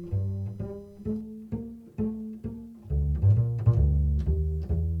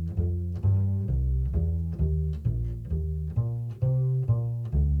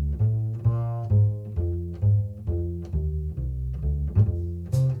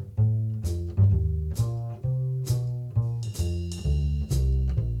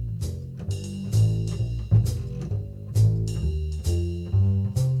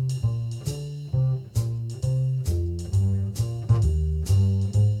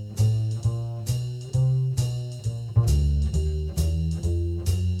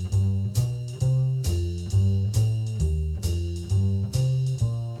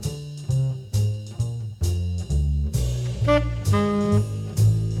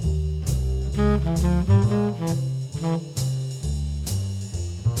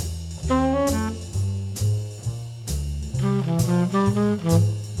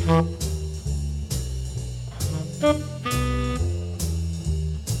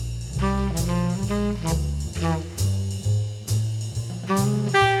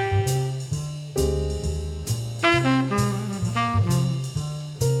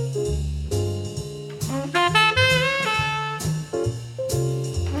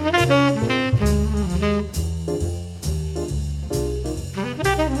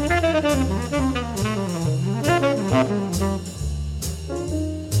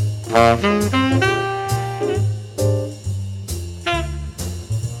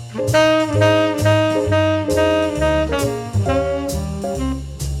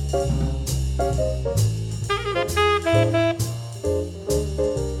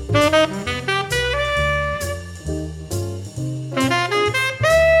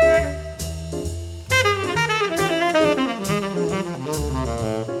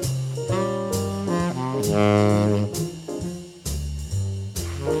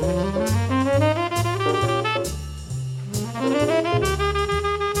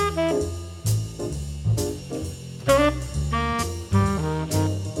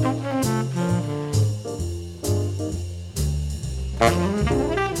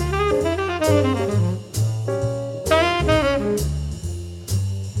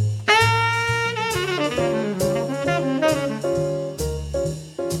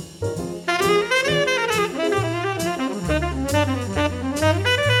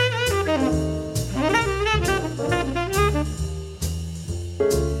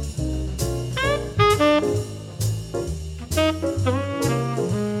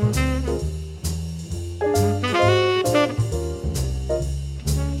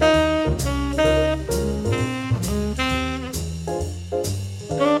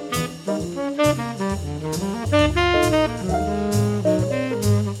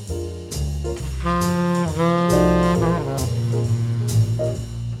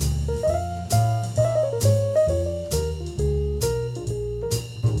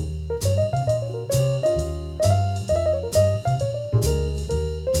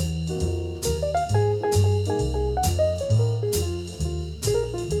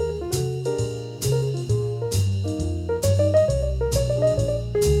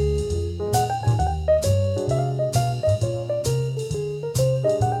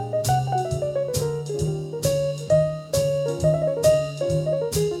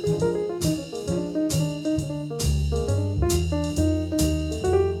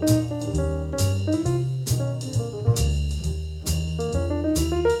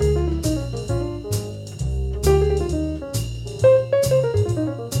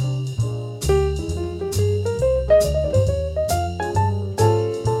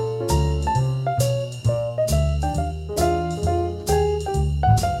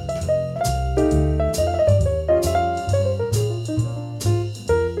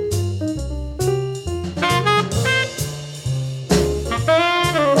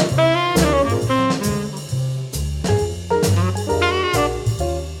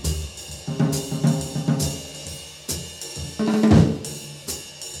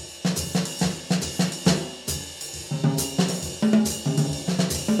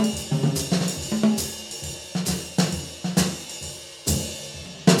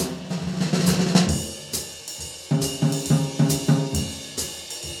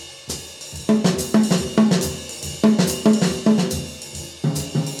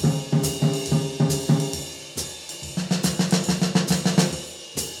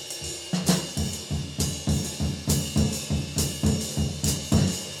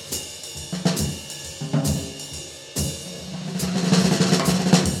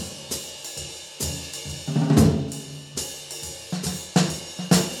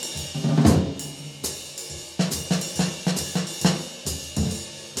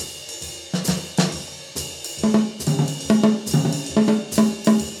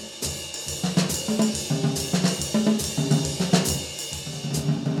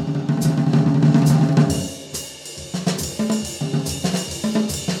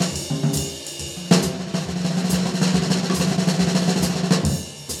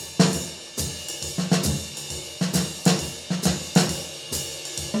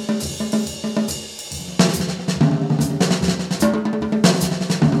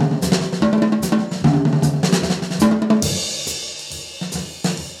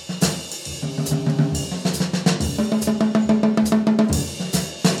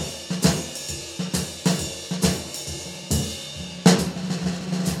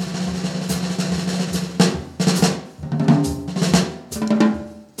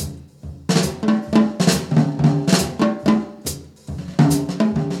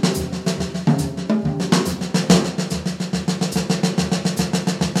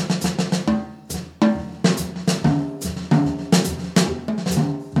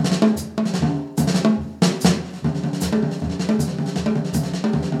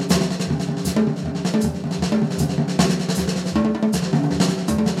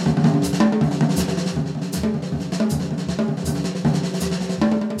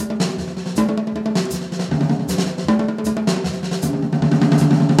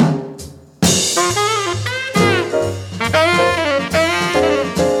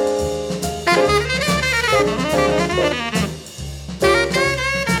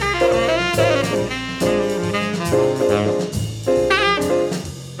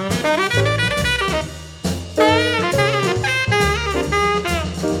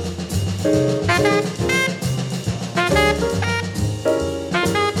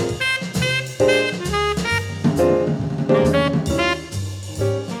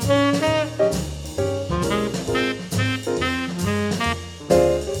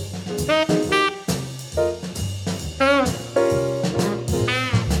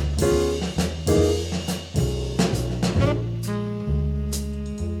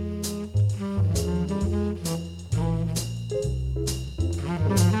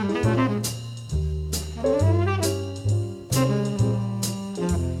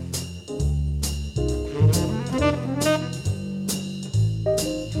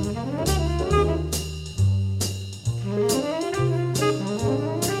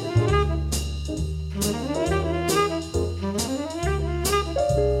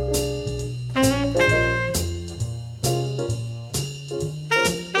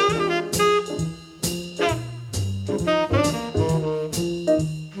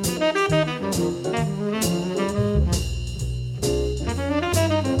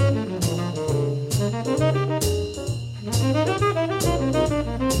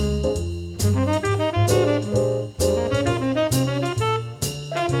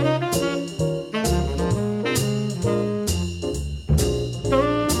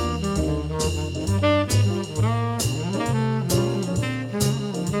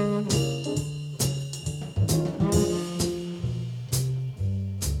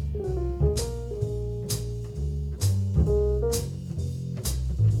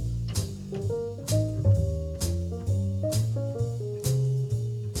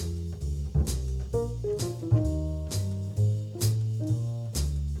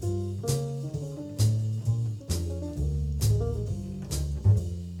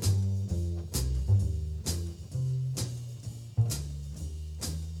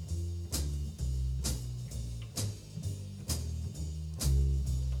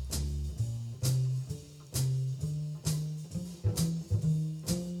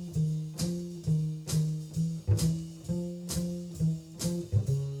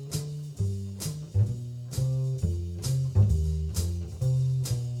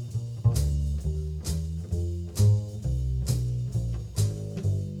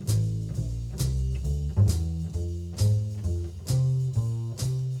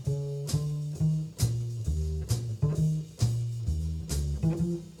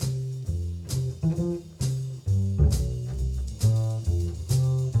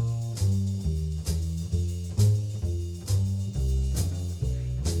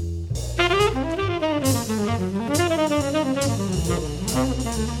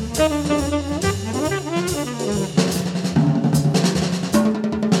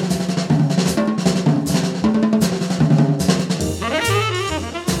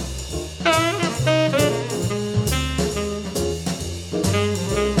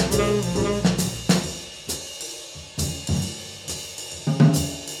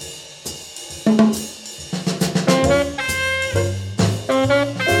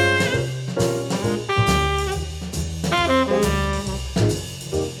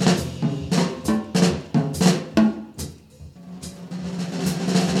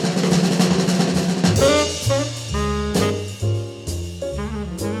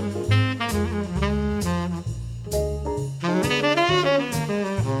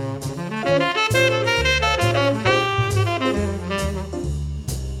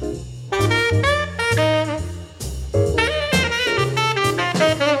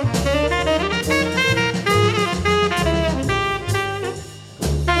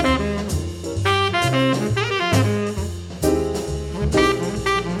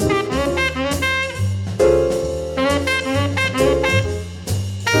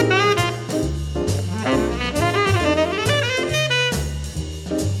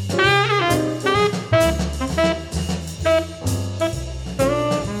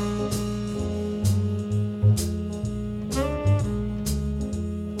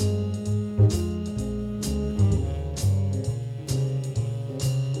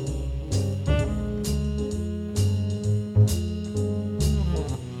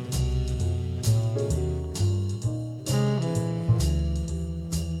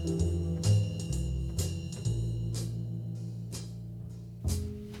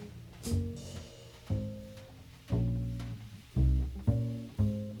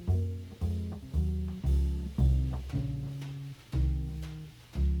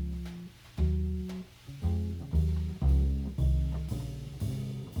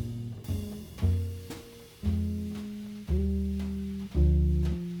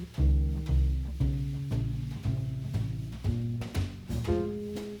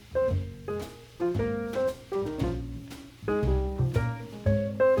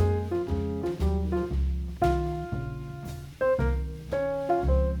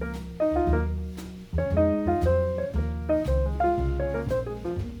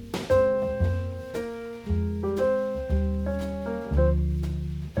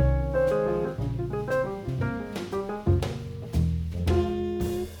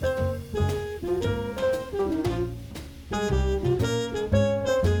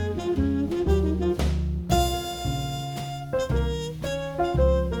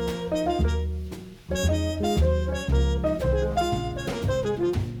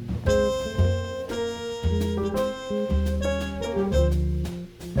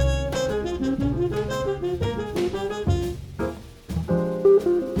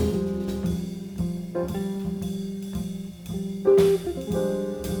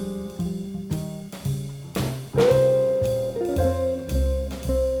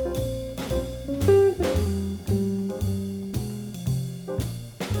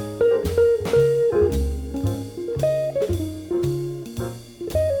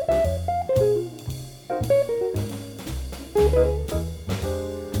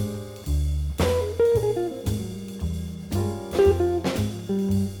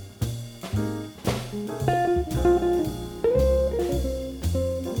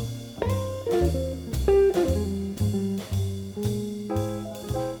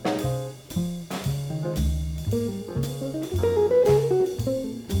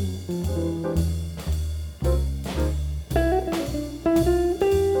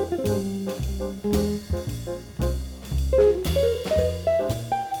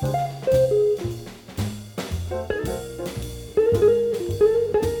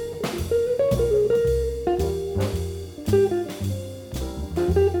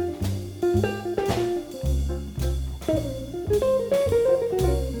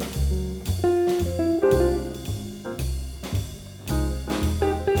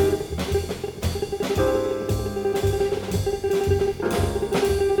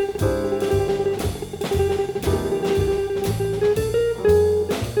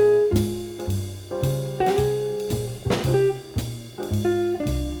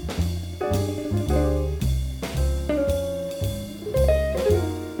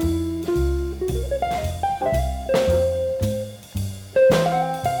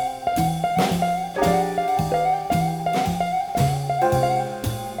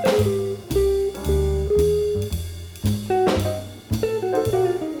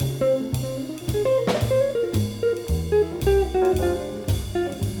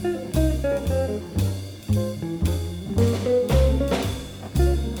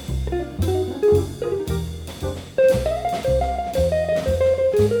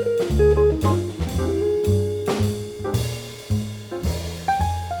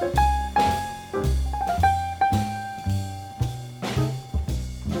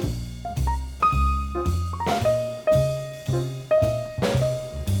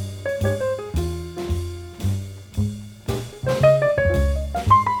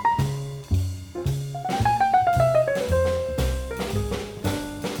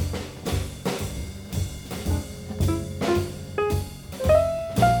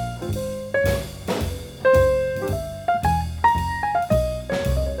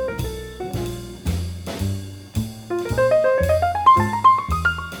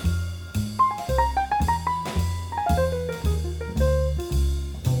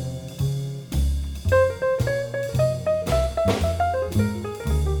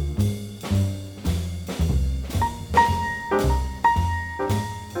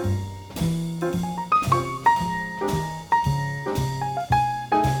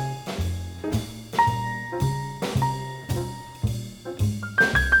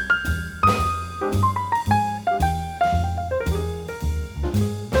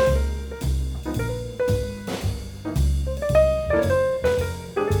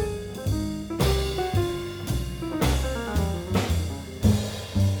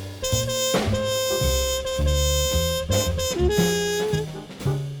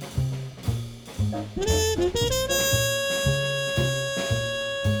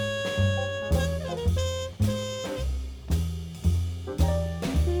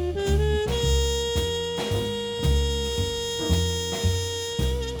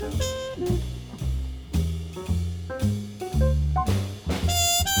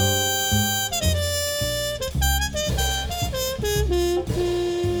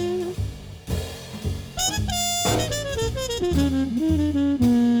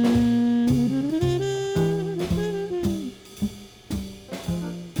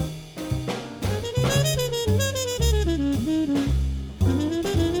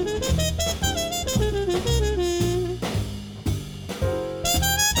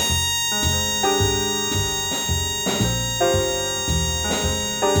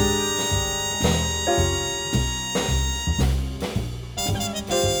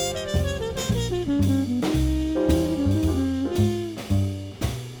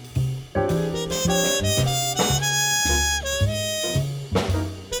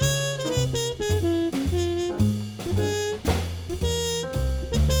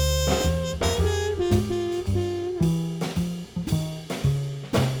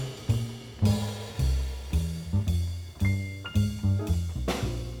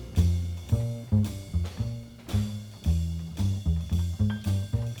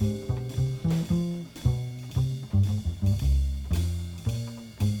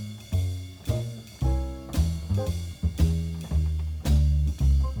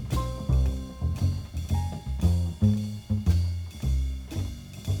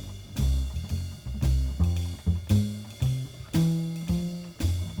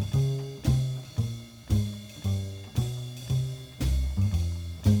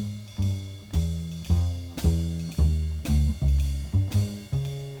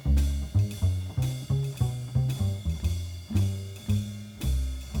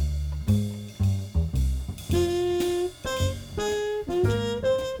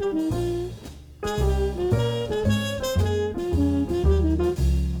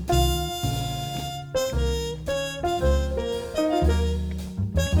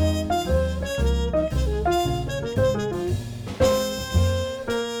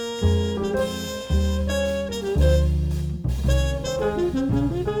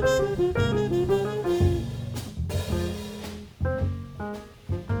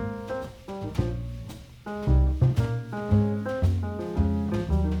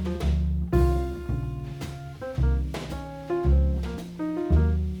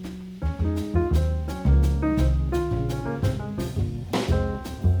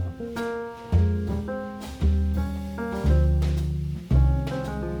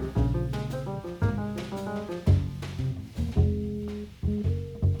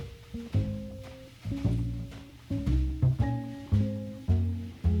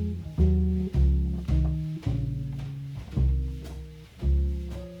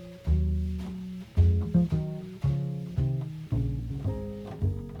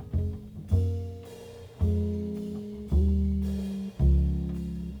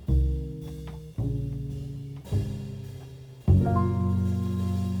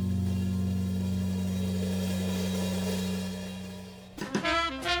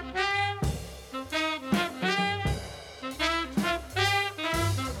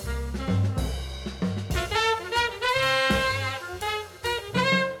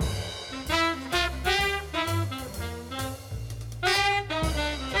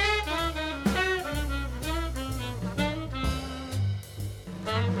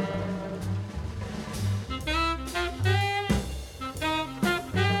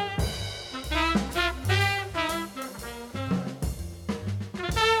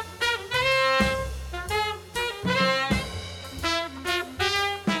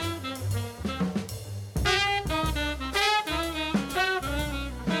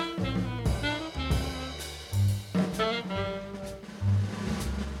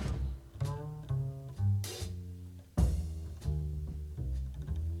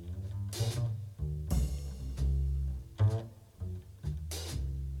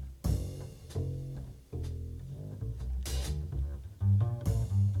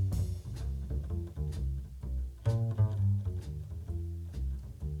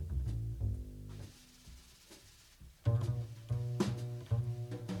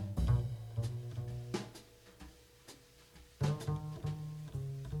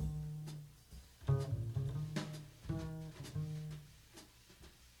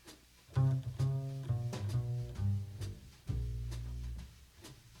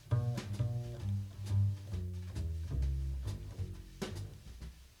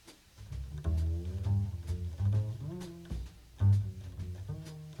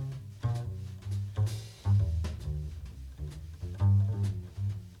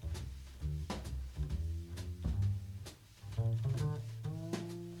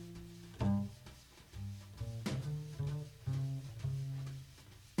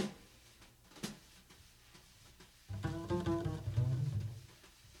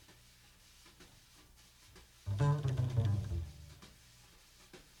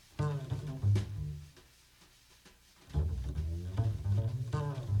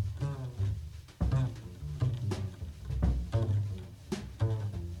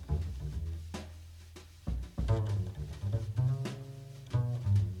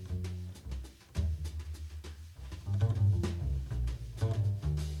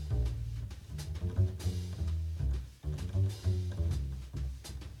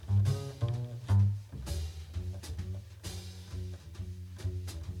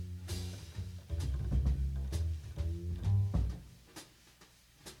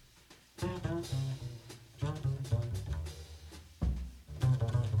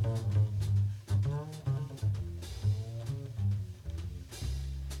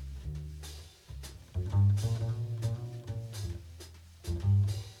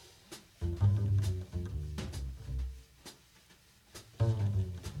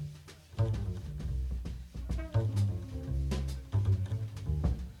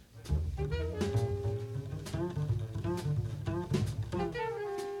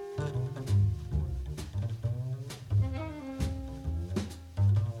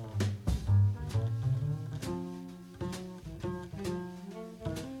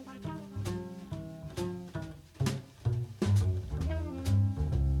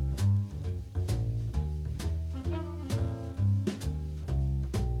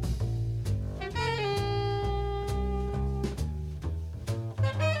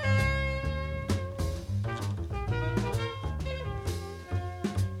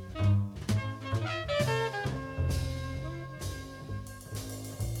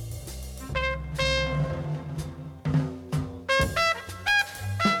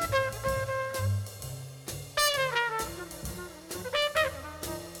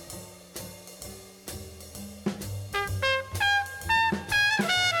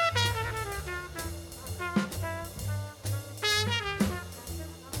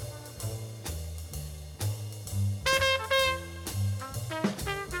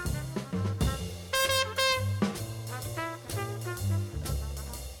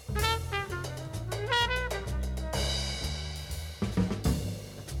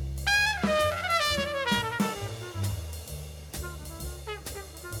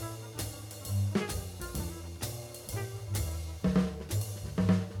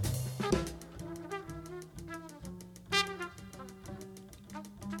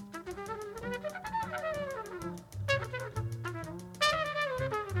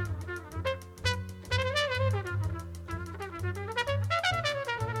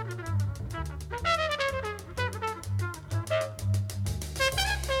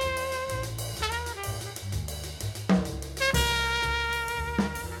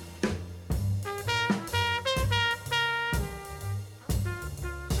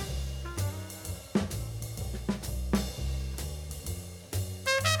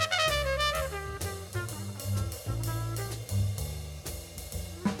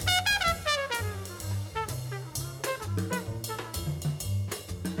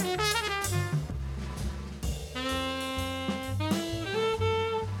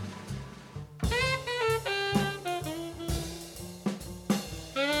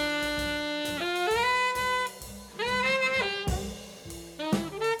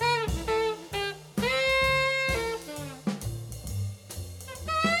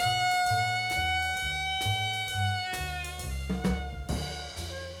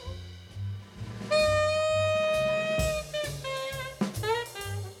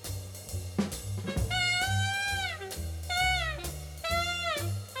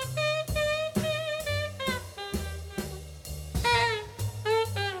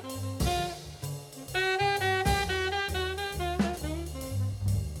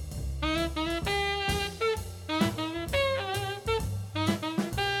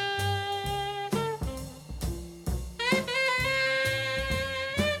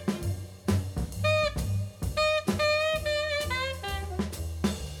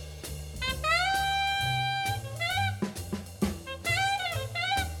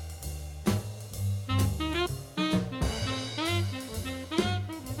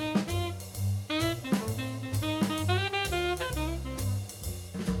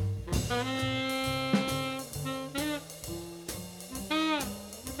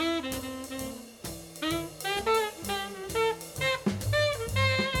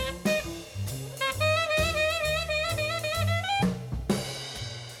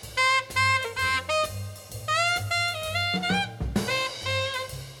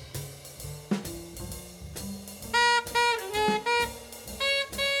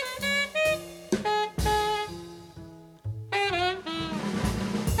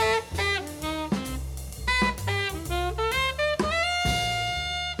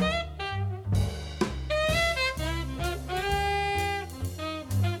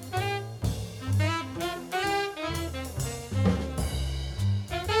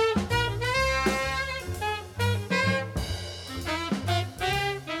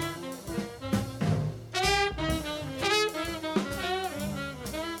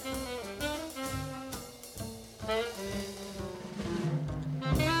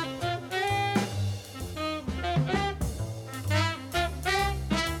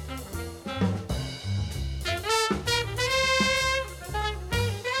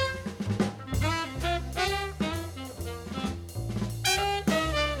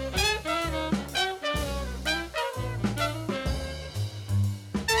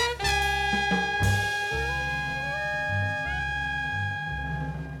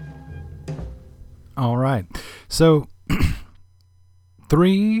 All right. So,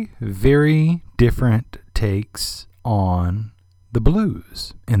 3 very different takes on the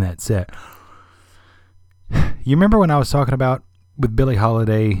blues in that set. You remember when I was talking about with Billie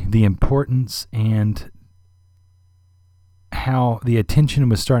Holiday the importance and how the attention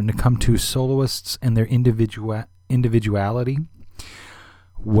was starting to come to soloists and their individuality?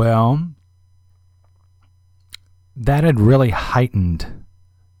 Well, that had really heightened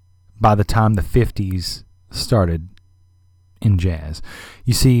by the time the 50s started in jazz.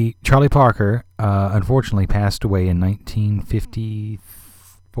 You see, Charlie Parker unfortunately passed away in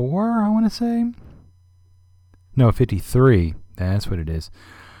 1954, I want to say. No, 53. That's what it is.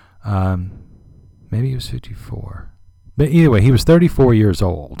 Maybe it was 54. But either way, he was 34 years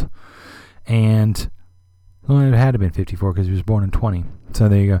old. And well, it had to have been 54 because he was born in 20. So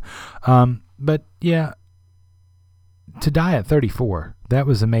there you go. But yeah, to die at 34, that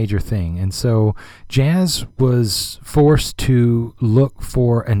was a major thing. And so jazz was forced to look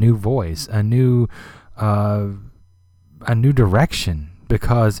for a new voice, a new direction,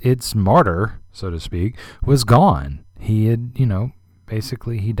 because its martyr, so to speak, was gone. He had,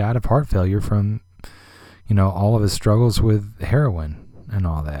 basically he died of heart failure from, all of his struggles with heroin and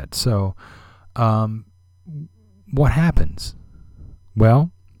all that. So what happens?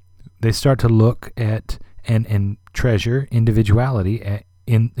 Well, they start to look at and treasure individuality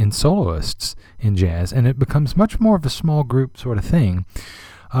in soloists in jazz, and it becomes much more of a small group sort of thing.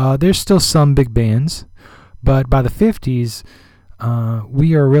 There's still some big bands, but by the 50s,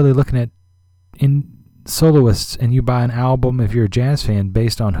 we are really looking at in soloists, and you buy an album if you're a jazz fan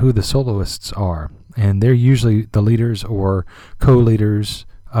based on who the soloists are, and they're usually the leaders or co-leaders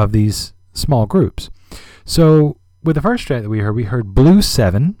of these small groups. So with the first track that we heard Blue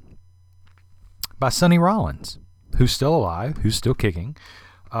 7 by Sonny Rollins, who's still alive, who's still kicking,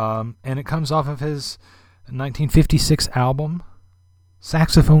 and it comes off of his 1956 album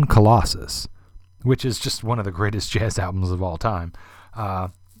Saxophone Colossus, which is just one of the greatest jazz albums of all time.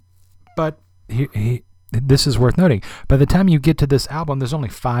 But this is worth noting. By the time you get to this album, there's only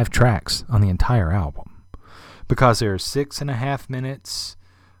 5 tracks on the entire album, because there's 6.5 minutes,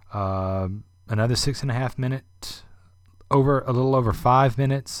 another 6.5 minutes, a little over 5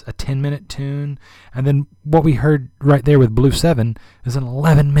 minutes, a 10-minute tune, and then what we heard right there with Blue 7 is an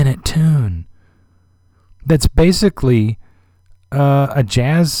 11-minute tune. That's basically a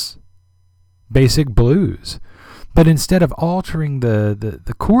jazz basic blues. But instead of altering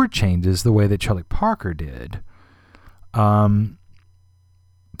the chord changes the way that Charlie Parker did, Sonny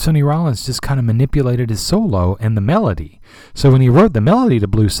Rollins just kind of manipulated his solo and the melody. So when he wrote the melody to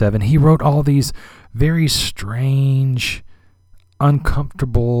Blue 7, he wrote all these very strange,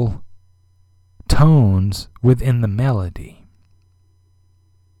 uncomfortable tones within the melody.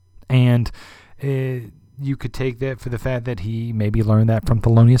 And you could take that for the fact that he maybe learned that from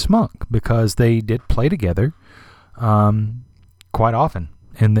Thelonious Monk, because they did play together quite often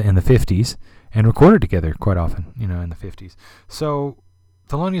in the 50s, and recorded together quite often, in the 50s. So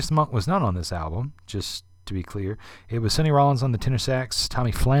Thelonious Monk was not on this album, just to be clear. It was Sonny Rollins on the tenor sax,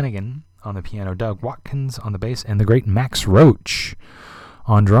 Tommy Flanagan on the piano, Doug Watkins on the bass, and the great Max Roach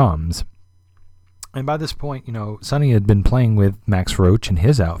on drums. And by this point, Sonny had been playing with Max Roach in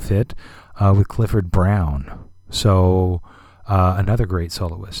his outfit with Clifford Brown. So another great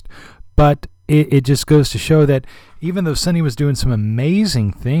soloist. But it just goes to show that even though Sonny was doing some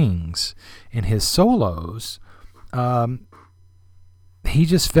amazing things in his solos, he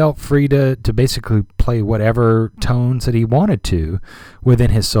just felt free to basically play whatever tones that he wanted to within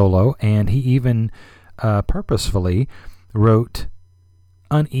his solo, and he even purposefully wrote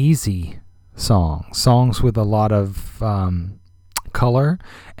uneasy songs with a lot of color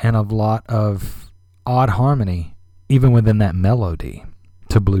and a lot of odd harmony even within that melody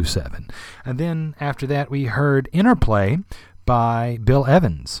to Blue 7. And then after that we heard Interplay by Bill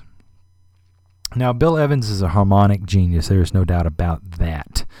Evans. Now, Bill Evans is a harmonic genius. There's no doubt about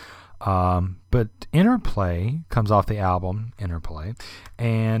that. But Interplay comes off the album Interplay,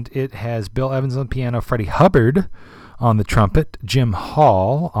 and it has Bill Evans on the piano, Freddie Hubbard on the trumpet, Jim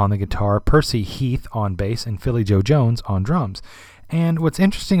Hall on the guitar, Percy Heath on bass, and Philly Joe Jones on drums. And what's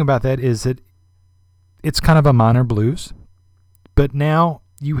interesting about that is that it's kind of a minor blues, but now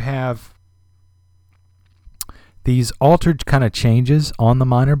you have these altered kind of changes on the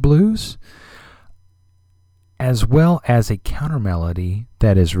minor blues, as well as a counter melody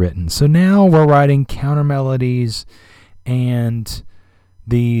that is written. So now we're writing counter melodies and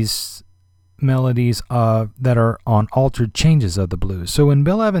these melodies that are on altered changes of the blues. So when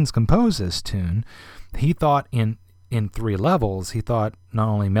Bill Evans composed this tune, he thought in 3 levels. He thought not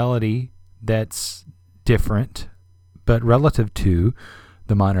only melody that's different, but relative to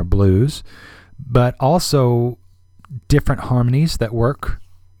the minor blues, but also different harmonies that work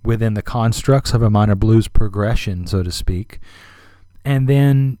within the constructs of a minor blues progression, so to speak. And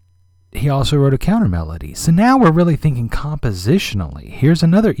then he also wrote a counter melody. So now we're really thinking compositionally. Here's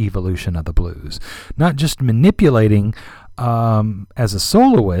another evolution of the blues. Not just manipulating as a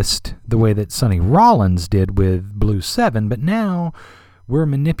soloist the way that Sonny Rollins did with Blues 7, but now we're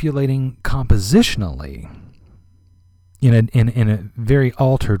manipulating compositionally in a very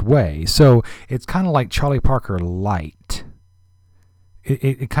altered way. So it's kind of like Charlie Parker light.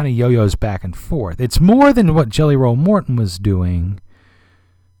 It kind of yo-yos back and forth. It's more than what Jelly Roll Morton was doing,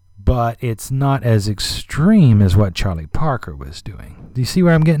 but it's not as extreme as what Charlie Parker was doing. Do you see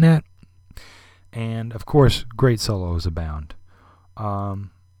where I'm getting at? And, of course, great solos abound.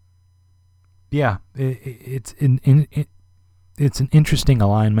 It's an interesting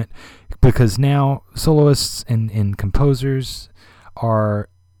alignment, because now soloists and composers are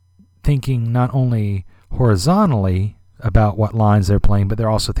thinking not only horizontally about what lines they're playing, but they're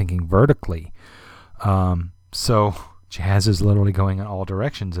also thinking vertically. So jazz is literally going in all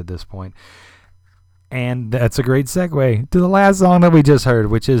directions at this point. And that's a great segue to the last song that we just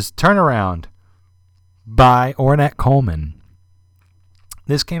heard, which is Turnaround by Ornette Coleman.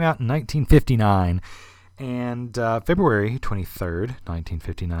 This came out in 1959, and February 23rd,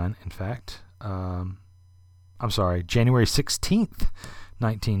 1959, in fact. January 16th,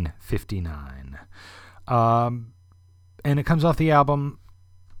 1959. And it comes off the album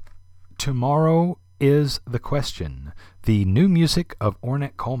Tomorrow is the Question, the new music of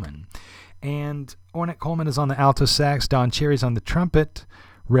Ornette Coleman. And Ornette Coleman is on the alto sax, Don Cherry's on the trumpet,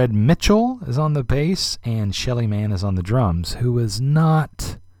 Red Mitchell is on the bass, and Shelly Manne is on the drums, who was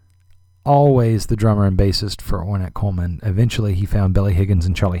not always the drummer and bassist for Ornette Coleman. Eventually he found Billy Higgins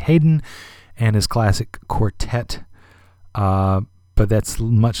and Charlie Hayden and his classic quartet, but that's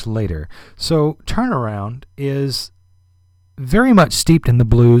much later. So Turnaround is very much steeped in the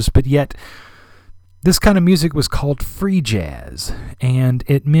blues, but yet this kind of music was called free jazz, and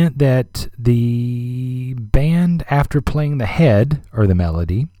it meant that the band, after playing the head, or the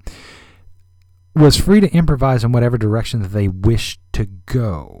melody, was free to improvise in whatever direction that they wished to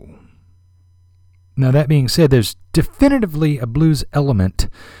go. Now, that being said, there's definitively a blues element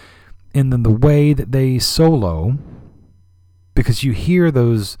in the way that they solo, because you hear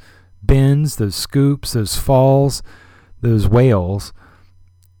those bends, those scoops, those falls, those wails,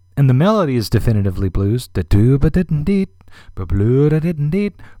 and the melody is definitively blues. And then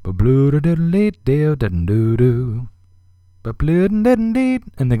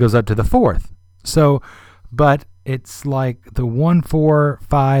it goes up to the fourth. So, but it's like the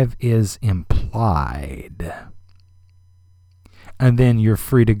 1-4-5 is implied. And then you're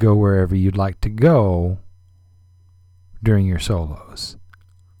free to go wherever you'd like to go during your solos.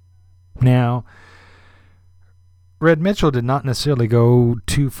 Now, Red Mitchell did not necessarily go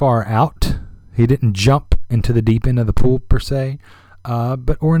too far out. He didn't jump into the deep end of the pool, per se.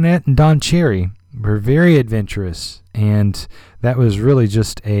 But Ornette and Don Cherry were very adventurous, and that was really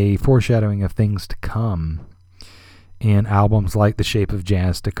just a foreshadowing of things to come in albums like The Shape of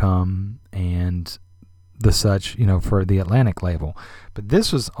Jazz to Come and the such, for the Atlantic label. But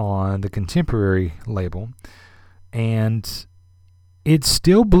this was on the Contemporary label, and it's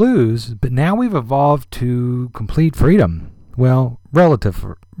still blues, but now we've evolved to complete freedom. Well,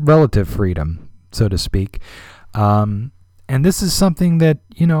 relative freedom, so to speak. And this is something that,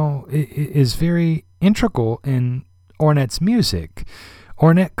 is very integral in Ornette's music.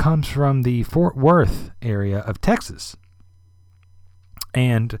 Ornette comes from the Fort Worth area of Texas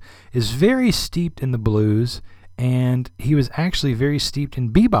and is very steeped in the blues, and he was actually very steeped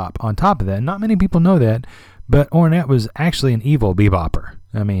in bebop on top of that. Not many people know that, but Ornette was actually an evil bebopper.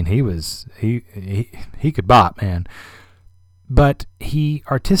 I mean, he could bop, man. But he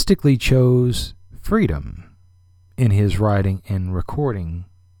artistically chose freedom in his writing and recording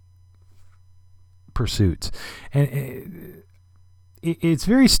pursuits. And it's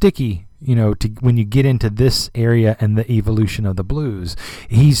very sticky, when you get into this area and the evolution of the blues.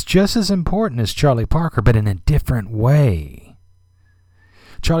 He's just as important as Charlie Parker, but in a different way.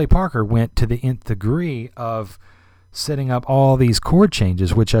 Charlie Parker went to the nth degree of setting up all these chord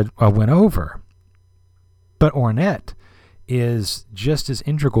changes, which I went over. But Ornette is just as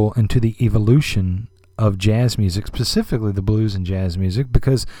integral into the evolution of jazz music, specifically the blues and jazz music,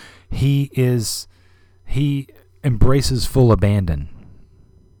 because he embraces full abandon.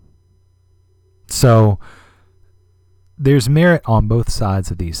 So there's merit on both sides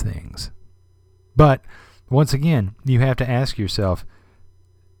of these things. But once again, you have to ask yourself,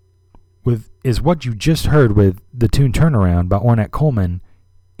 is what you just heard with the tune Turnaround by Ornette Coleman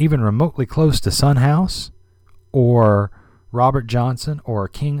even remotely close to Son House or Robert Johnson or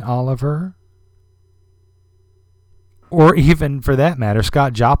King Oliver or even, for that matter,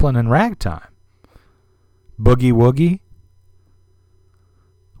 Scott Joplin and Ragtime? Boogie Woogie?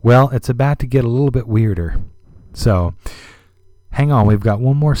 Well, it's about to get a little bit weirder. So, hang on, we've got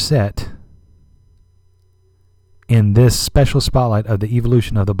one more set in this special spotlight of the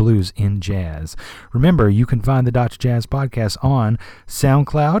evolution of the blues in jazz. Remember, you can find the Dr. Jazz podcast on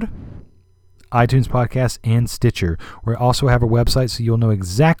SoundCloud, iTunes Podcasts, and Stitcher. We also have a website so you'll know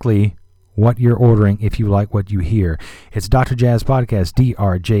exactly what you're ordering if you like what you hear. It's Dr. Jazz Podcast,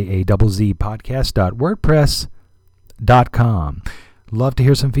 DRJAZZ podcast.wordpress.com. Love to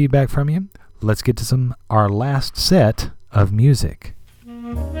hear some feedback from you. Let's get to our last set of music.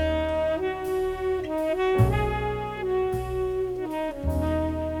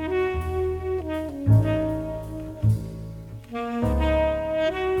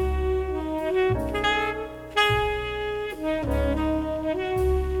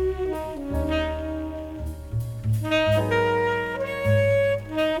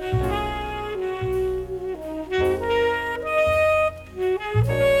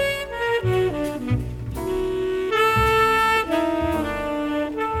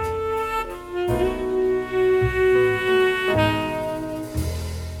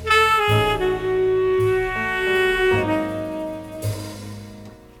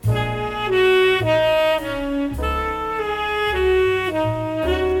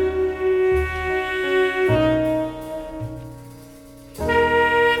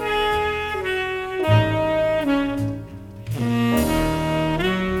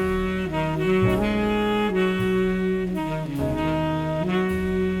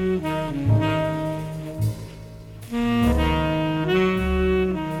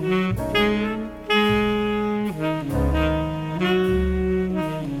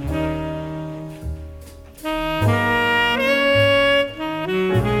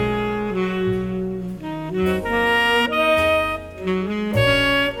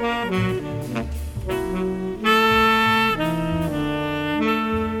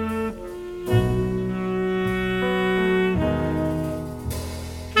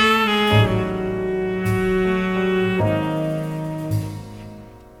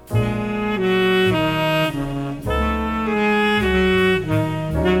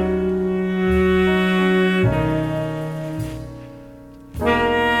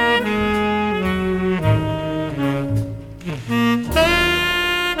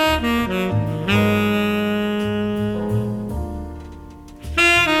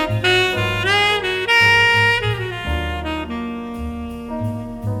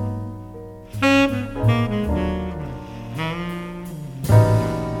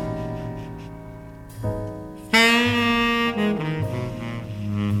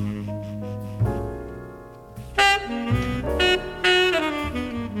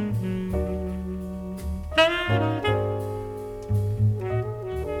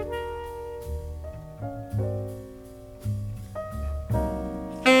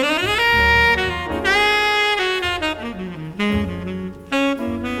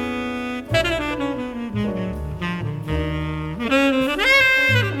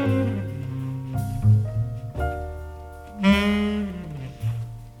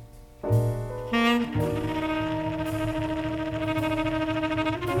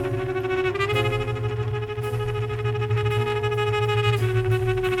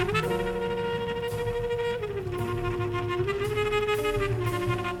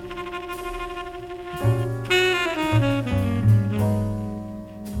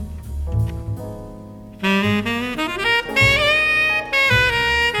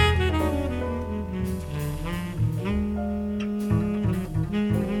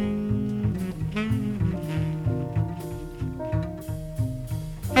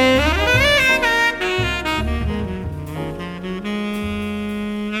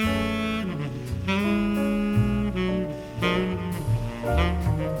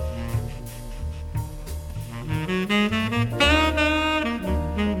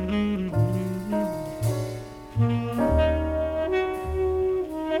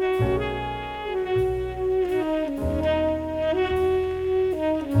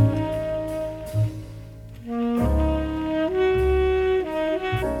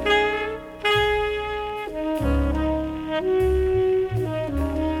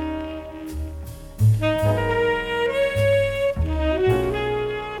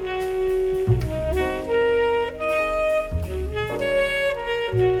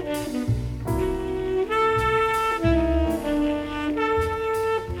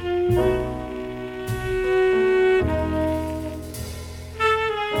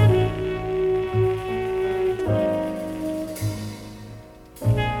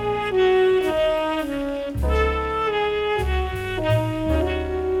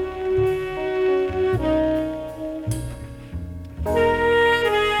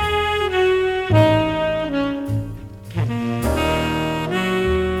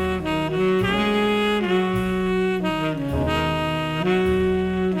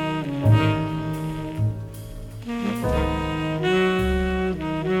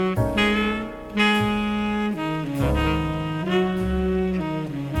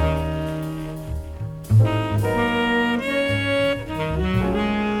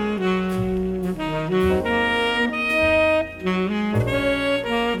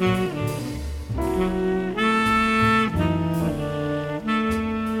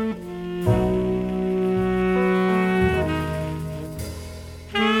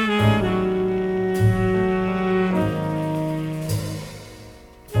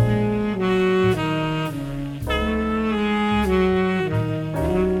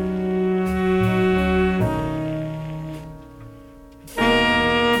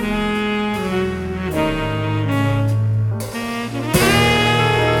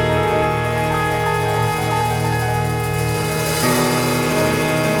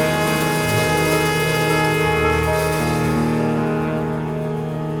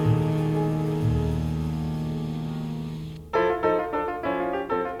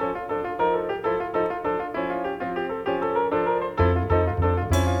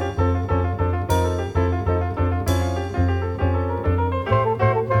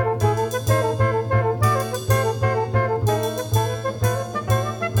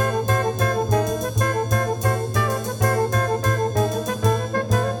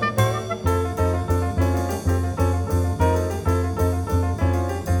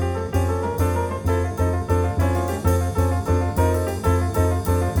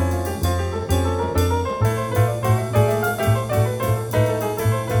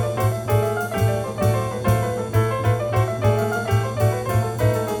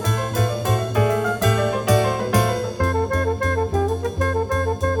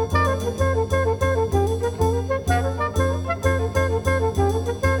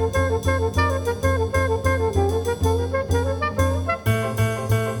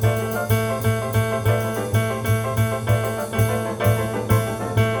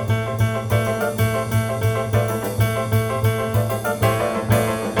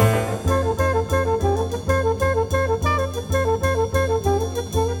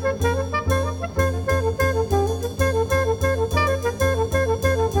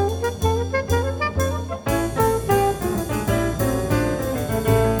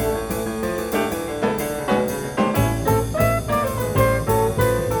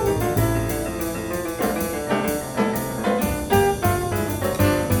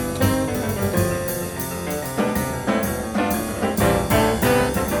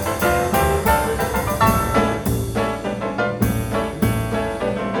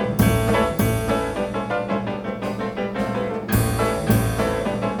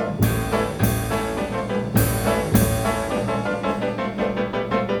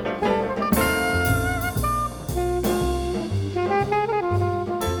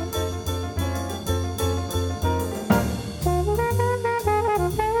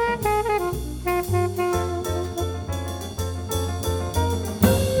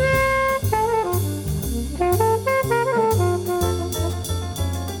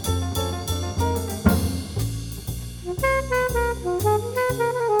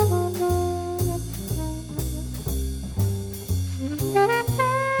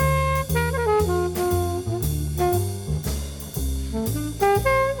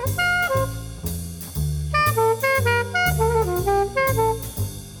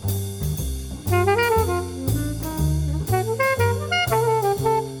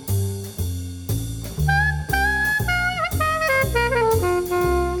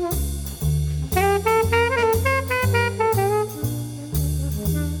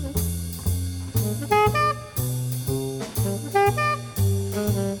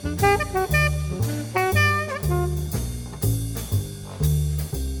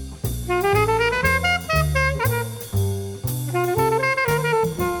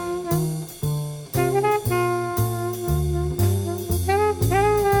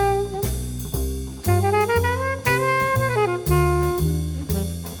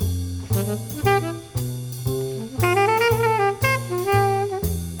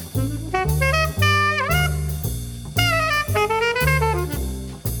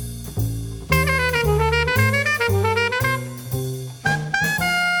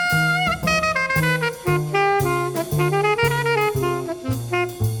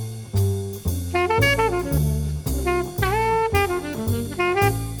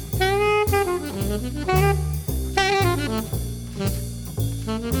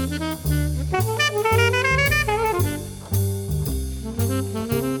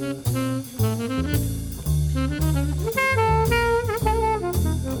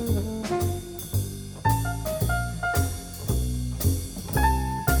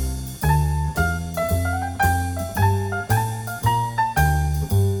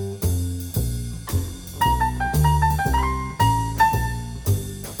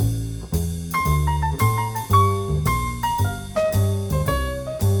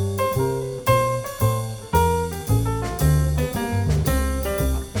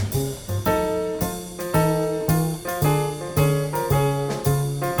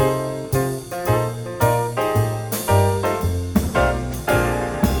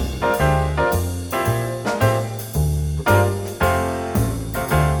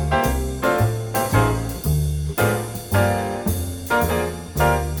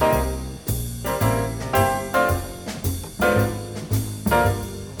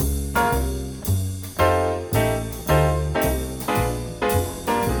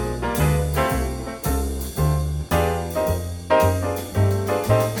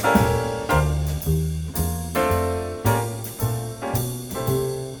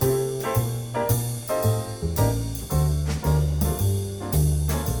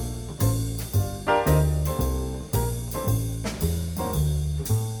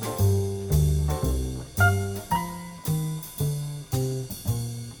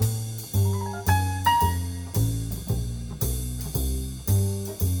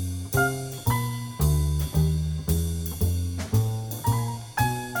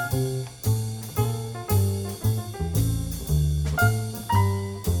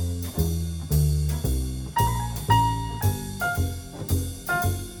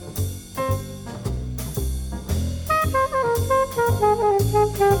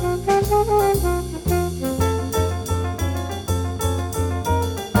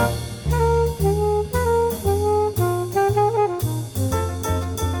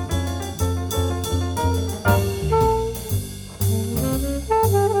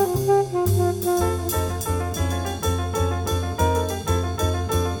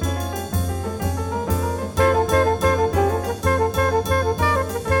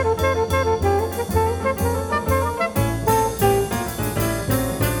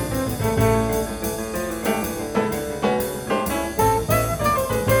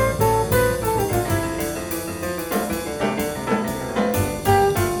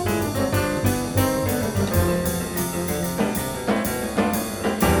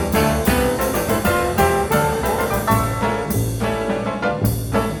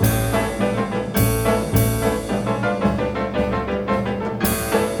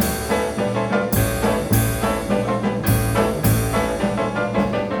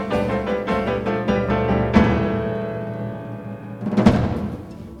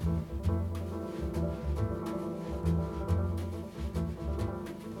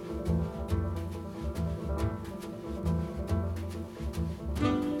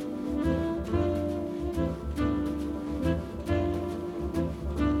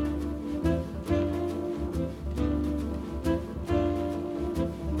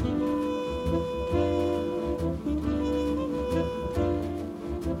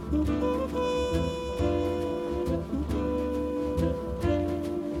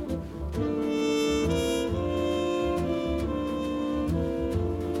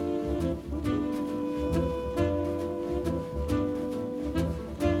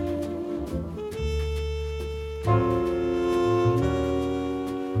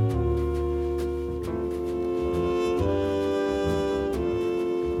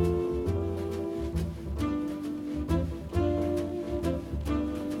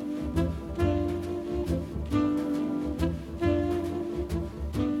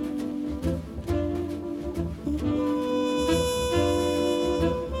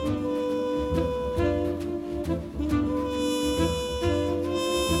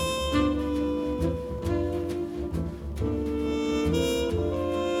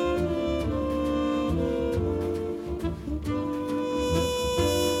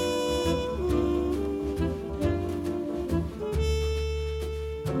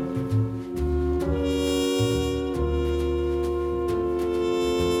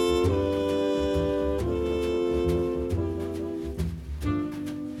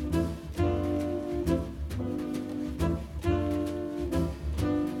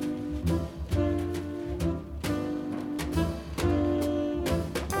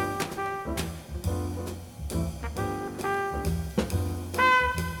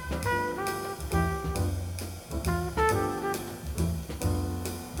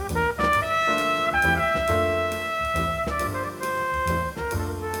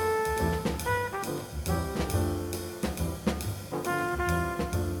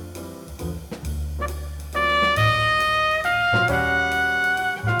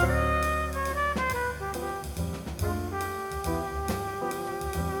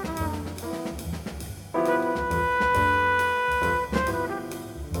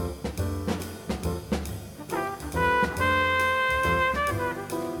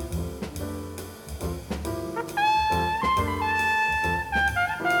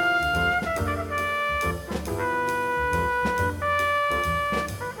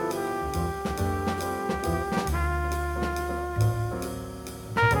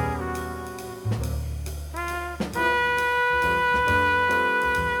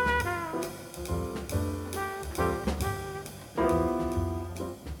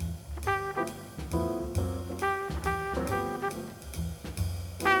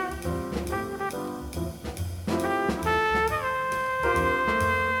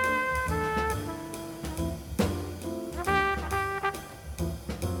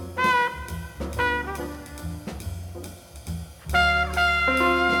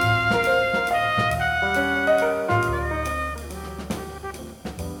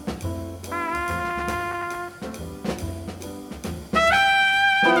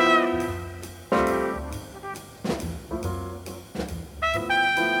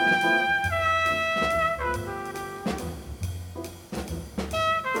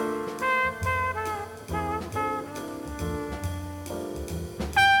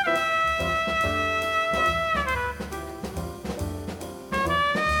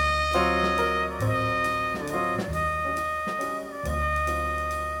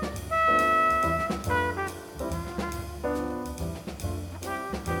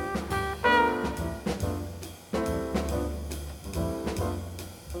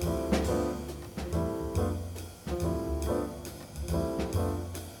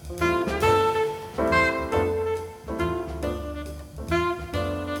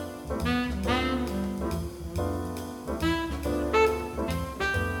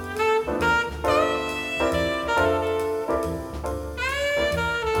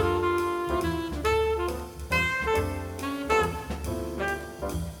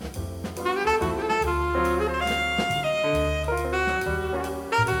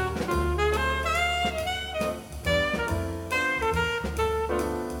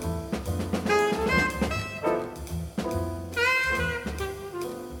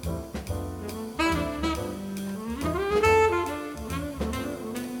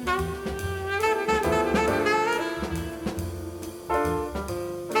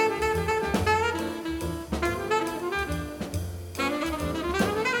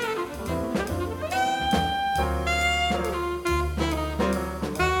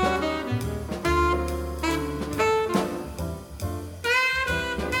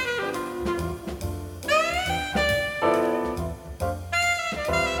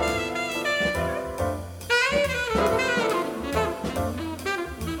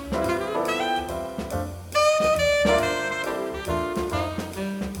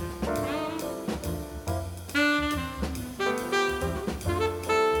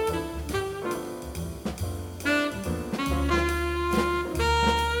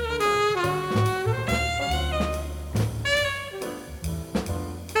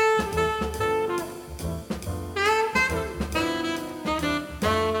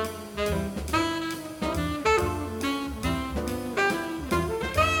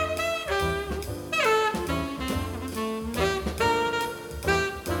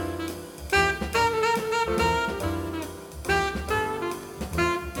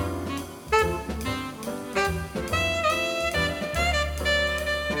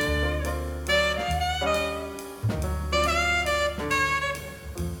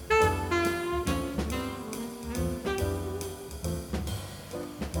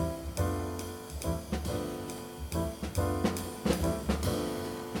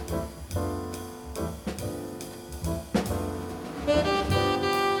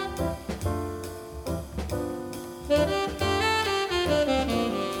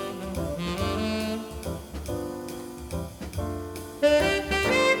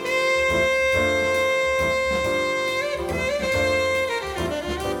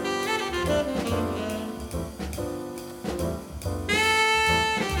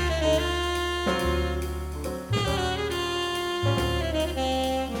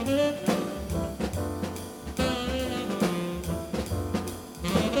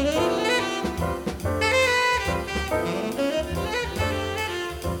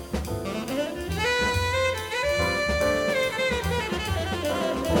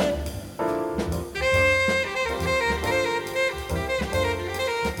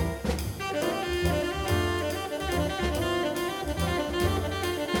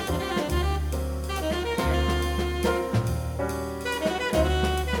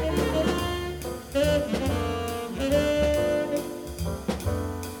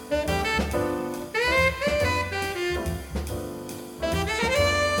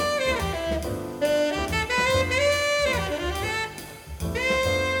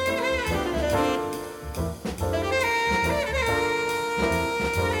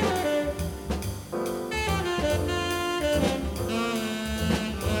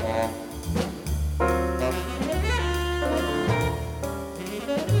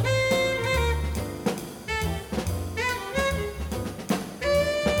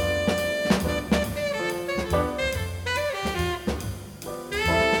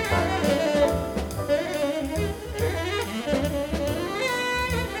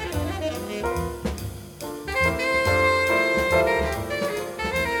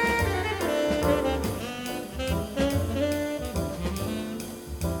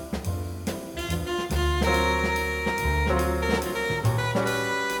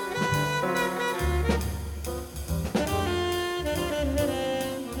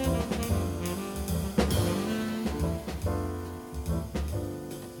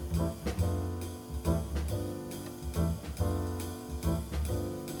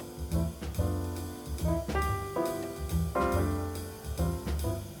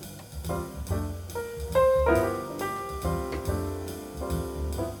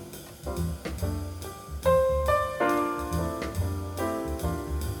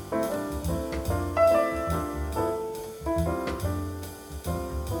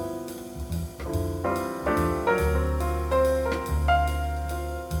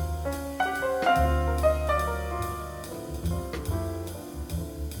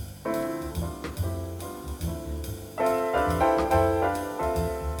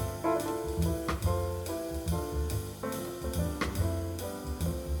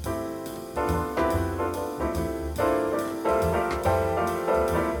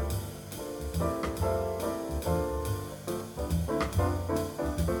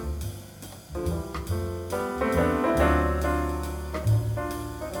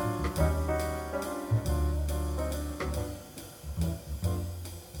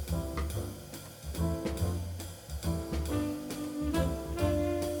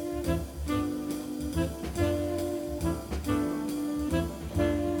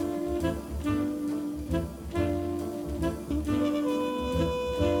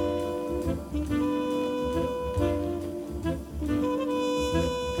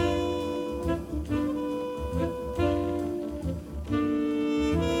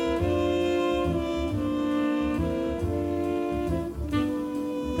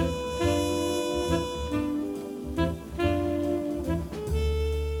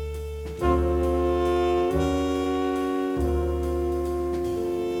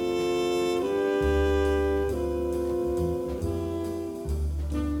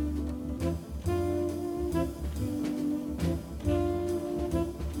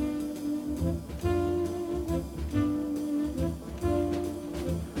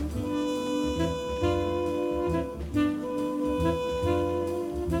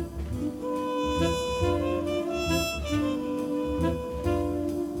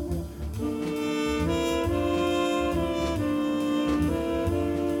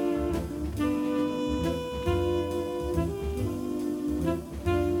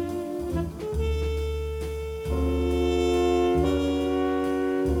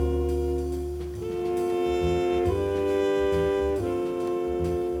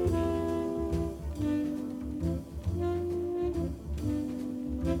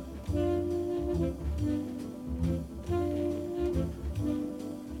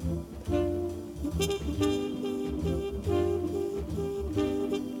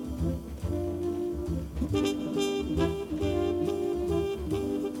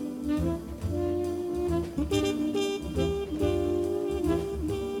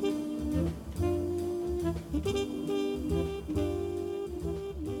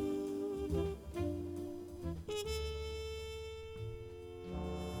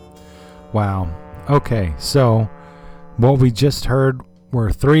 Wow. Okay, so what we just heard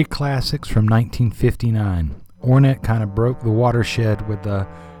were 3 classics from 1959. Ornette kind of broke the watershed with the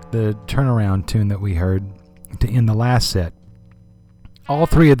turnaround tune that we heard to end the last set. All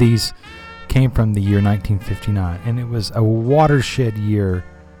 3 of these came from the year 1959, and it was a watershed year,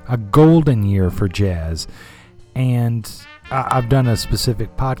 a golden year for jazz. And I've done a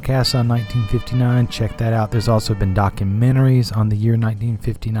specific podcast on 1959. Check that out. There's also been documentaries on the year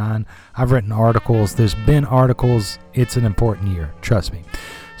 1959. I've written articles. There's been articles. It's an important year. Trust me.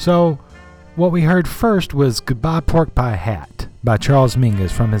 So what we heard first was Goodbye Pork Pie Hat by Charles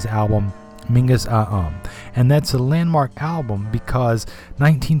Mingus from his album Mingus and that's a landmark album because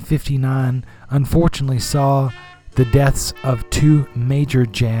 1959 unfortunately saw the deaths of 2 major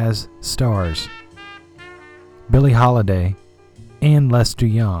jazz stars, Billie Holiday and Lester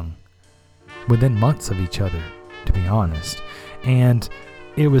Young, within months of each other, to be honest. And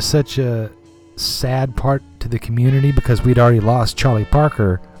it was such a sad part to the community because we'd already lost Charlie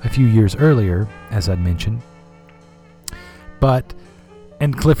Parker a few years earlier, as I'd mentioned.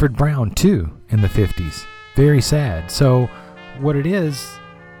 And Clifford Brown, too, in the 50s. Very sad. So what it is,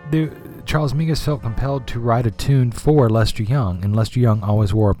 Charles Mingus felt compelled to write a tune for Lester Young, and Lester Young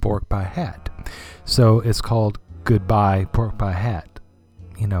always wore a pork pie hat. So it's called Goodbye Pork Pie Hat,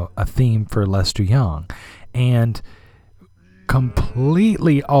 a theme for Lester Young. And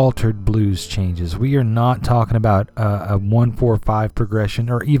completely altered blues changes. We are not talking about a 1-4-5 progression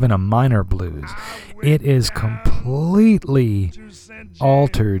or even a minor blues. It is completely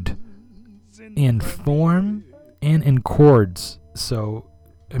altered in form and in chords. So,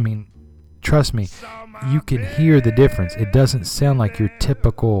 trust me, you can hear the difference. It doesn't sound like your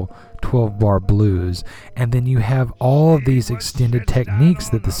typical 12-bar blues. And then you have all of these extended techniques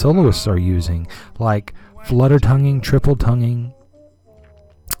that the soloists are using, like flutter tonguing, triple tonguing,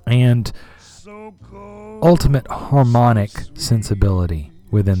 and ultimate harmonic sensibility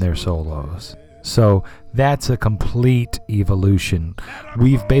within their solos. So that's a complete evolution.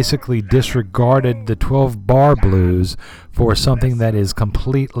 We've basically disregarded the 12-bar blues for something that is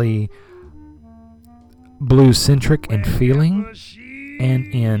completely blues-centric in feeling and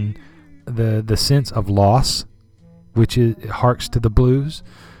in the sense of loss, which harks to the blues,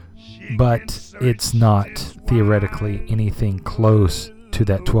 but it's not theoretically anything close to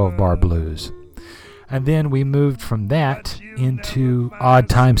that 12-bar blues. And then we moved from that into odd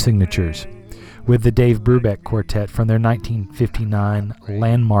time signatures with the Dave Brubeck Quartet from their 1959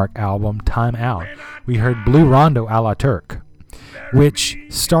 landmark album Time Out. We heard Blue Rondo a la Turk, which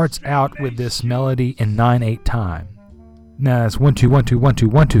starts out with this melody in 9/8 time. Now it's 1 2 1 2 1 2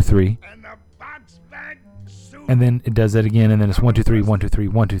 1 2 3, and then it does that again, and then it's 1 2 3 1 2 3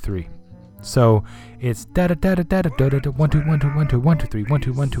 1 2 3. So it's da da da da da da da da 1 2 1 2 1 2 1 2 3 1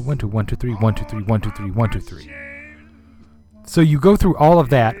 2 1 2 1 2 1 2 3 1 2 3 1 2 3 1 2 3. So you go through all of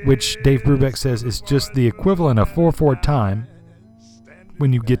that, which Dave Brubeck says is just the equivalent of 4/4 time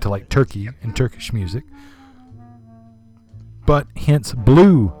when you get to like Turkey and Turkish music, but hence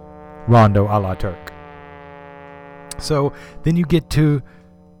Blue Rondo a la Turk. So then you get to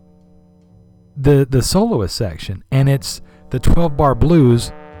the soloist section, and it's the 12-bar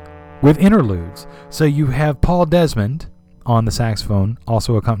blues with interludes. So you have Paul Desmond on the saxophone,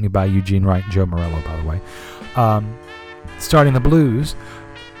 also accompanied by Eugene Wright and Joe Morello, by the way, starting the blues.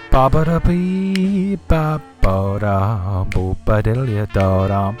 And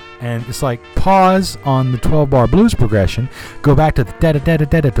it's like pause on the 12-bar blues progression, go back to the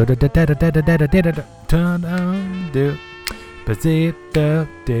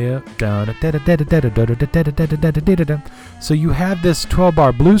so you have this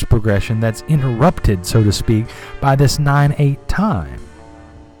 12-bar blues progression that's interrupted, so to speak, by this 9/8 time.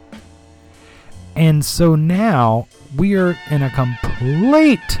 And so now we are in a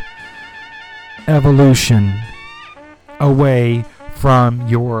complete evolution away from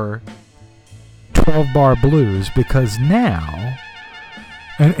your 12-bar blues, because now,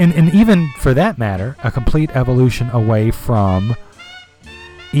 and even for that matter, a complete evolution away from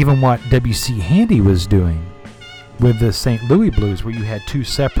even what W.C. Handy was doing with the St. Louis blues, where you had 2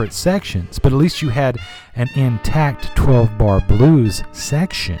 separate sections, but at least you had an intact 12-bar blues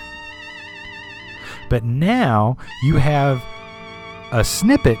section. But now you have a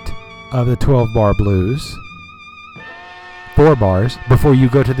snippet of the 12-bar blues, 4 bars, before you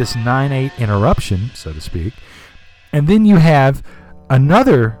go to this 9/8 interruption, so to speak. And then you have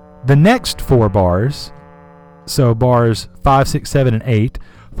the next 4 bars, so bars 5, 6, 7, and 8,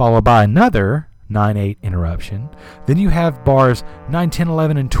 followed by another 9/8 interruption. Then you have bars 9, 10,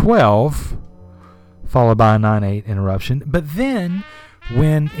 11, and 12, followed by a 9/8 interruption. But then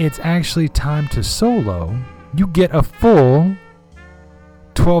when it's actually time to solo, you get a full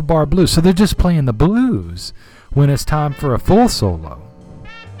 12-bar blues. So they're just playing the blues when it's time for a full solo.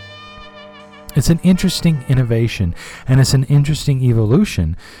 It's an interesting innovation, and it's an interesting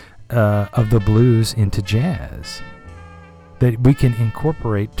evolution of the blues into jazz. That we can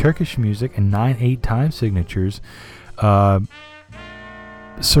incorporate Turkish music and 9/8 time signatures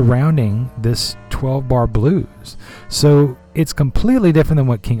surrounding this 12-bar blues. So it's completely different than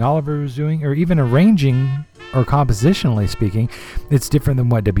what King Oliver was doing, or even arranging, or compositionally speaking. It's different than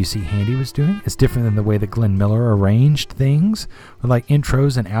what W.C. Handy was doing. It's different than the way that Glenn Miller arranged things, with like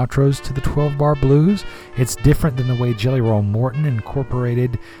intros and outros to the 12-bar blues. It's different than the way Jelly Roll Morton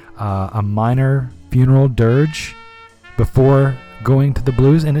incorporated a minor funeral dirge before going to the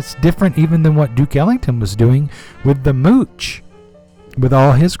blues. And it's different even than what Duke Ellington was doing with the Mooch, with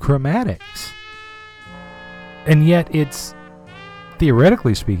all his chromatics. And yet it's,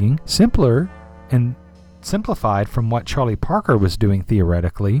 theoretically speaking, simpler and simplified from what Charlie Parker was doing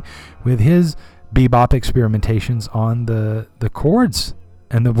theoretically with his bebop experimentations on the chords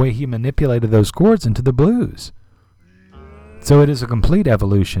and the way he manipulated those chords into the blues. So it is a complete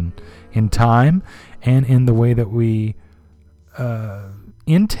evolution in time and in the way that we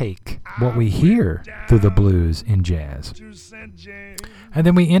intake what we hear through the blues in jazz. And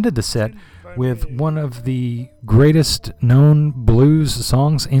then we ended the set with one of the greatest known blues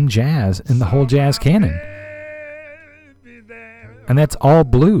songs in jazz, in the whole jazz canon. And that's All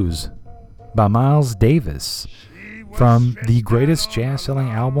Blues by Miles Davis from the greatest jazz-selling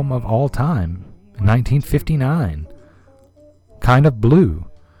album of all time, 1959, Kind of Blue,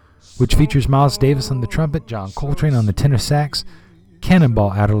 which features Miles Davis on the trumpet, John Coltrane on the tenor sax,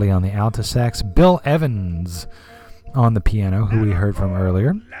 Cannonball Adderley on the alto sax, Bill Evans on the piano, who we heard from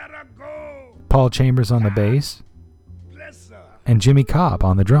earlier, Paul Chambers on the bass, and Jimmy Cobb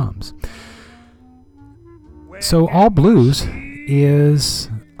on the drums. So All Blues is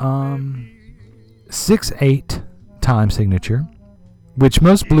 6/8 time signature, which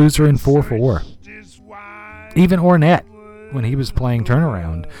most blues are in 4/4. Even Ornette, when he was playing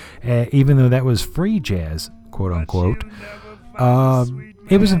Turnaround, even though that was free jazz, quote unquote,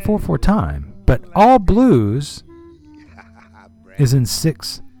 it was in 4/4 time. But All Blues is in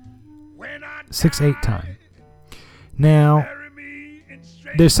 6/8 time. Now,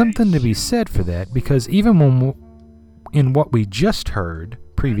 there's something to be said for that, because even when in what we just heard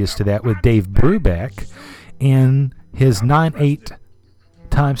previous to that with Dave Brubeck in his 9/8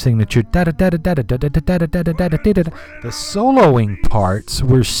 time signature, the soloing parts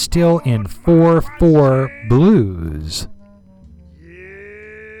were still in 4/4 blues.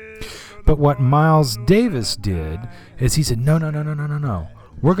 But what Miles Davis did is he said, no.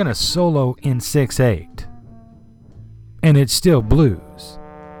 We're going to solo in 6/8. And it's still blues.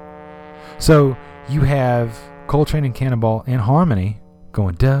 So you have Coltrane and Cannonball in harmony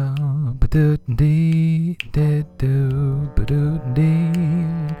going da ba do dee da do ba do dee,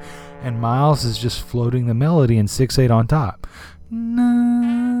 and Miles is just floating the melody in 6/8 on top. Na,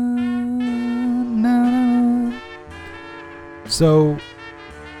 na. So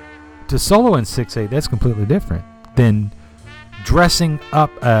to solo in 6/8, that's completely different than dressing up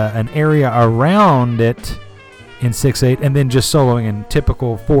an area around it in 6/8 and then just soloing in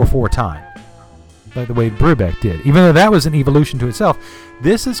typical 4/4 time, like the way Brubeck did. Even though that was an evolution to itself,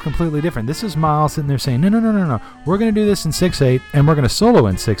 this is completely different. This is Miles sitting there saying, no. We're going to do this in 6/8, and we're going to solo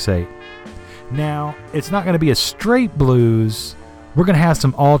in 6/8. Now, it's not going to be a straight blues. We're going to have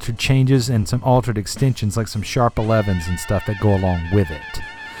some altered changes and some altered extensions, like some sharp 11s and stuff that go along with it.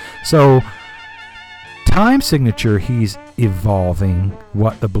 So, time signature, he's evolving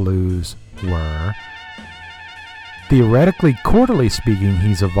what the blues were. Theoretically, chordally speaking,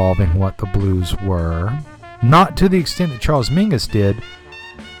 he's evolving what the blues were. Not to the extent that Charles Mingus did,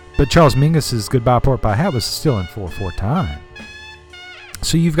 but Charles Mingus's Goodbye Pork Pie Hat was still in 4/4 time.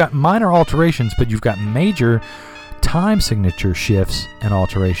 So you've got minor alterations, but you've got major time signature shifts and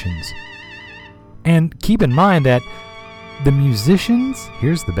alterations. And keep in mind that the musicians,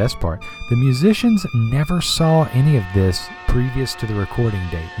 here's the best part, the musicians never saw any of this previous to the recording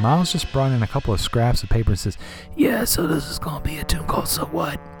date. Miles just brought in a couple of scraps of paper and says, yeah, so this is going to be a tune called So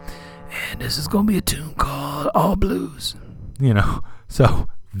What? And this is going to be a tune called All Blues. So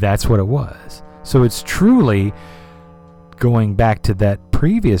that's what it was. So it's truly, going back to that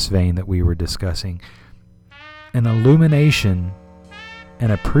previous vein that we were discussing, an illumination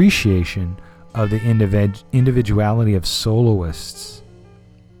and appreciation of the individuality of soloists,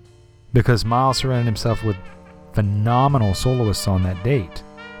 because Miles surrounded himself with phenomenal soloists on that date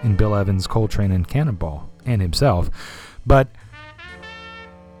in Bill Evans, Coltrane, and Cannonball, and himself. But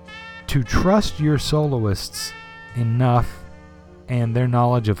to trust your soloists enough and their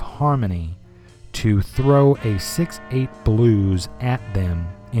knowledge of harmony to throw a 6/8 blues at them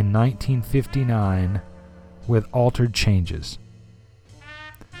in 1959 with altered changes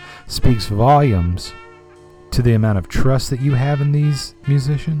speaks volumes to the amount of trust that you have in these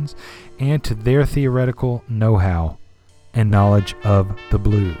musicians and to their theoretical know-how and knowledge of the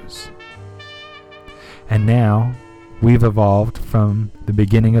blues. And now we've evolved from the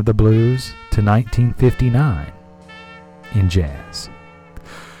beginning of the blues to 1959 in jazz.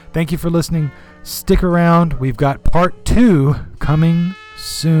 Thank you for listening. Stick around. We've got part 2 coming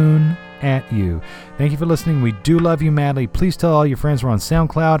soon at you. Thank you for listening. We do love you madly. Please tell all your friends we're on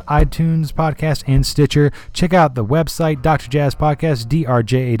SoundCloud, iTunes Podcast, and Stitcher. Check out the website, Dr. Jazz Podcast,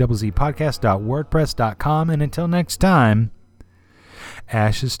 DRJAZZ Podcast.wordpress.com. And until next time,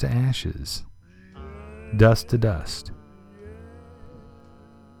 ashes to ashes, dust to dust.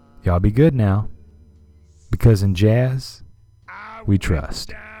 Y'all be good now, because in jazz, we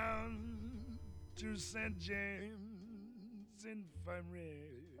trust.